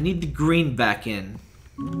 I need the green back in.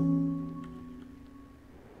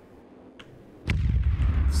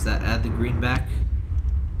 Does that add the green back?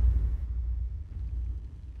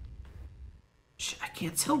 Shit, I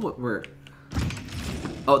can't tell what we're...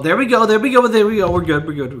 Oh, there we go. We're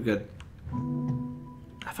good.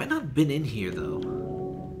 Have I not been in here, though?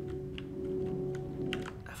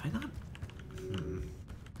 Have I not?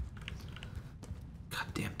 God,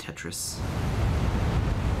 Goddamn Tetris.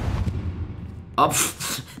 Up.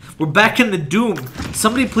 We're back in the Doom.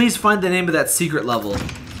 Somebody please find the name of that secret level.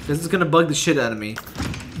 This is gonna bug the shit out of me.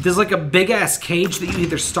 There's like a big ass cage that you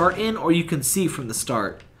either start in or you can see from the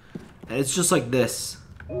start. And it's just like this.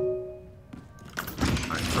 Alright,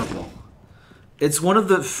 purple. It's one of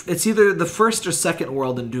the... It's either the first or second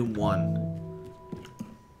world in Doom 1.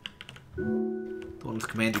 The one with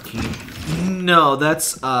Commander Keen. No,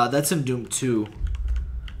 that's in Doom 2.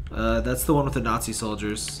 That's the one with the Nazi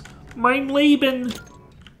soldiers. Mein Leben!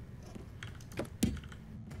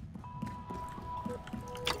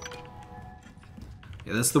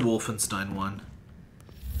 Yeah, that's the Wolfenstein one.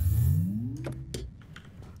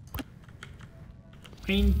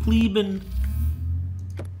 Mein Leben.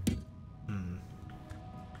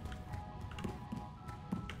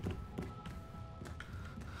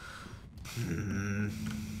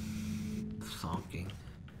 Thonking.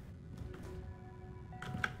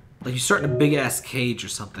 Like you start in a big ass cage or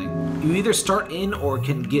something. You either start in or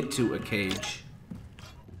can get to a cage.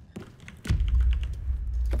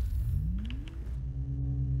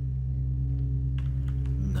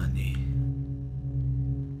 Nani.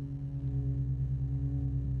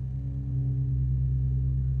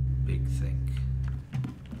 Big think.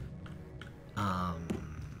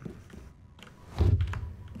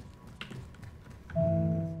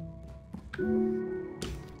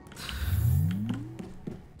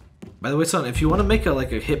 By the way, son, if you want to make a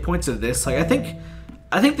hit points of this, like I think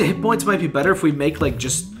the hit points might be better if we make like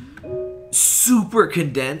just super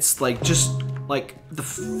condensed, like just like the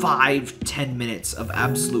 5-10 minutes of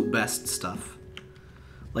absolute best stuff.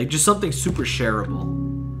 Like just something super shareable.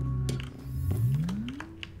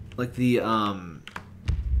 Like the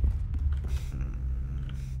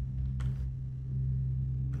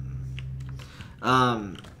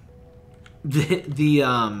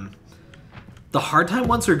the hard time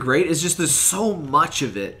ones are great. It's just there's so much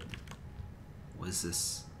of it. What is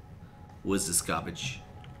this? What is this garbage?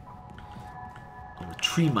 Oh, the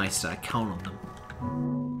tree mice, I count on them.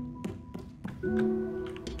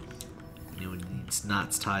 You know, when he needs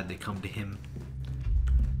knots tied, they come to him.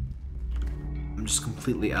 I'm just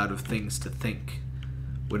completely out of things to think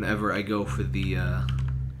whenever I go for the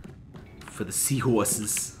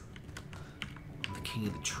seahorses. I'm the king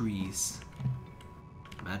of the trees.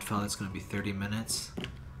 Mad Father's gonna be 30 minutes.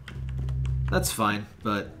 That's fine,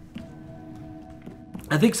 but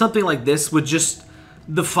I think something like this with just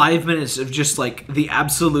the 5 minutes of just like the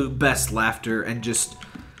absolute best laughter and just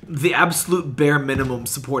the absolute bare minimum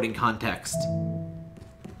supporting context.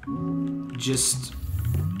 Just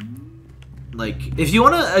like, if you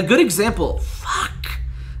want a good example, fuck,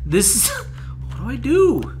 this is, what do I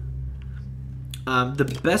do? The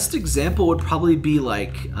best example would probably be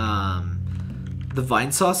like, the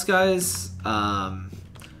Vine Sauce guys,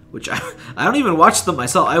 which I don't even watch them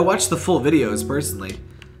myself. I watch the full videos personally,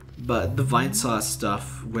 but the Vine Sauce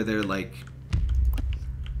stuff where they're like,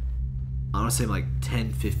 I want to say like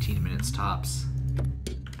 10-15 minutes tops.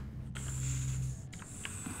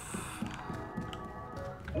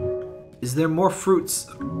 Is there more fruits,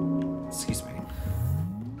 excuse me,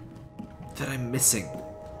 that I'm missing?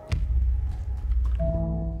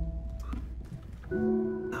 Oh,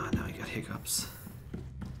 now I got hiccups.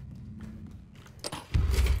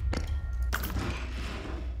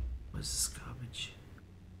 What is this garbage?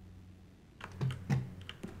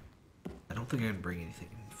 I don't think I can bring anything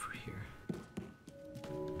in for here.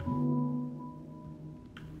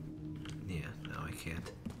 Yeah, no, I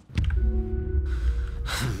can't.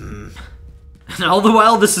 And all the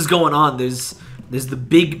while this is going on, there's the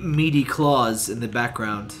big meaty claws in the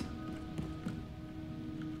background.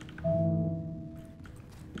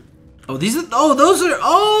 Oh, these are, oh, those are,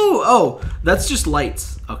 oh, that's just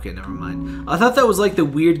lights. Okay, never mind. I thought that was like the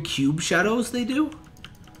weird cube shadows they do.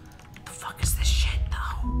 What the fuck is this shit,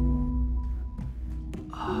 though?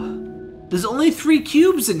 There's only 3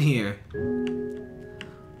 cubes in here.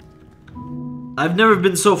 I've never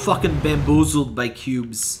been so fucking bamboozled by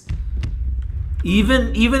cubes.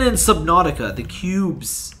 Even in Subnautica, the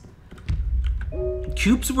cubes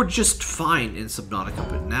were just fine in Subnautica,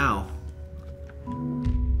 but now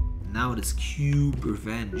it is cube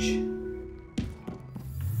revenge.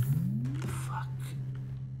 Fuck.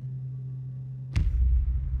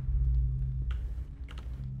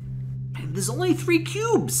 Man, there's only 3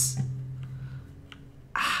 cubes.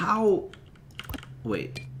 How?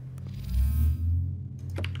 Wait.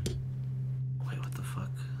 What the fuck?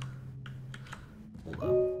 Hold up.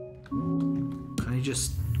 Can I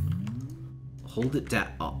just hold it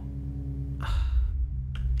down? Oh.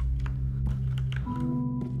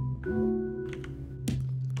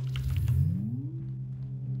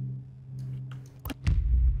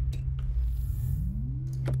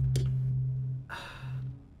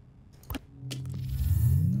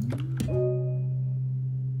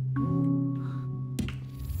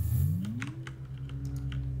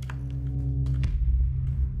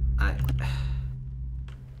 I...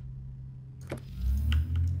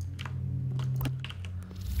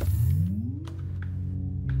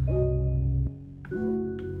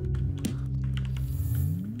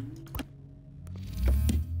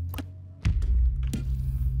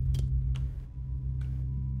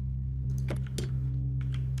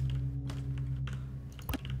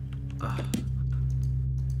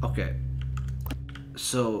 Okay.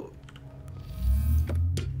 So...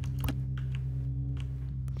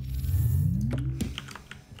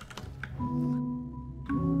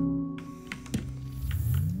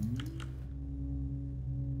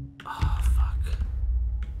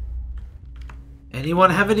 Anyone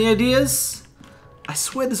have any ideas? I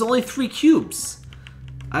swear there's only 3 cubes.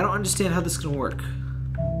 I don't understand how this can work.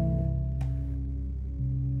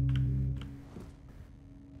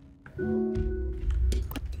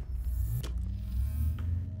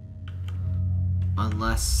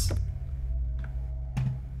 Unless...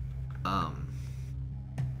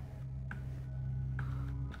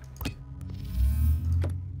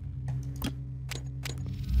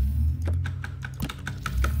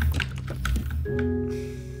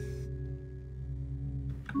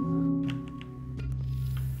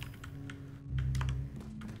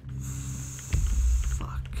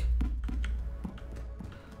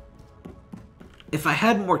 If I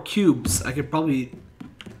had more cubes, I could probably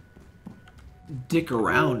dick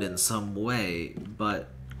around in some way,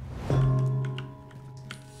 but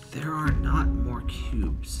there are not more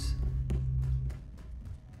cubes.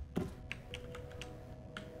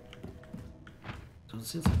 So it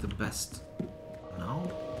seems like the best...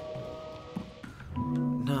 No?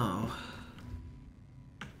 No.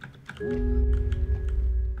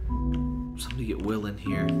 Somebody get Will in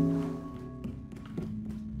here.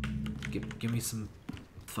 Give me some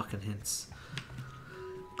fucking hints.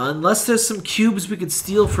 Unless there's some cubes we could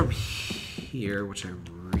steal from here, which I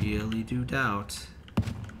really do doubt.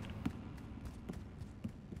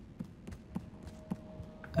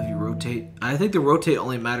 Have you rotate? I think the rotate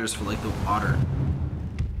only matters for like the water.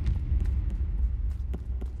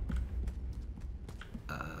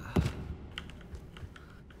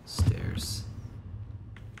 Stairs.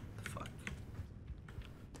 The fuck.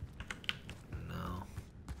 No.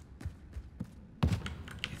 I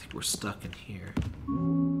think we're stuck in here.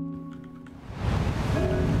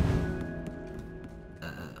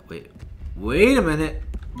 Wait a minute.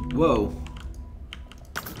 Whoa.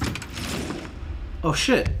 Oh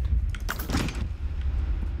shit.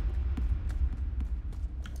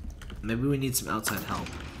 Maybe we need some outside help.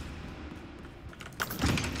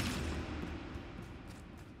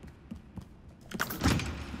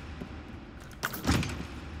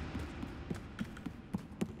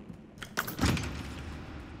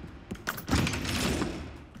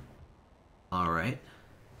 All right.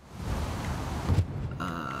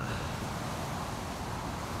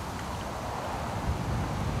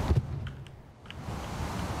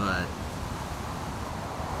 But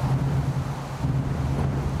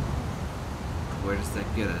where does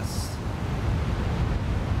that get us?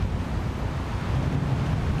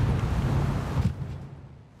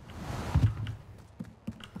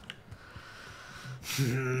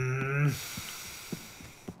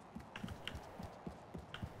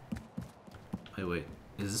 Wait.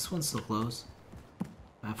 Is this one still closed?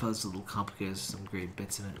 I thought it was a little complicated. There's some great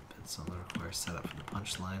bits in it, but some that require setup for the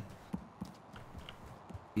punchline.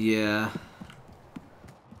 Yeah.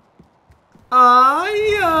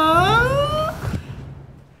 Yeah.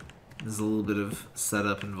 There's a little bit of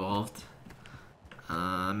setup involved.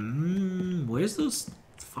 Where's those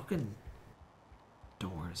fucking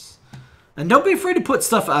doors? And don't be afraid to put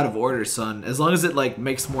stuff out of order, son. As long as it like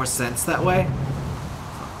makes more sense that way.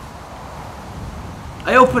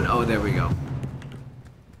 I open. Oh, there we go.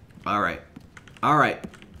 All right. All right.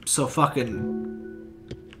 So fucking.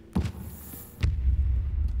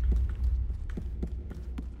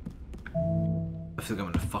 I feel like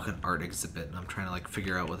I'm in a fucking art exhibit and I'm trying to like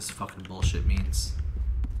figure out what this fucking bullshit means.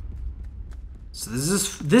 So this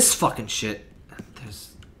is this fucking shit.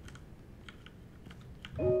 There's...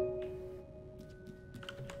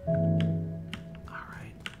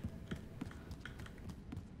 Alright.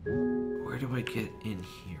 Where do I get in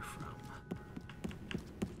here from?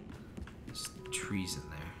 There's trees in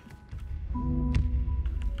there.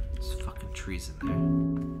 There's fucking trees in there.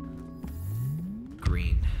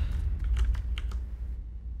 Green.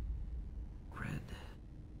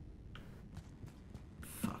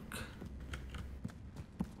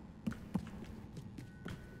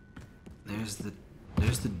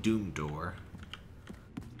 There's the doom door.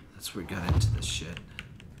 That's where we got into this shit.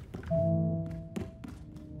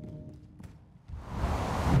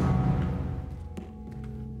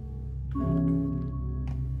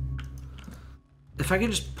 If I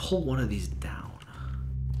could just pull one of these down.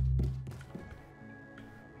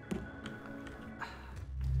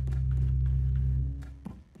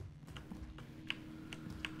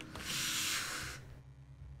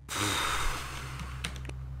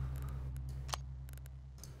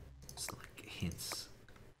 It's like hints.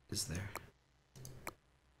 Is there?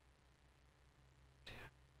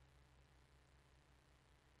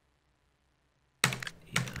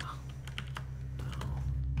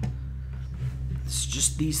 It's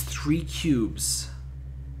just these 3 cubes.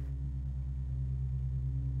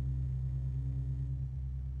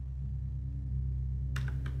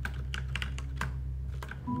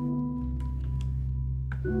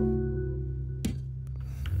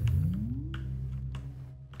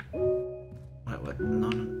 What? No.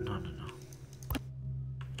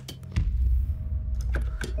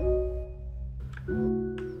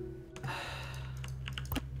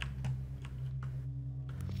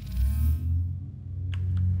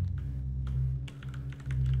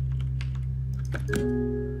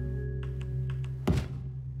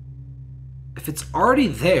 If it's already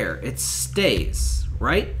there, it stays,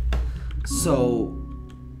 right? So...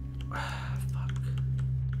 fuck.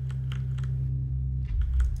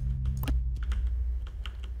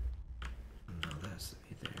 No, that has to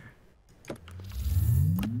be there.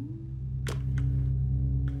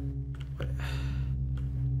 What?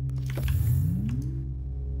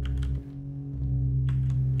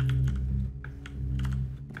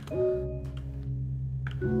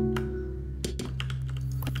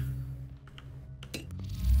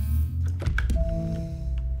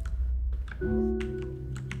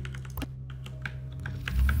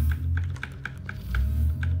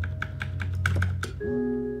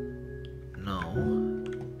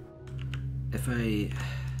 If I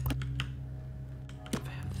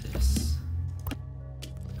have this.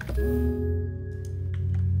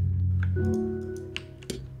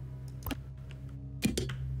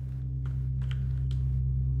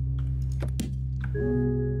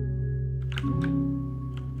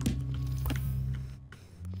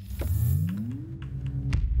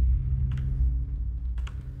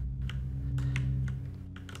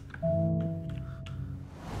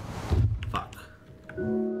 Fuck.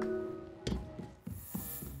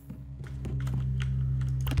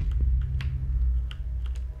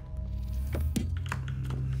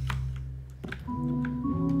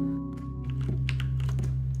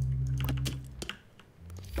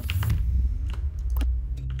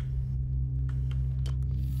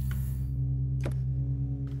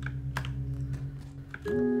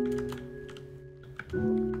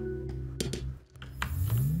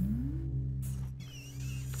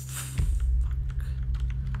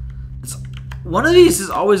 One of these is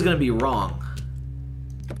always going to be wrong.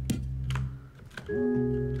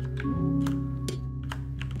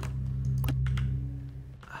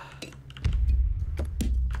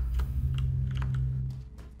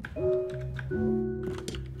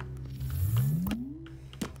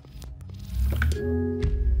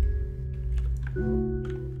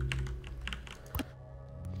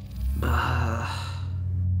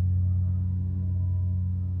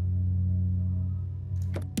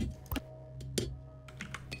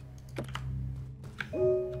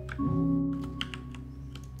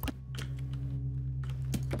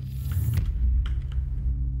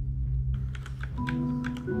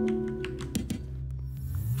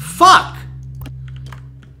 Fuck!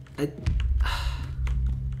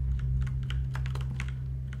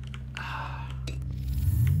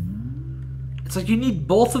 It's like you need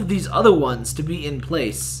both of these other ones to be in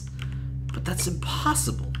place, but that's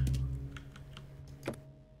impossible.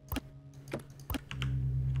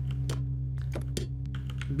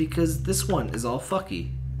 Because this one is all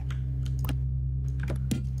fucky.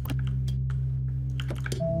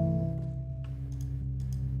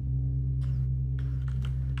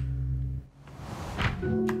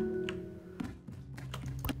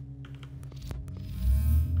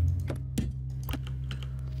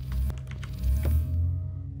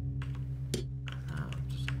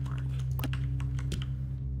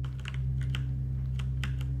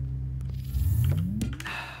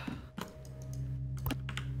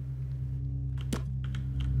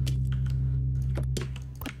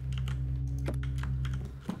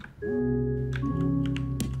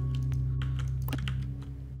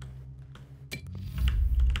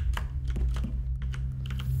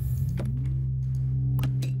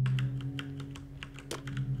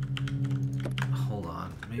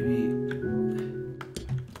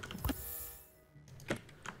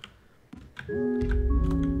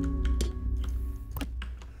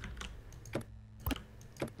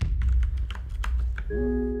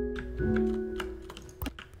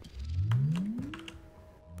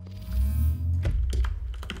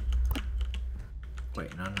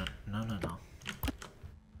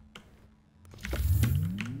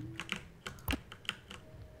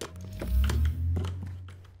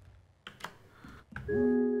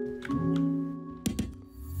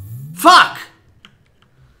 Fuck!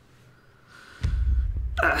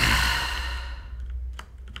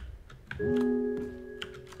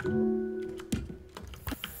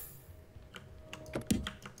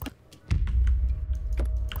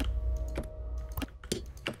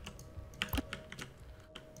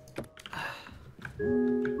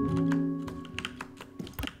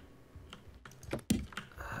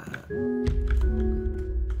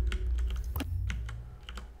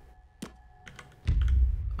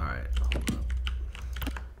 Alright, hold up.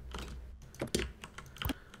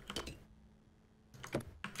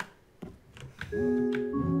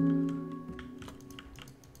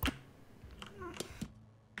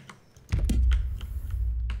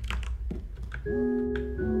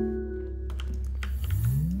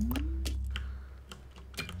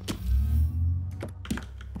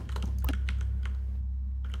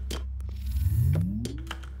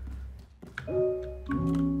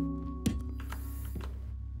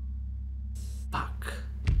 Fuck.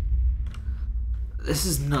 This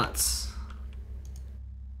is nuts.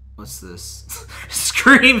 What's this?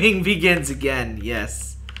 Screaming begins again.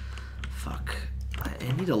 Yes. Fuck.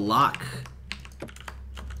 I need a lock.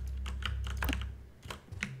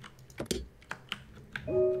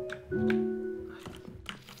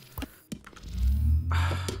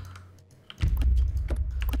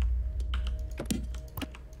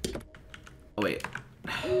 Oh, wait.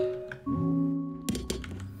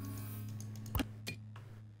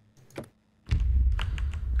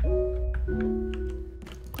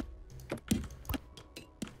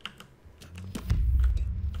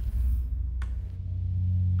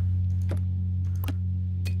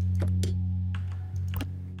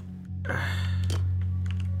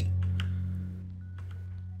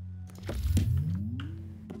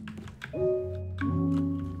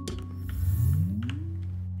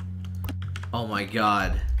 Oh my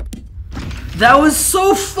god. That was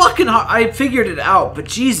so fucking hard. I figured it out, but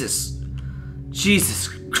Jesus. Jesus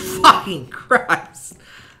fucking Christ.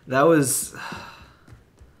 That was...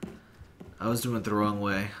 I was doing it the wrong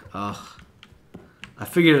way. Ugh. I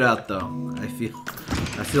figured it out though. I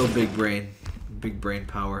feel big brain. Big brain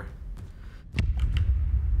power.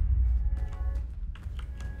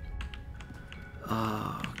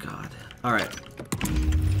 Oh god. Alright.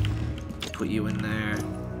 Put you in there.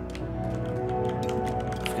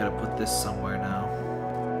 I've got to put this somewhere now.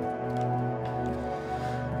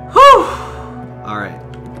 Whew! Alright.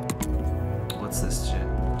 What's this shit?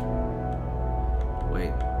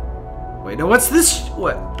 Wait. Wait, no, what's this?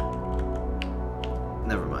 What?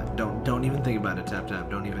 Never mind. Don't even think about it, Tap Tap.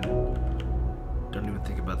 Don't even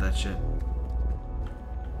think about that shit.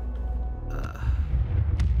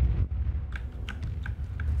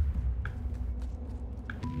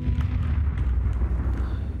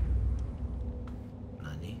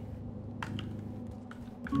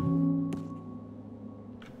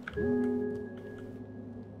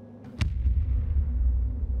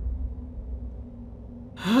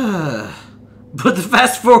 Put the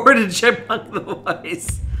fast forward and chipmunk the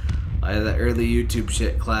voice. Oh, yeah, that early YouTube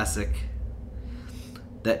shit, classic.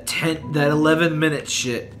 That 11-minute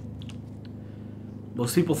shit.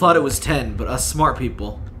 Most people thought it was 10, but us smart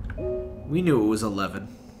people, we knew it was 11.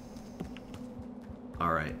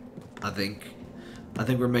 All right, I think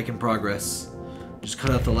we're making progress. Just cut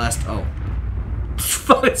out the last. Oh,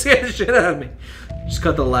 fucking scared the shit out of me. Just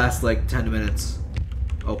cut the last like 10 minutes.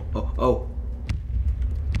 Oh.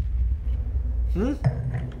 Hmm?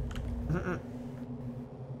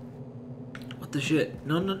 What the shit?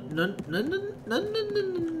 No.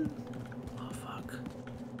 Oh, fuck.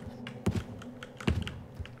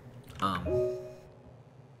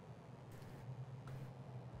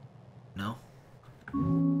 No?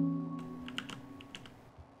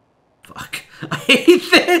 Fuck. I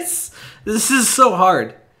hate this! This is so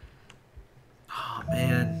hard. Oh,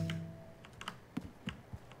 man.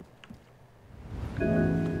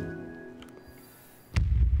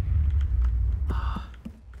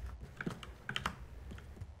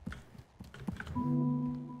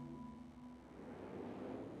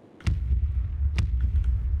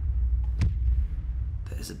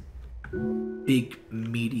 Big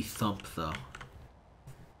meaty thump though.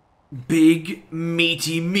 Big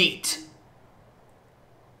meaty meat.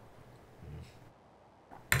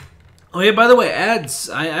 Oh yeah, by the way, ads.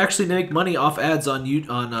 I actually make money off ads on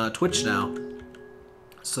Twitch now.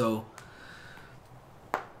 So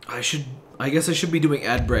I guess I should be doing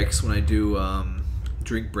ad breaks when I do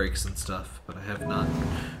drink breaks and stuff, but I have not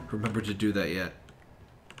remembered to do that yet.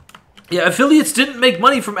 Yeah, affiliates didn't make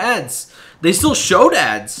money from ads. They still showed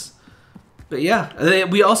ads. But yeah,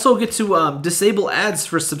 we also get to disable ads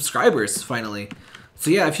for subscribers, finally. So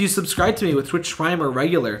yeah, if you subscribe to me with Twitch Prime or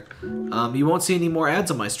regular, you won't see any more ads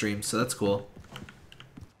on my streams, so that's cool.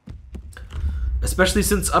 Especially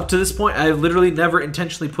since up to this point, I've literally never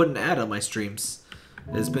intentionally put an ad on my streams.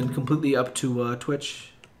 It's been completely up to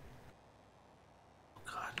Twitch.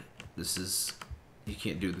 God, this is... You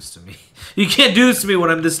can't do this to me. You can't do this to me when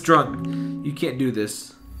I'm this drunk. You can't do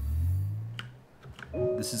this.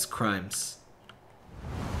 This is crimes.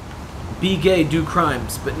 Be gay, do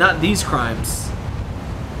crimes, but not these crimes.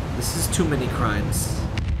 This is too many crimes.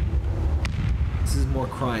 This is more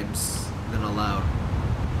crimes than allowed.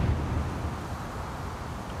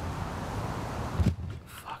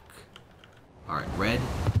 Fuck. Alright, red.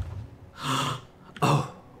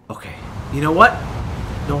 Oh, okay. You know what?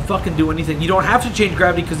 Don't fucking do anything. You don't have to change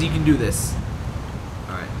gravity because you can do this.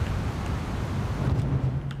 Alright.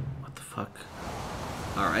 What the fuck?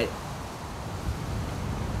 Alright.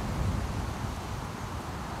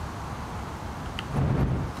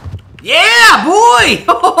 Yeah, boy!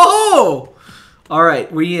 Oh!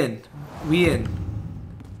 Alright, we in. We in.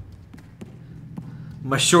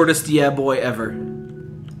 My shortest yeah boy ever.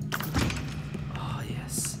 Oh,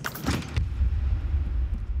 yes.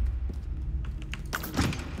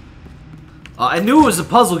 I knew it was a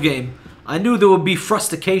puzzle game. I knew there would be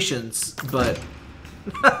frustrations, but...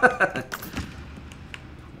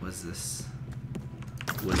 What's this?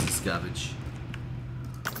 What's this garbage?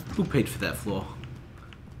 Who paid for that floor?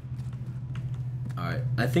 Alright,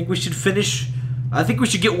 I think we should finish... I think we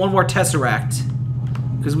should get one more Tesseract.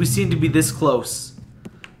 Because we seem to be this close.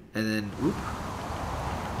 And then... Oop.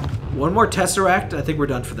 One more Tesseract, I think we're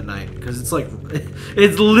done for the night. Because it's like...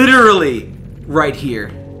 It's literally right here.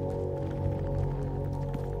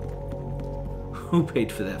 Who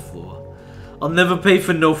paid for that floor? I'll never pay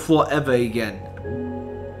for no floor ever again.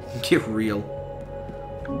 Get real.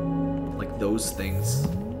 Like those things.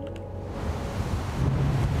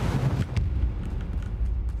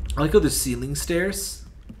 I like how there's ceiling stairs.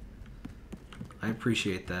 I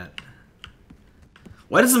appreciate that.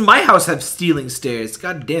 Why doesn't my house have ceiling stairs?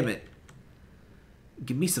 God damn it.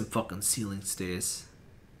 Give me some fucking ceiling stairs.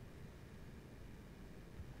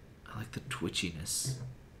 I like the twitchiness.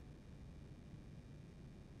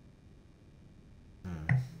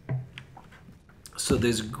 So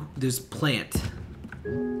there's plant.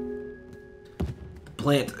 The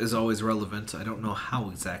plant is always relevant. I don't know how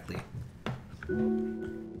exactly.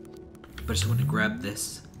 But I just want to grab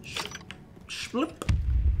this. Shplip.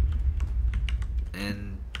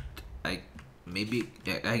 And I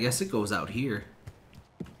guess it goes out here.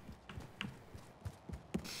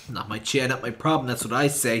 Not my chair, not my problem, that's what I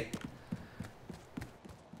say.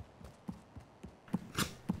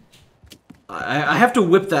 I have to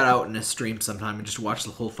whip that out in a stream sometime and just watch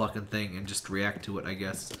the whole fucking thing and just react to it, I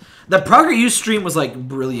guess. That ProgRU stream was like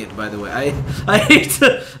brilliant, by the way. I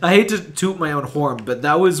hate to toot my own horn, but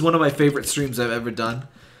that was one of my favorite streams I've ever done,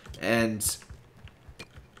 and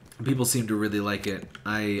people seem to really like it.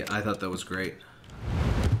 I thought that was great.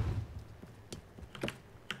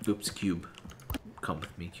 Oops, cube. Come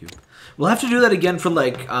with me, cube. We'll have to do that again for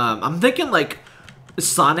like I'm thinking like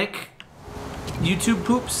Sonic YouTube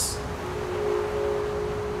poops.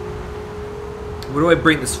 Where do I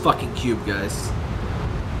bring this fucking cube, guys?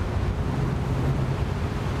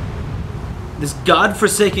 This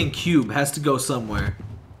godforsaken cube has to go somewhere.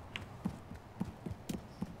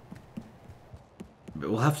 But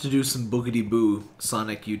we'll have to do some boogity-boo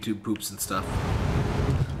Sonic YouTube poops and stuff.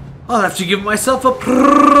 I'll have to give myself a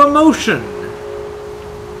promotion!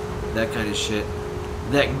 That kind of shit.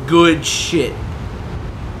 That good shit.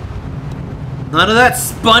 None of that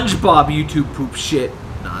SpongeBob YouTube poop shit.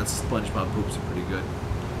 Nah, it's SpongeBob poops are pretty good.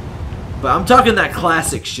 But I'm talking that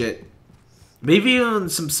classic shit. Maybe even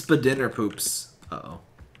some Spadinner poops. Uh-oh.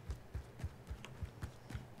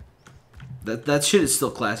 That shit is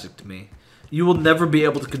still classic to me. You will never be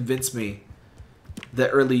able to convince me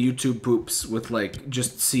that early YouTube poops with, like,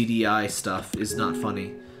 just CDI stuff is not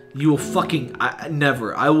funny. You will fucking...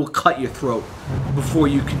 never. I will cut your throat before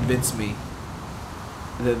you convince me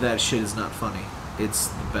that that shit is not funny. It's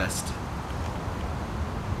the best.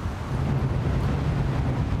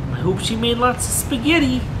 I hope she made lots of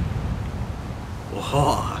spaghetti.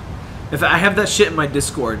 Oh. If I have that shit in my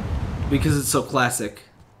Discord because it's so classic.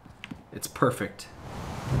 It's perfect.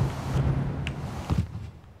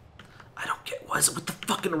 I don't get what is it with the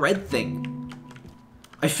fucking red thing?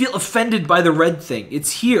 I feel offended by the red thing.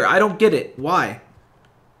 It's here. I don't get it. Why?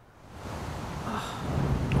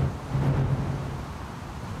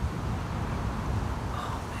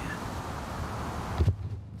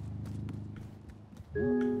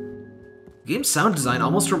 Game sound design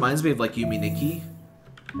almost reminds me of like Yumi Nikki.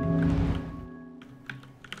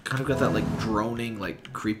 kind of got that like droning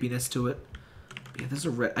like creepiness to it. But yeah, there's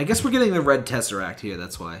a red. I guess we're getting the red Tesseract here.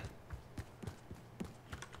 That's why.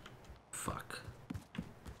 Fuck.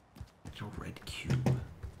 A red cube.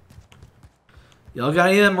 Y'all got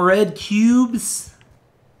any of them red cubes?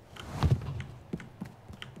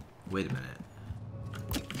 Wait a minute.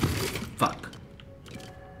 Fuck.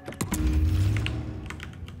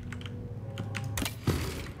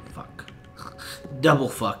 Fuck. Double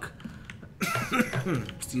fuck.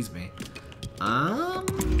 Excuse me.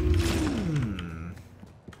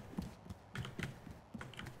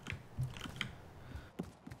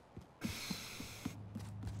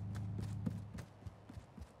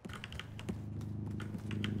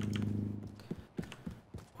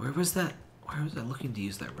 Where was that? Where was I looking to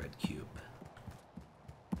use that red cube?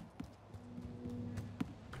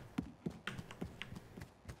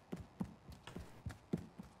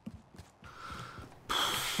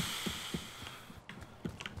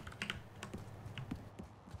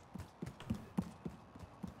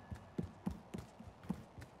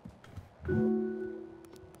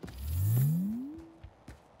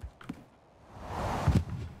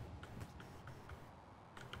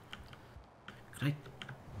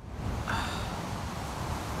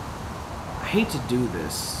 I hate to do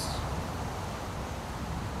this.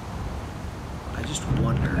 I just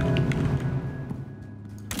wonder,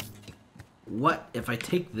 what if I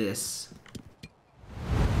take this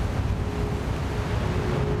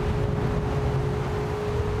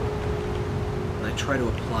and I try to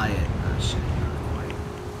apply it? Oh shit, not quite.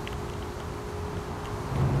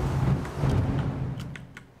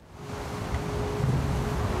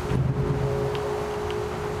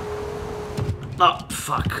 Oh,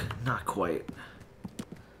 fuck. Not quite.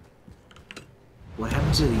 What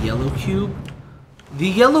happened to the yellow cube? The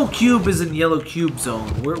yellow cube is in yellow cube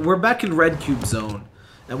zone. We're back in red cube zone.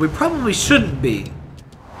 And we probably shouldn't be.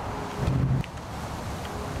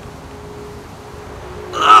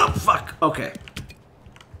 Oh, fuck. Okay.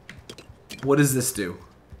 What does this do?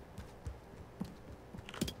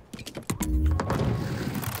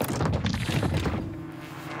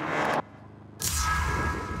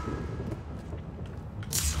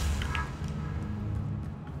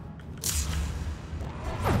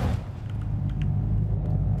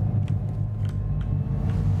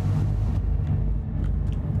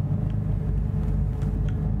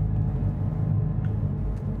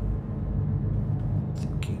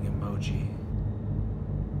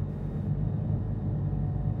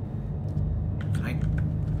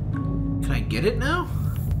 Get it now?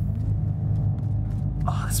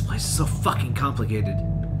 Oh, this place is so fucking complicated.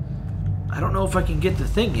 I don't know if I can get the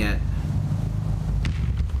thing yet.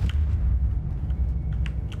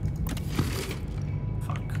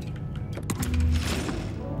 Fuck.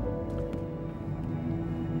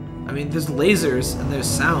 I mean, there's lasers and there's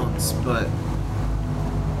sounds, but...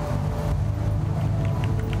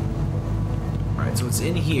 Alright, so it's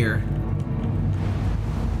in here.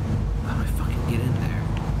 How do I fucking get in there?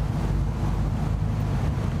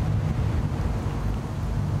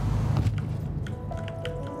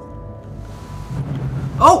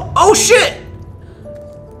 Oh! Oh shit!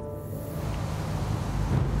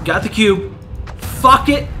 Got the cube. Fuck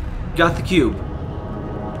it. Got the cube.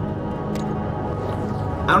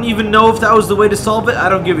 I don't even know if that was the way to solve it. I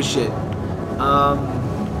don't give a shit.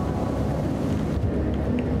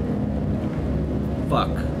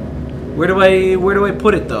 Fuck. Where do I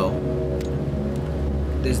put it though?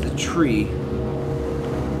 There's the tree.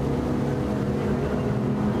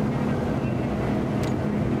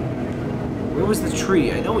 Where was the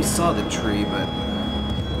tree? I know we saw the tree, but...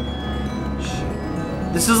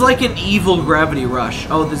 Shit. This is like an evil gravity rush.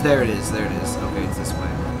 Oh, there it is. There it is. Okay, it's this way.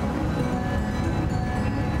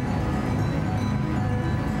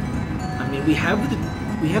 I mean, we have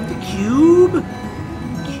the cube.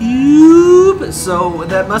 Cube. So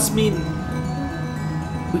that must mean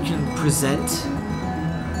we can present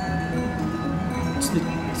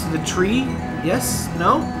to the tree. Yes?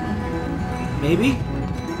 No? Maybe?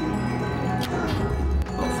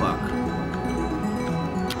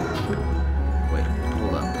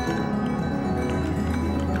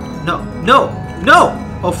 No, no, no!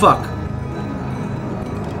 Oh, fuck.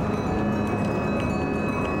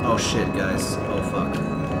 Oh, shit, guys. Oh, fuck.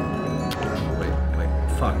 Wait,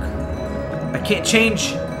 fuck. I can't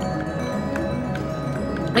change.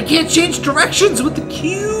 I can't change directions with the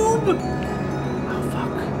cube! Oh,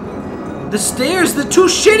 fuck. The stairs, they're too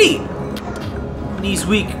shitty! Knees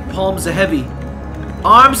weak, palms are heavy.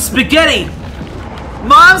 Arms spaghetti!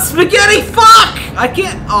 Mom spaghetti, fuck! I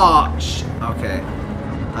can't. Oh, shit. Okay.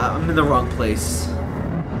 I'm in the wrong place.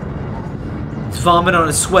 It's vomit on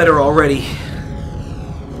a sweater already.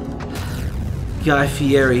 Guy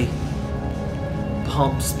Fieri.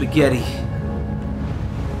 Palm spaghetti.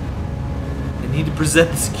 I need to present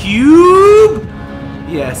this cube!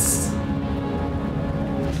 Yes.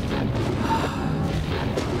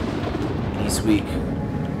 He's weak.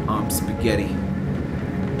 Arm spaghetti.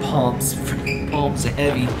 Palms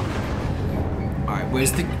heavy. Alright, where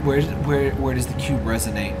does the cube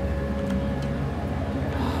resonate?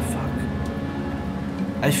 Oh,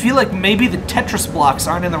 fuck. I feel like maybe the Tetris blocks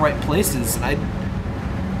aren't in the right places, and I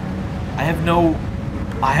have no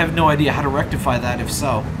idea how to rectify that if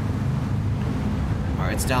so.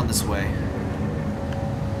 Alright, it's down this way.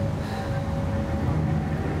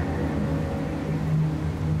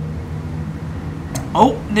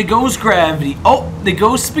 Oh, there goes gravity. Oh, there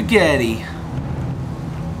goes spaghetti.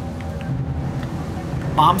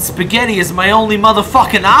 Mom, spaghetti is my only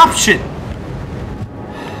motherfucking option.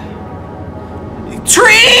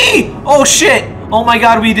 Tree! Oh shit! Oh my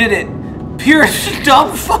god, we did it. Pure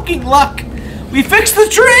dumb fucking luck. We fixed the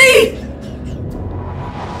tree!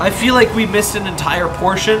 I feel like we missed an entire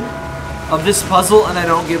portion of this puzzle and I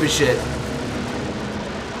don't give a shit.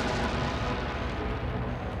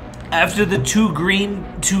 After the 2 green,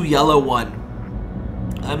 2 yellow one,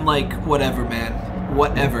 I'm like, whatever, man.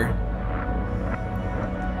 Whatever.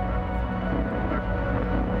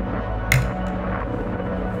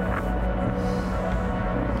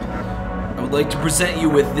 I would like to present you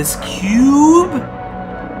with this cube.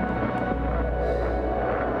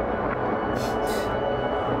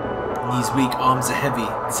 Knees weak, arms are heavy.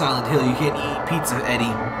 Silent Hill, you can't eat pizza,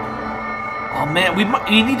 Eddie. Oh man, we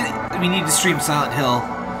need to stream Silent Hill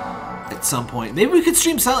at some point. Maybe we could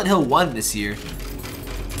stream Silent Hill 1 this year.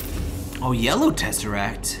 Oh, yellow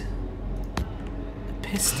Tesseract. The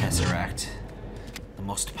piss Tesseract. The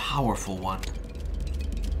most powerful one.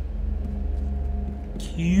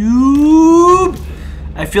 Cube!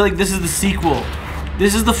 I feel like this is the sequel.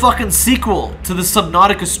 This is the fucking sequel to the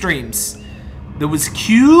Subnautica streams. There was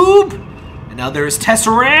Cube, and now there is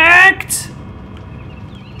Tesseract!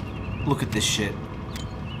 Look at this shit.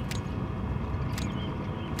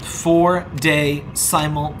 4-day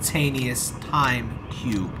simultaneous time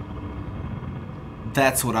cube.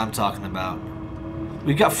 That's what I'm talking about.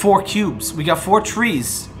 We got 4 cubes. We got 4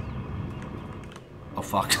 trees. Oh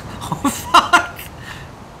fuck. Oh fuck!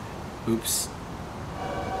 Oops.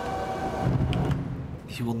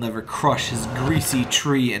 He will never crush his greasy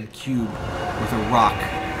tree and cube with a rock.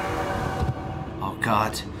 Oh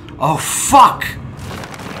god. Oh fuck!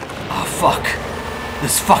 Oh fuck.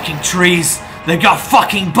 There's fucking trees. They got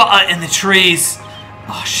fucking butter in the trees.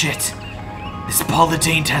 Oh shit. This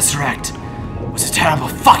Polydine Tesseract was a terrible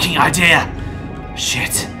fucking idea.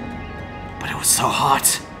 Shit. But it was so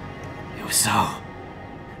hot. It was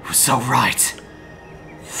so right.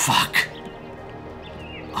 Fuck.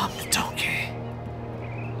 I'm the donkey.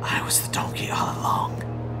 I was the donkey all along.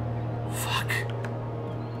 Fuck.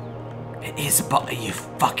 It is butter, you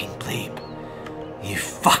fucking plebe. You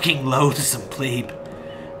fucking loathsome plebe.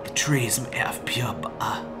 The tree is made of pure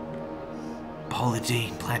butter.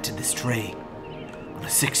 Polydine planted this tree on her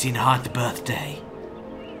 16th birthday.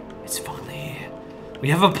 It's finally here. We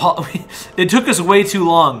have a it took us way too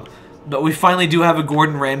long, but we finally do have a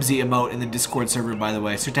Gordon Ramsay emote in the Discord server, by the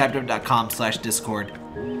way. So taptap.com/discord.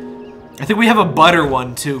 I think we have a butter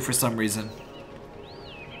one too for some reason.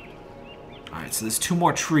 Alright, so there's 2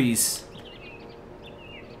 more trees.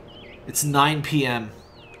 It's 9 p.m.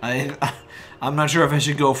 I'm not sure if I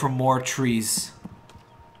should go for more trees.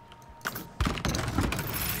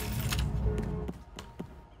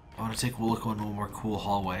 I want to take a look on one more cool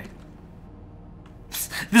hallway.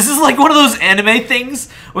 This is like one of those anime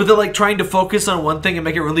things where they're like trying to focus on one thing and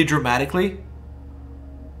make it really dramatically.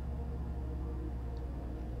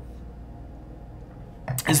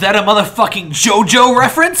 Is that a motherfucking JoJo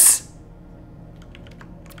reference?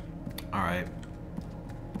 Alright.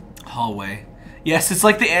 Hallway. Yes, it's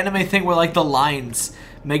like the anime thing where like the lines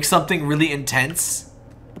make something really intense.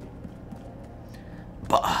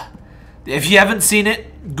 But if you haven't seen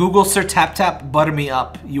it, Google Sir Tap Tap Butter Me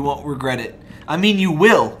Up. You won't regret it. I mean, you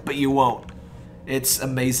will, but you won't. It's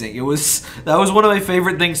amazing. That was one of my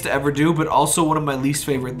favorite things to ever do, but also one of my least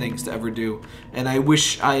favorite things to ever do. And I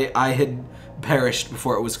wish I had perished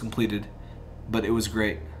before it was completed. But it was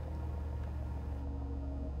great.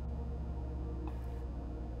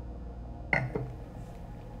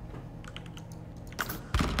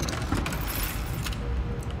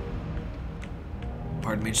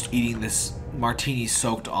 Pardon me, just eating this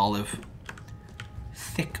martini-soaked olive.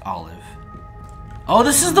 Thick olive. Oh,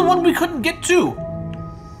 this is the one we couldn't get to!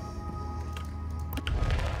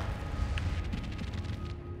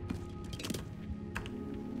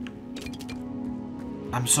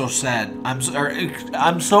 I'm so sad. I'm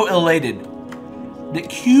so elated. The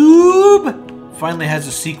Cube finally has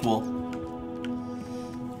a sequel.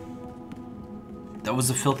 That was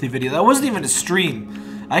a filthy video. That wasn't even a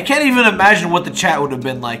stream. I can't even imagine what the chat would have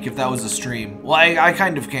been like if that was a stream. Well, I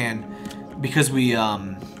kind of can. Because we,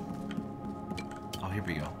 Oh, here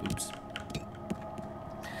we go. Oops.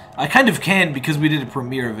 I kind of can because we did a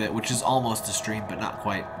premiere of it, which is almost a stream, but not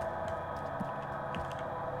quite.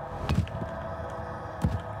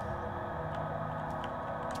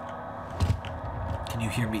 Can you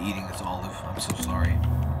hear me eating this olive? I'm so sorry.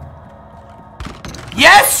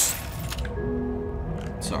 Yes!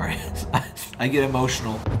 Sorry. I get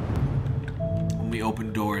emotional when we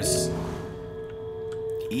open doors.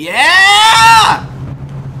 Yeah!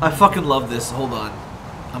 I fucking love this. Hold on.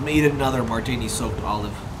 I'm gonna eat another martini-soaked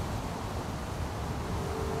olive.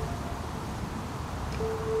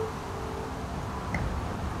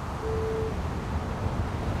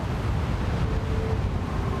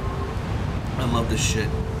 I love this shit.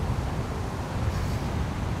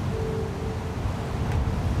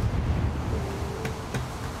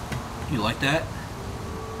 You like that?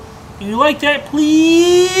 You like that,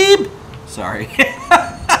 plebe? Sorry.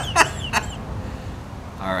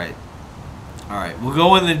 Alright. Alright, we'll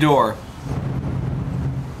go in the door.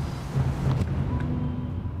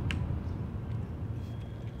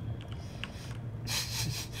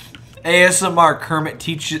 ASMR Kermit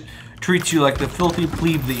treats you like the filthy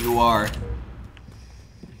plebe that you are.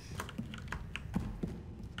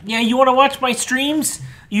 Yeah, you wanna watch my streams?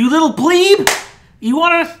 You little plebe? You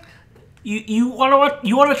wanna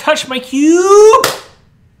touch my cube?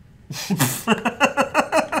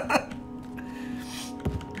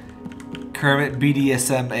 Kermit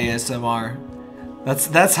BDSM ASMR.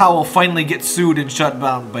 That's how we'll finally get sued and shut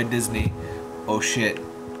down by Disney. Oh shit.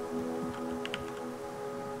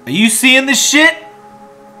 Are you seeing this shit?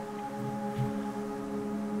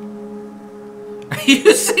 Are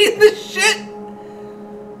you seeing this shit?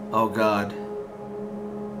 Oh god.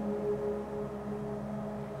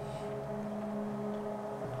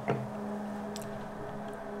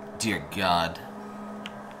 Dear God.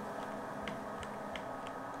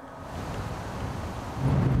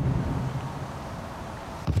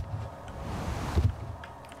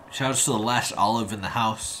 Shoutouts to the last olive in the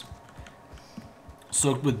house.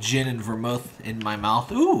 Soaked with gin and vermouth in my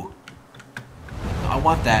mouth. Ooh! I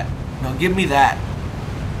want that. No, give me that.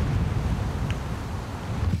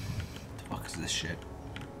 What the fuck is this shit?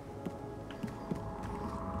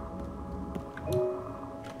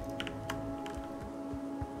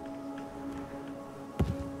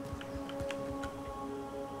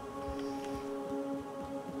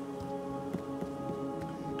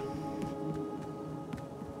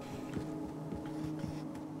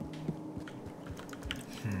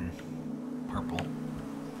 Purple.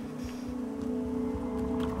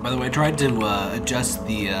 By the way, I tried to adjust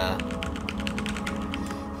the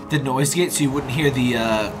noise gate so you wouldn't hear the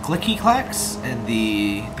clicky clacks and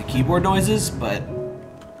the keyboard noises, but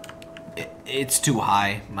it's too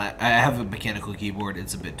high. I have a mechanical keyboard.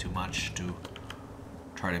 It's a bit too much to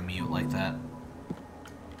try to mute like that.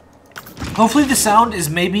 Hopefully the sound is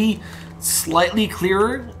maybe slightly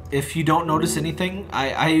clearer if you don't notice anything.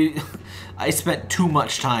 I spent too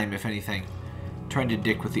much time, if anything, trying to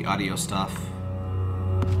dick with the audio stuff.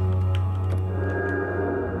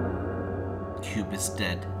 Cube is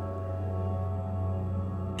dead.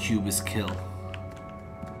 Cube is kill.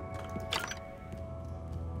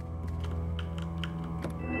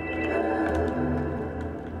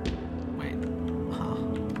 Wait. Huh.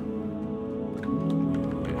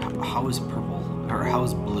 Wait, how is purple? Or how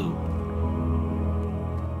is blue?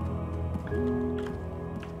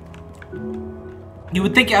 You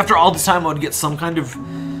would think after all this time I would get some kind of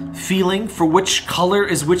feeling for which color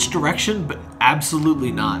is which direction, but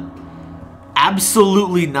absolutely not.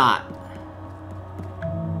 Absolutely not.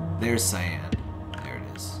 There's cyan. There it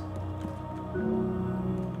is.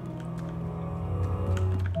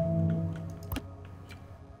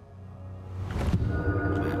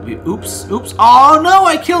 Oops. Oh no,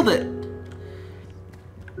 I killed it!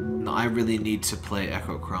 No, I really need to play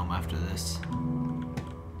Echo Chrome after this.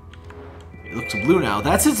 It looks blue now.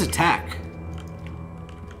 That's its attack.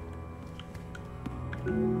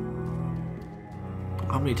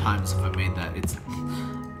 How many times have I made that?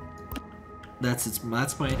 That's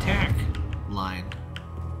my attack line.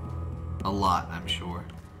 A lot, I'm sure.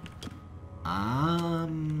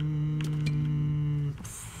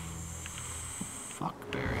 Fuck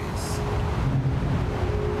berries.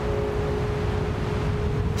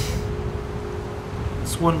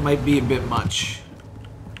 This one might be a bit much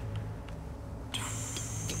to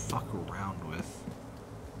fuck around with.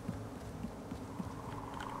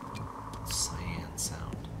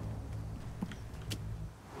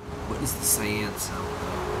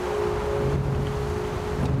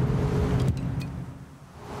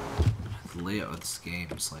 The layout of this game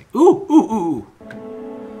is like, ooh, ooh, ooh.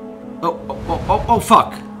 Oh,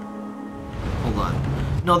 fuck. Hold on.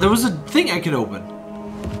 No, there was a thing I could open.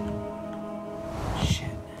 Shit.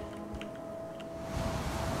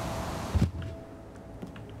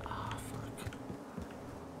 Oh, fuck.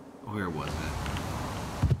 Where was it?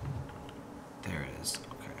 There it is.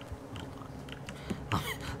 Okay. Hold on.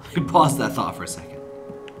 Let me pause that thought for a second.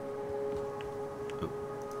 Oh,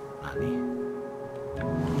 Nani?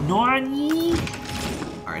 Nani?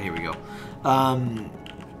 Alright, here we go. Man,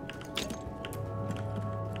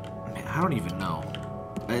 I don't even know.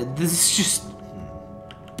 This is just...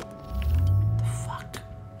 The fuck?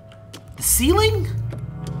 The ceiling?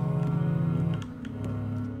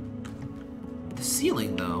 The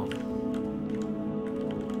ceiling, though.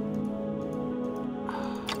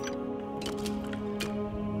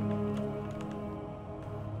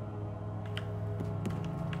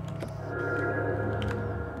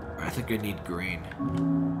 I think I need green.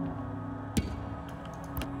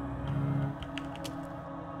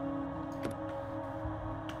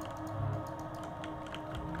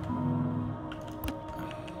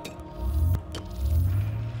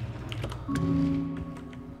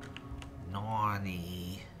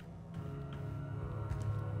 Nani.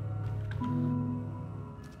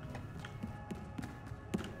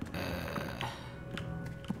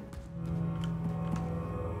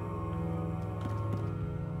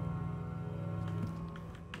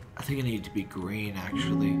 I think I need to be green,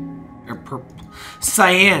 actually. Or purple.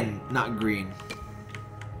 Cyan, not green.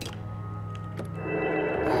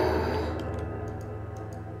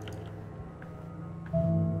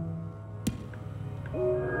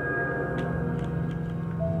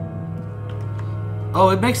 Oh,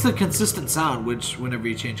 it makes the consistent sound, which whenever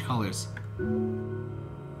you change colors.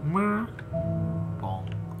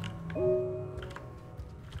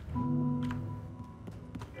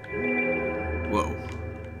 Whoa.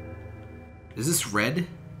 Is this red?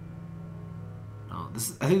 No,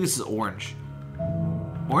 this. I think this is orange.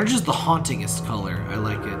 Orange is the hauntingest color. I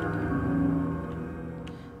like it.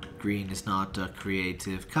 Green is not a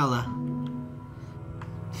creative color.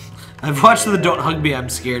 I've watched the Don't Hug Me, I'm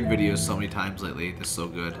Scared videos so many times lately. They're so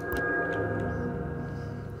good.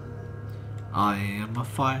 I am a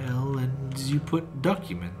file and you put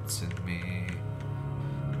documents in me.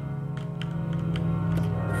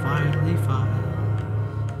 Filey file.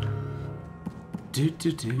 Do.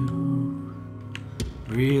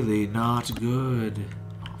 Really not good.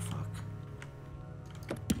 Oh fuck.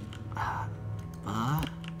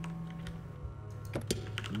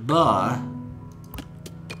 But.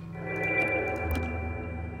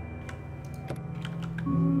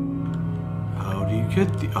 How do you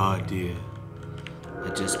get the idea? I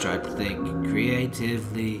just tried to think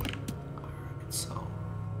creatively. Alright, so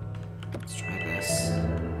let's try this.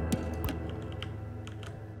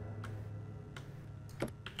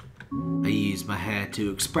 I use my hair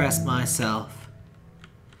to express myself.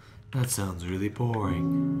 That sounds really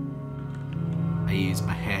boring. I use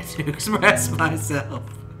my hair to express myself.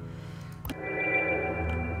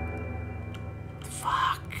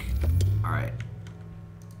 Fuck. Alright.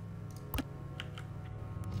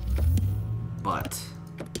 But.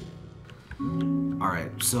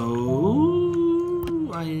 Alright, so.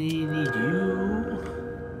 I need you.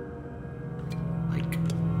 Like.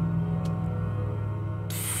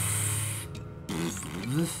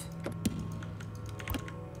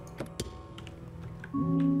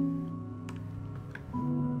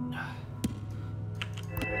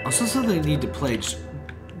 Also, something I need to play just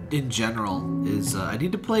in general is I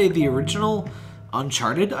need to play the original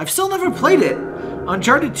Uncharted. I've still never played it.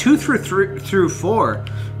 Uncharted 2 through 4,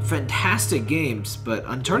 fantastic games, but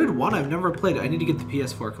Uncharted 1 I've never played it. I need to get the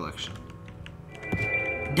PS4 collection.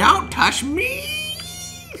 Don't touch me!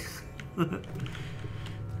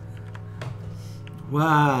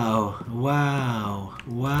 Wow,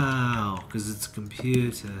 because it's a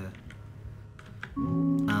computer.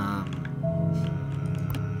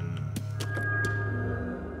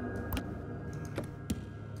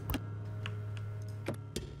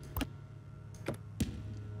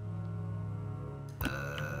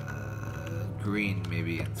 Green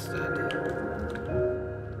maybe instead.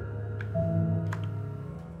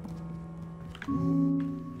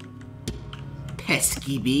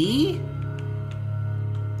 Pesky bee?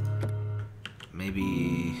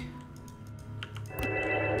 Maybe...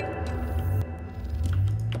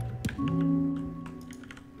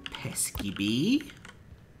 Pesky bee?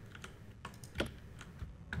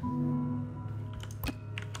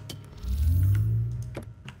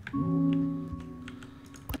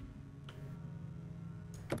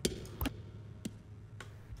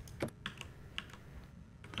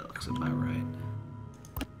 about right.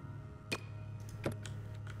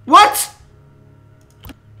 What?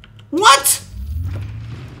 What?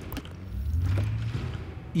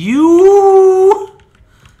 You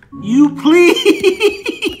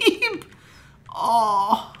plebe.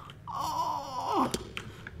 Oh. Oh.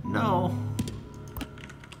 No.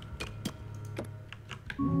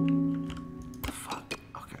 Fuck.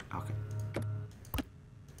 Okay, okay.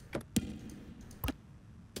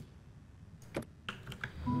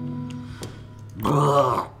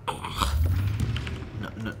 Ugh.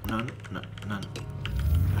 No.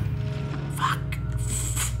 Fuck.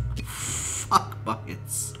 Fuck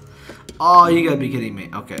buckets. Oh, you gotta be kidding me.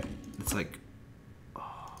 Okay. It's like...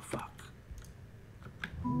 Oh, fuck.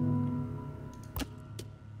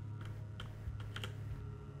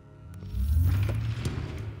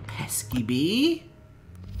 Pesky bee?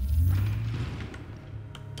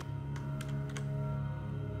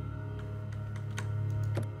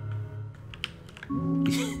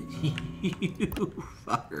 You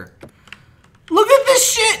fucker. Look at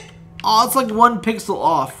this shit! Oh, it's like 1 pixel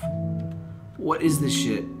off. What is this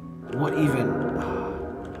shit? What even? Oh,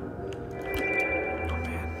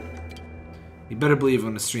 man. You better believe I'm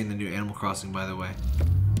gonna stream the new Animal Crossing, by the way.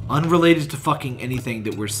 Unrelated to fucking anything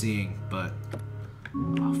that we're seeing, but...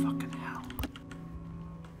 Oh, fucking hell.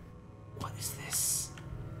 What is this?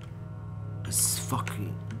 This is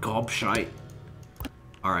fucking gobshite.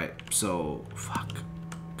 Alright, so... Fuck.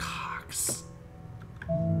 Cox.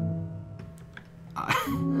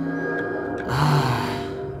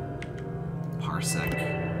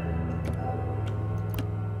 Parsec.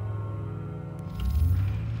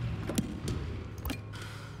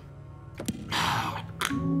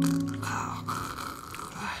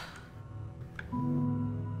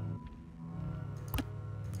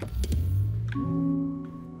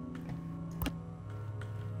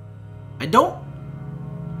 I don't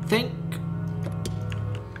think...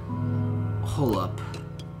 Hold up.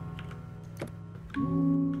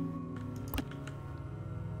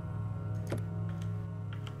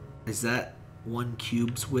 Is that 1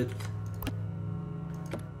 cube's width?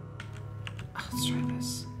 Let's try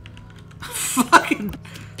this. Fucking...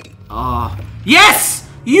 Yes!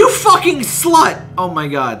 You fucking slut! Oh my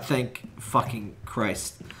god, thank fucking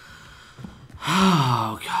Christ.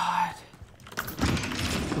 Oh god.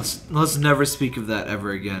 Let's never speak of that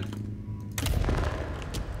ever again.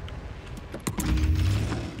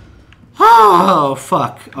 Oh,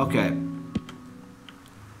 fuck. Okay.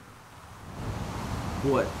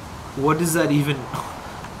 What does that even...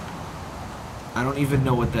 I don't even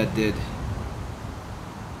know what that did.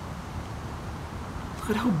 Look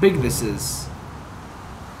at how big this is.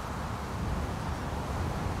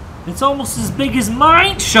 It's almost as big as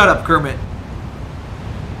mine. Shut up, Kermit.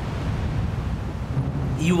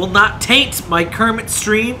 You will not taint my Kermit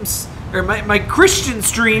streams, or my Christian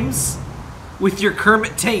streams, with your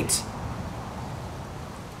Kermit taint.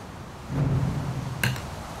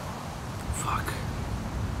 Fuck.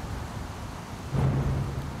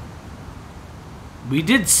 We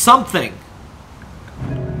did something.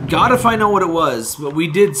 God if I know what it was, but we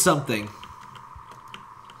did something.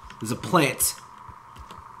 There's a plant.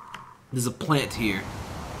 There's a plant here.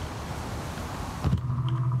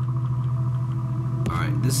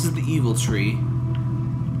 Alright, this is the evil tree.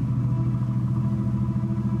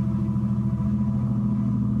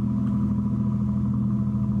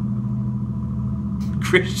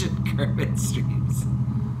 Christian Kermit streams.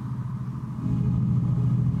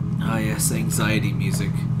 Ah yes, anxiety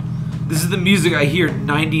music. This is the music I hear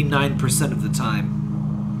 99% of the time.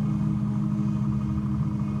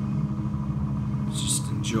 Just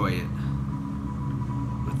enjoy it.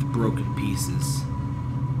 With the broken pieces.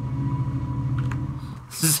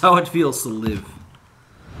 This is how it feels to live.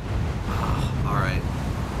 Alright.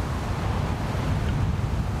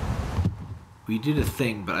 We did a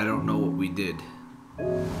thing, but I don't know what we did.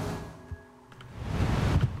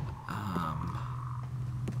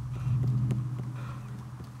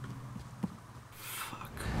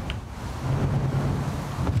 Fuck.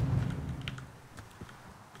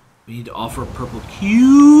 We need to offer a purple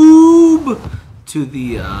cube to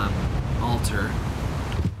the altar.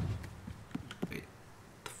 Wait,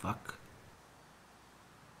 the fuck?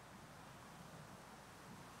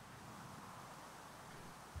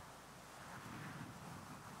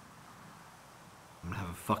 I'm gonna have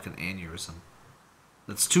a fucking aneurysm.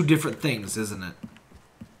 That's 2 different things, isn't it?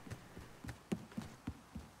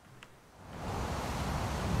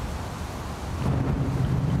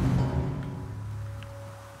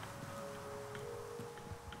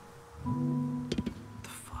 The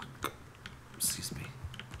fuck? Excuse me.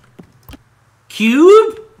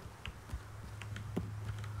 Cube?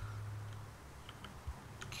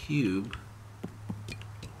 cube.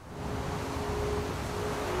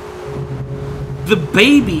 The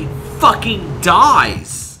baby fucking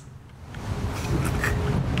dies.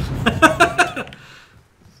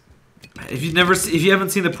 If you haven't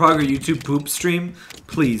seen the Progress YouTube poop stream,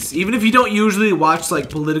 please, even if you don't usually watch like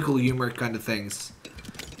political humor kind of things,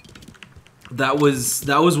 that was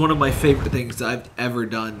one of my favorite things I've ever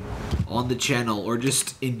done on the channel or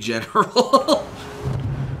just in general.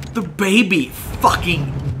 The baby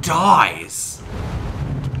fucking dies.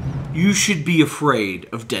 You should be afraid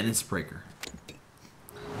of Dennis Prager.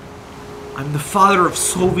 I'm the father of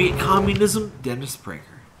Soviet communism, Dennis Prager.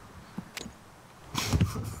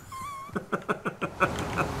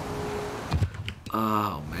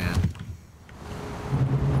 Oh man,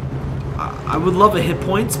 I would love a hit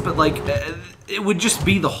points, but like it would just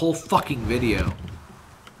be the whole fucking video.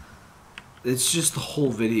 It's just the whole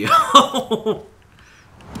video.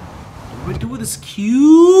 What do I do with this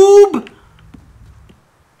cube?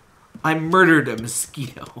 I murdered a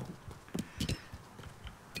mosquito.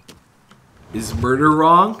 Is murder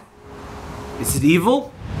wrong? Is it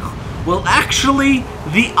evil? Well, actually,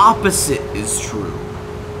 the opposite is true.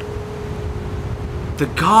 The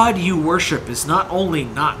God you worship is not only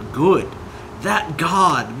not good, that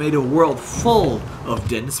God made a world full of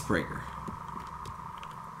Dennis Prager.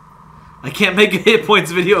 I can't make a hit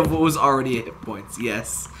points video of what was already a hit points.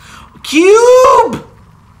 Yes. Cube!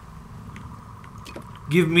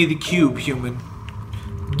 Give me the cube, human.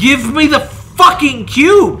 Give me the fucking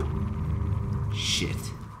cube! Shit.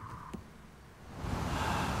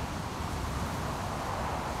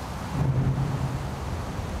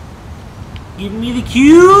 Give me the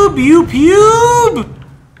cube, you pube!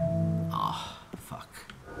 Oh, fuck.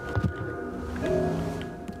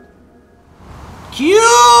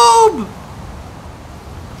 Cube!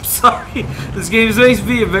 I'm sorry. This game makes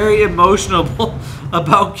me very emotional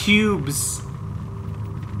about cubes.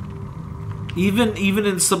 Even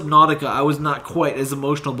in Subnautica, I was not quite as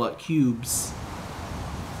emotional about cubes.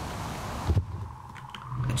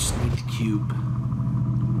 I just need the cube.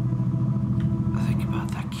 I think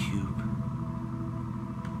about that cube.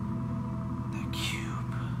 That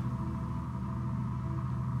cube.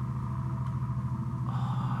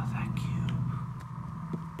 Oh, that cube.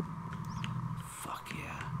 Fuck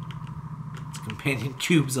yeah. It's companion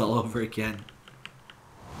cubes all over again.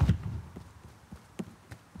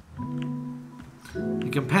 The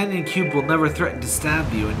companion cube will never threaten to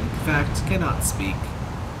stab you, and in fact cannot speak.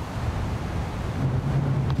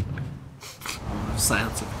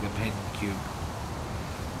 Silence of the companion cube.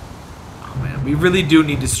 Oh man, we really do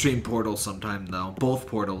need to stream Portal sometime though. Both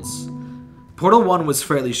Portals. Portal 1 was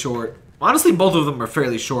fairly short. Honestly, both of them are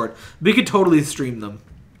fairly short. We could totally stream them.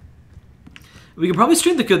 We could probably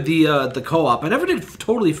stream the co-op. I never did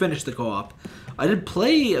totally finish the co-op. I did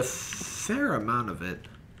play a fair amount of it.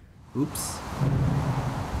 Oops.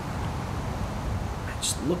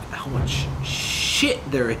 Just look at how much shit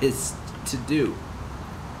there is to do.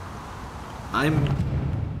 I'm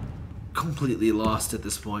completely lost at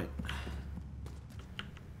this point.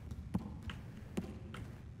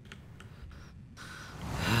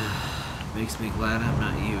 Makes me glad I'm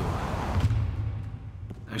not you.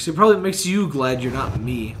 Actually, it probably makes you glad you're not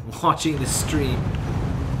me watching this stream.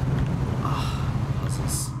 Ah,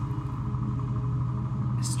 puzzles.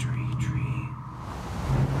 Mystery tree.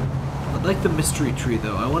 I like the mystery tree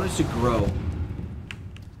though. I want it to grow.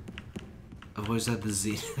 I've always had the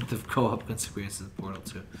zenith of co-op experience in Portal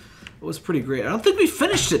 2. It was pretty great. I don't think we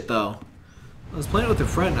finished it though. I was playing it with a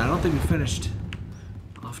friend. I don't think we finished.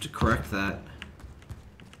 I'll have to correct that.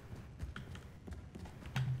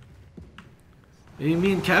 Maybe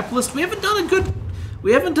me and Capitalist. We haven't done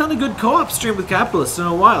a good co-op stream with Capitalist in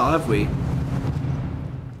a while, have we?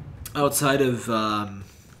 Outside of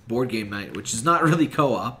board game night, which is not really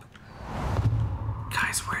co-op.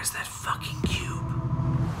 Guys, where's that fucking cube?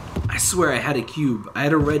 I swear I had a cube. I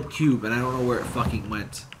had a red cube, and I don't know where it fucking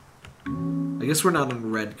went. I guess we're not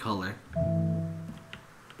in red color.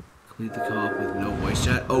 Complete the co-op with no voice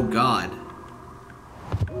chat. Oh god.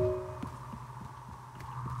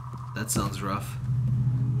 That sounds rough.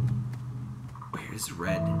 Where's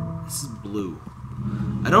red? This is blue.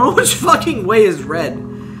 I don't know which fucking way is red.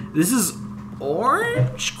 This is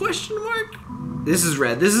orange? Question mark? This is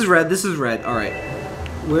red. This is red. This is red. Alright.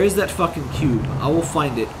 Where is that fucking cube? I will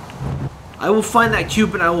find it. I will find that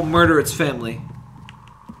cube and I will murder its family.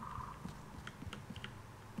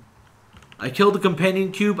 I killed the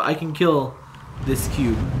companion cube. I can kill this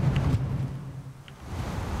cube.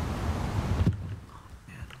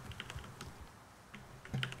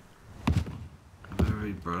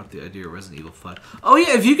 brought up the idea of Resident Evil 5. Oh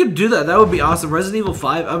yeah, if you could do that, that would be awesome. Resident Evil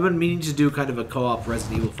 5, I've been meaning to do kind of a co-op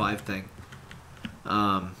Resident Evil 5 thing.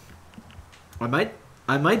 I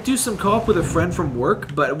might do some co-op with a friend from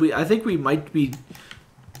work, but I think we might be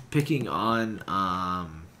picking on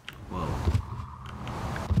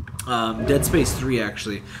Dead Space 3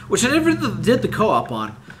 actually, which I never did the co-op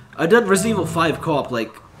on. I've done Resident Evil 5 co-op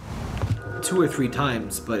like 2 or 3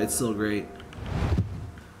 times, but it's still great.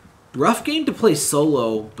 Rough game to play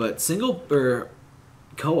solo, but single or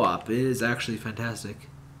co-op is actually fantastic.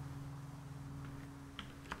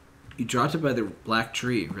 You dropped it by the black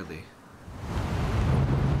tree, really.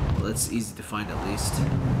 Well, that's easy to find at least.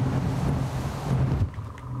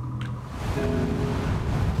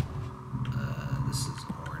 This is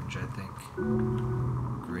orange, I think.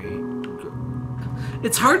 Green.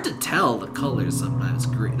 It's hard to tell the colors sometimes.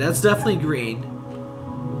 Green. That's definitely green.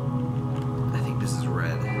 I think this is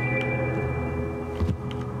red.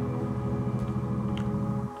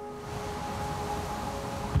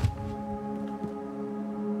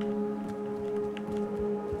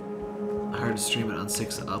 Hard to stream it on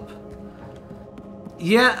 6 up.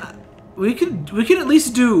 Yeah, we could at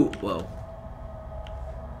least do, whoa.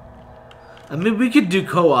 I mean, we could do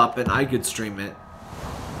co-op and I could stream it.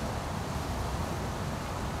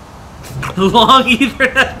 Long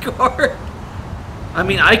Ethernet cord. I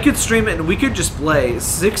mean, I could stream it and we could just play.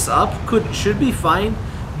 6 up should be fine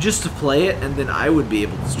just to play it, and then I would be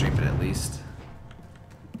able to stream it at least.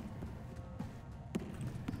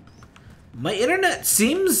 My internet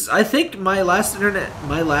seems, I think my last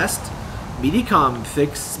Mediacom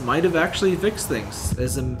fix might have actually fixed things.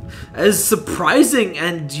 As surprising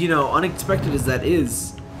and, you know, unexpected as that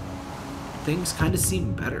is, things kind of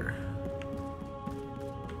seem better.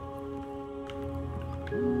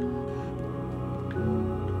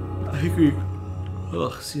 I think we...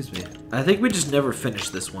 Oh, excuse me. I think we just never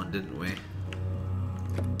finished this one, didn't we?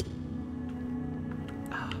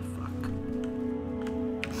 Ah, fuck.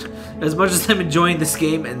 As much as I'm enjoying this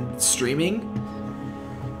game and streaming,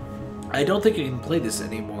 I don't think I can play this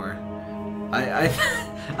anymore. I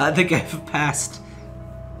think I've passed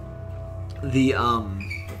the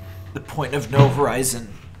point of no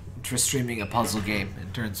horizon for streaming a puzzle game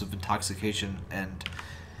in terms of intoxication and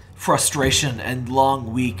frustration and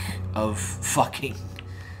long week of fucking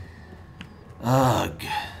ugh.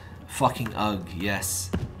 Fucking ugh,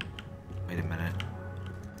 yes. Wait a minute.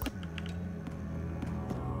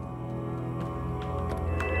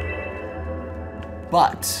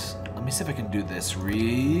 But let me see if I can do this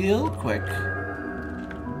real quick.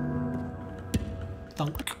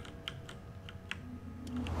 Thunk.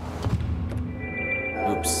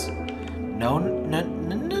 Oops. No, no,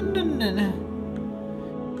 no, no, no, no.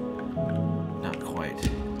 Not quite.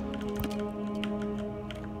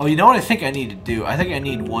 Oh, you know what I think I need to do? I think I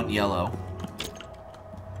need 1 yellow.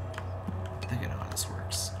 I think I know how this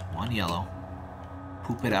works. 1 yellow.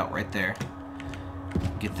 Poop it out right there.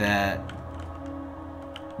 Get that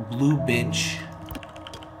blue bench.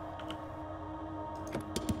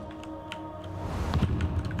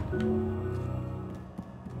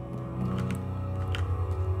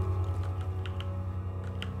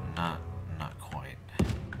 Not quite.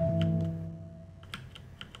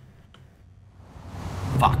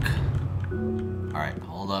 Fuck. Alright,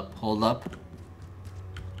 hold up, hold up.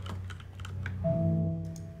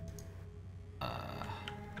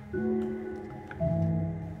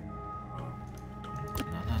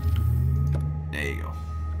 There you go.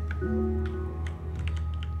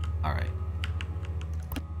 Alright.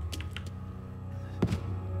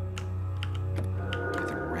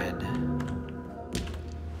 With red.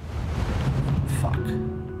 Fuck.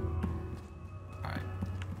 Alright.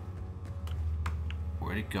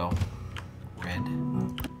 Where'd it go? Red.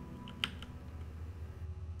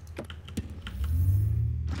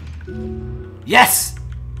 Yes!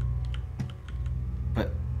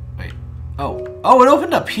 But, wait. Oh. Oh, it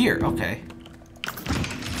opened up here. Okay.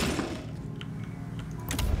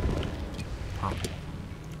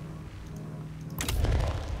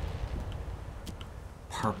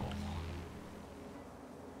 Purple.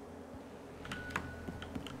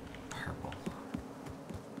 Purple.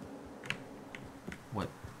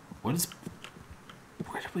 What is...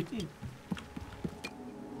 Where did we need...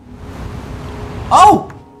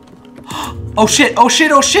 Oh! Oh shit, oh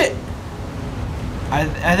shit, oh shit!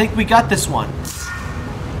 I think we got this one.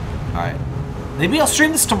 Alright. Maybe I'll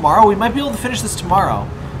stream this tomorrow. We might be able to finish this tomorrow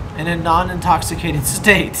in a non-intoxicated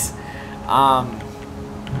state. Oh,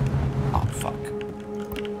 fuck.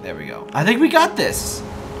 There we go. I think we got this.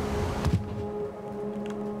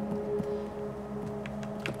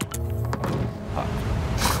 Fuck.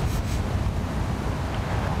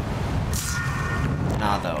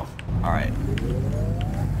 though. All right.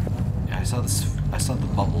 Yeah, I saw this. I saw the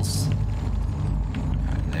bubbles. All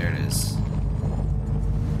right, there it is.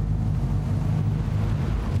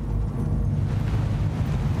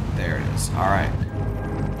 There it is. All right.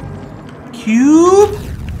 Cube.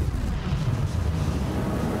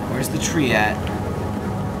 Where's the tree at?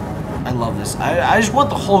 I love this. I just want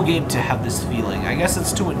the whole game to have this feeling. I guess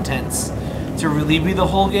it's too intense to really be the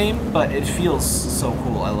whole game, but it feels so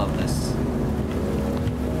cool. I love this.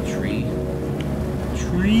 Tree.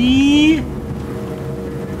 Tree!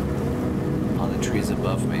 Oh, the tree's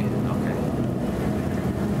above me. Okay.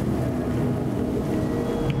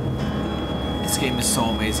 This game is so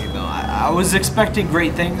amazing, though. I was expecting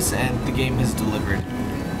great things, and the game has delivered.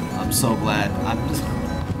 I'm so glad. I'm just...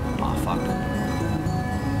 Oh, fuck.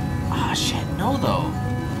 Ah, shit. No, though.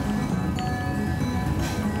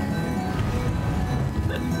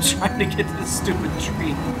 I'm trying to get to this stupid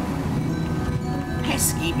tree.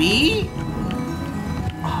 Pesky bee?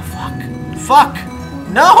 Oh, fuck. Fuck!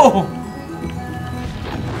 No!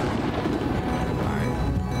 Alright.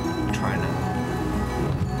 Try now.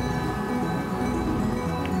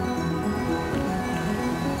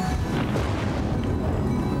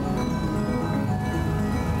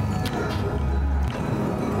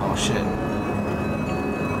 Oh, shit.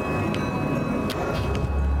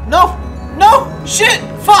 No! No! Shit!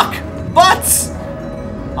 Fuck! Butts!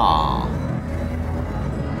 Aww.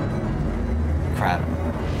 Crap.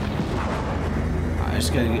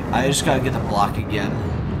 I just gotta get the block again.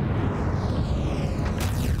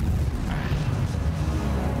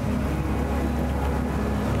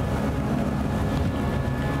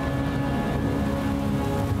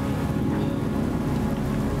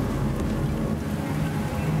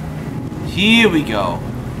 Here we go.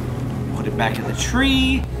 Put it back in the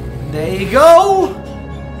tree. There you go.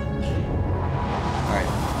 Alright.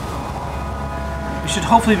 We should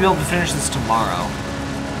hopefully be able to finish this tomorrow.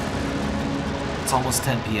 It's almost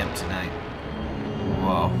 10 p.m. tonight.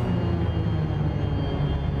 Whoa.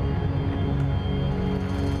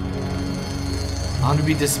 I'm gonna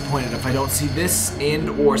be disappointed if I don't see this and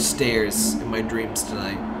or stairs in my dreams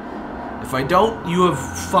tonight. If I don't, you have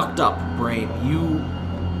fucked up, brain.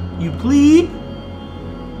 You plebe?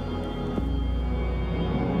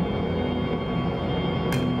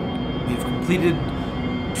 We've completed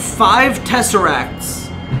 5 Tesseracts.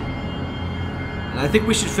 And I think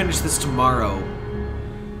we should finish this tomorrow.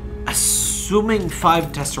 Assuming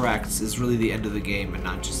 5 Tesseracts is really the end of the game and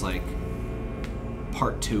not just like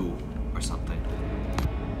part 2 or something.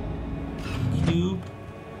 Cube.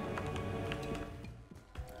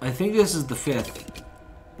 I think this is the 5th.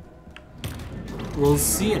 We'll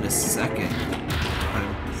see in a second.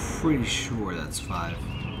 I'm pretty sure that's 5.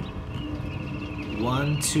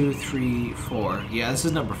 1, 2, 3, 4. Yeah, this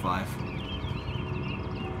is number 5.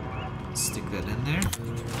 Stick that in there.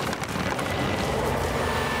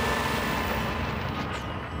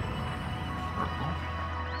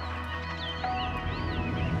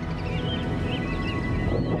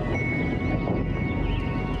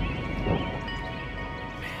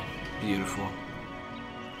 Man, beautiful.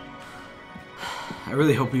 I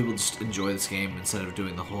really hope people just enjoy this game instead of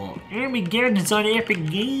doing the whole Armageddon is on Epic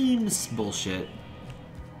Games bullshit.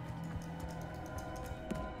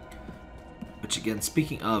 Which again,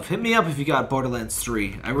 speaking of, hit me up if you got Borderlands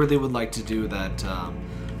 3. I really would like to do that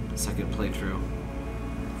second playthrough.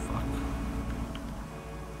 Fuck.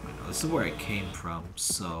 I know, this is where I came from,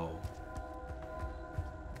 so...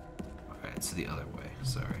 Alright, it's the other way,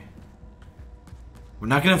 sorry. We're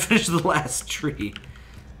not gonna finish the last tree.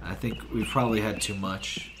 I think we probably had too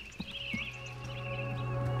much.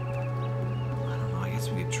 I don't know, I guess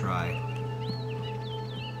we could try.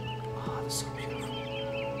 Oh, that's so beautiful.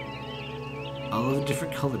 All the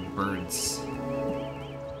different colored birds.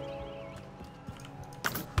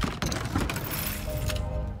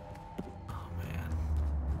 Oh man.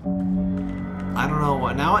 I don't know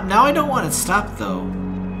what now I don't want to stop though.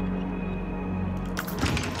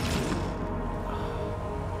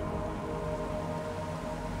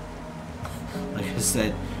 Like I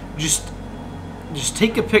said, just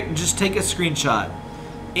take a screenshot.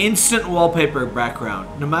 Instant wallpaper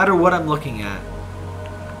background, no matter what I'm looking at.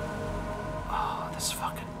 Oh, this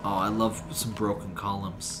fucking... Oh, I love some broken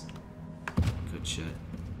columns. Good shit.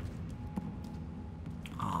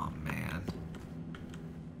 Oh, man.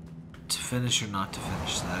 To finish or not to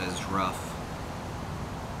finish, that is rough.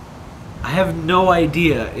 I have no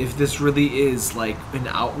idea if this really is, like,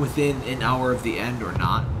 within an hour of the end or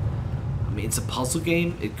not. I mean, it's a puzzle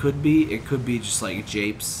game. It could be. It could be just, like,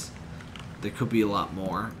 japes. There could be a lot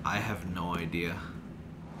more. I have no idea.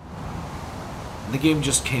 The game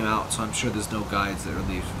just came out, so I'm sure there's no guides that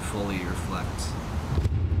really fully reflect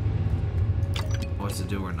what to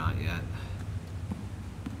do or not yet.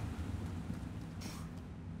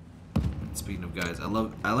 Speaking of guides, I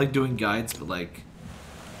like doing guides, but like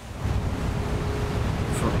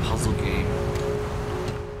for a puzzle game,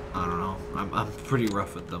 I don't know. I'm pretty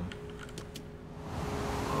rough with them.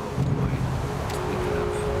 Oh boy. Speaking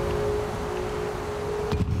of,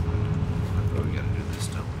 I thought we gotta do this,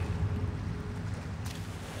 don't we?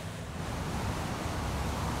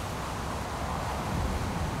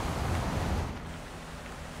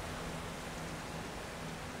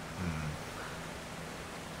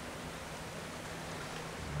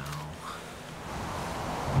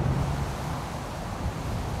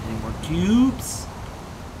 Cubes.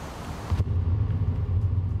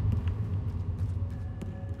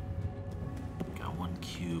 Got one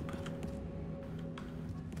cube.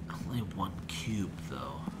 Only one cube,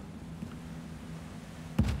 though.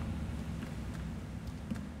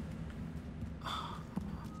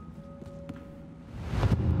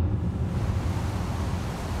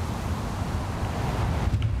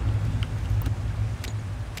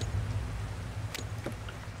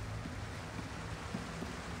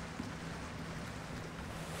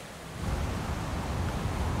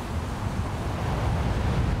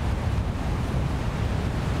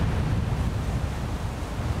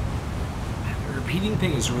 Repeating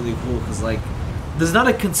thing is really cool because like there's not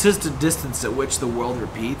a consistent distance at which the world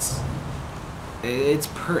repeats. It's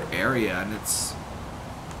per area, and it's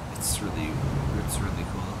really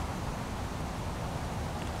cool.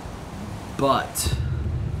 But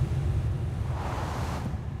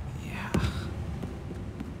yeah,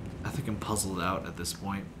 I think I'm puzzled out at this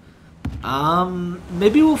point.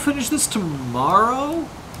 Maybe we'll finish this tomorrow.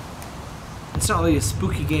 It's not really a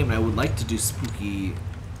spooky game, and I would like to do spooky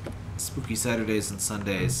Saturdays and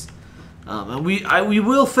Sundays, and we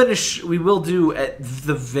will finish. We will do at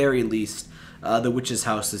the very least the Witch's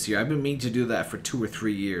House this year. I've been meaning to do that for 2 or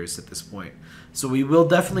 3 years at this point, so we will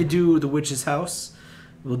definitely do the Witch's House.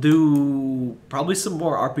 We'll do probably some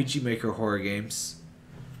more RPG Maker horror games.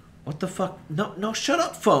 What the fuck? No, shut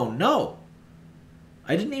up, phone. No,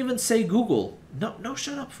 I didn't even say Google. No,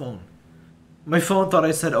 shut up, phone. My phone thought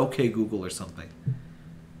I said okay Google or something.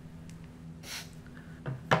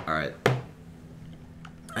 Alright.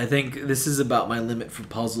 I think this is about my limit for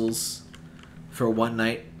puzzles for one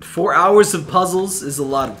night. 4 hours of puzzles is a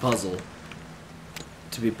lot of puzzle,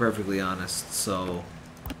 to be perfectly honest, so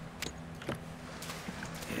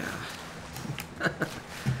yeah.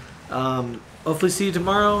 Hopefully see you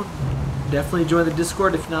tomorrow. Definitely join the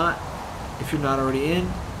Discord if you're not already in.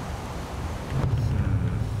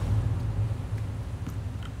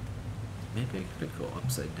 Maybe I could go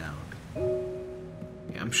upside down.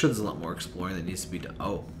 Yeah, I'm sure there's a lot more exploring that needs to be done.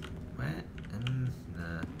 Oh, what?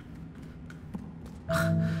 Nah.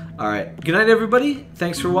 Alright, good night everybody.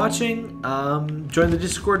 Thanks for watching. Join the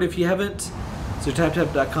Discord if you haven't. So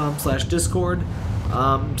taptap.com/discord.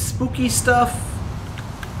 Spooky stuff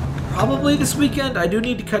probably this weekend. I do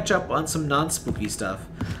need to catch up on some non-spooky stuff,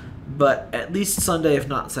 but at least Sunday if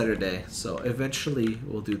not Saturday. So eventually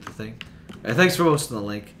we'll do the thing. Alright, thanks for posting the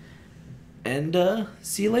link, and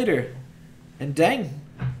see you later. And dang,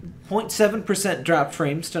 0.7% drop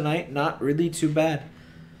frames tonight. Not really too bad.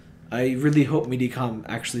 I really hope Mediacom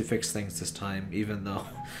actually fixed things this time, even though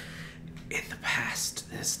in the past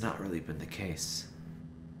it's not really been the case.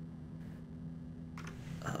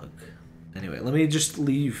 Ugh. Anyway, let me just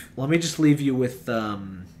leave you with a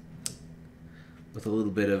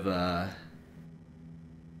little bit of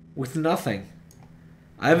with nothing.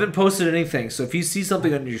 I haven't posted anything, so if you see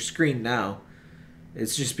something on your screen now,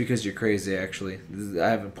 it's just because you're crazy, actually. I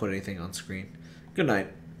haven't put anything on screen. Good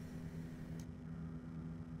night.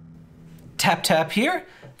 Tap here.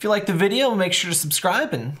 If you like the video, make sure to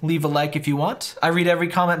subscribe and leave a like if you want. I read every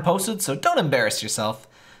comment posted, so don't embarrass yourself.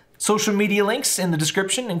 Social media links in the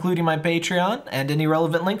description, including my Patreon and any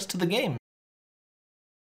relevant links to the game.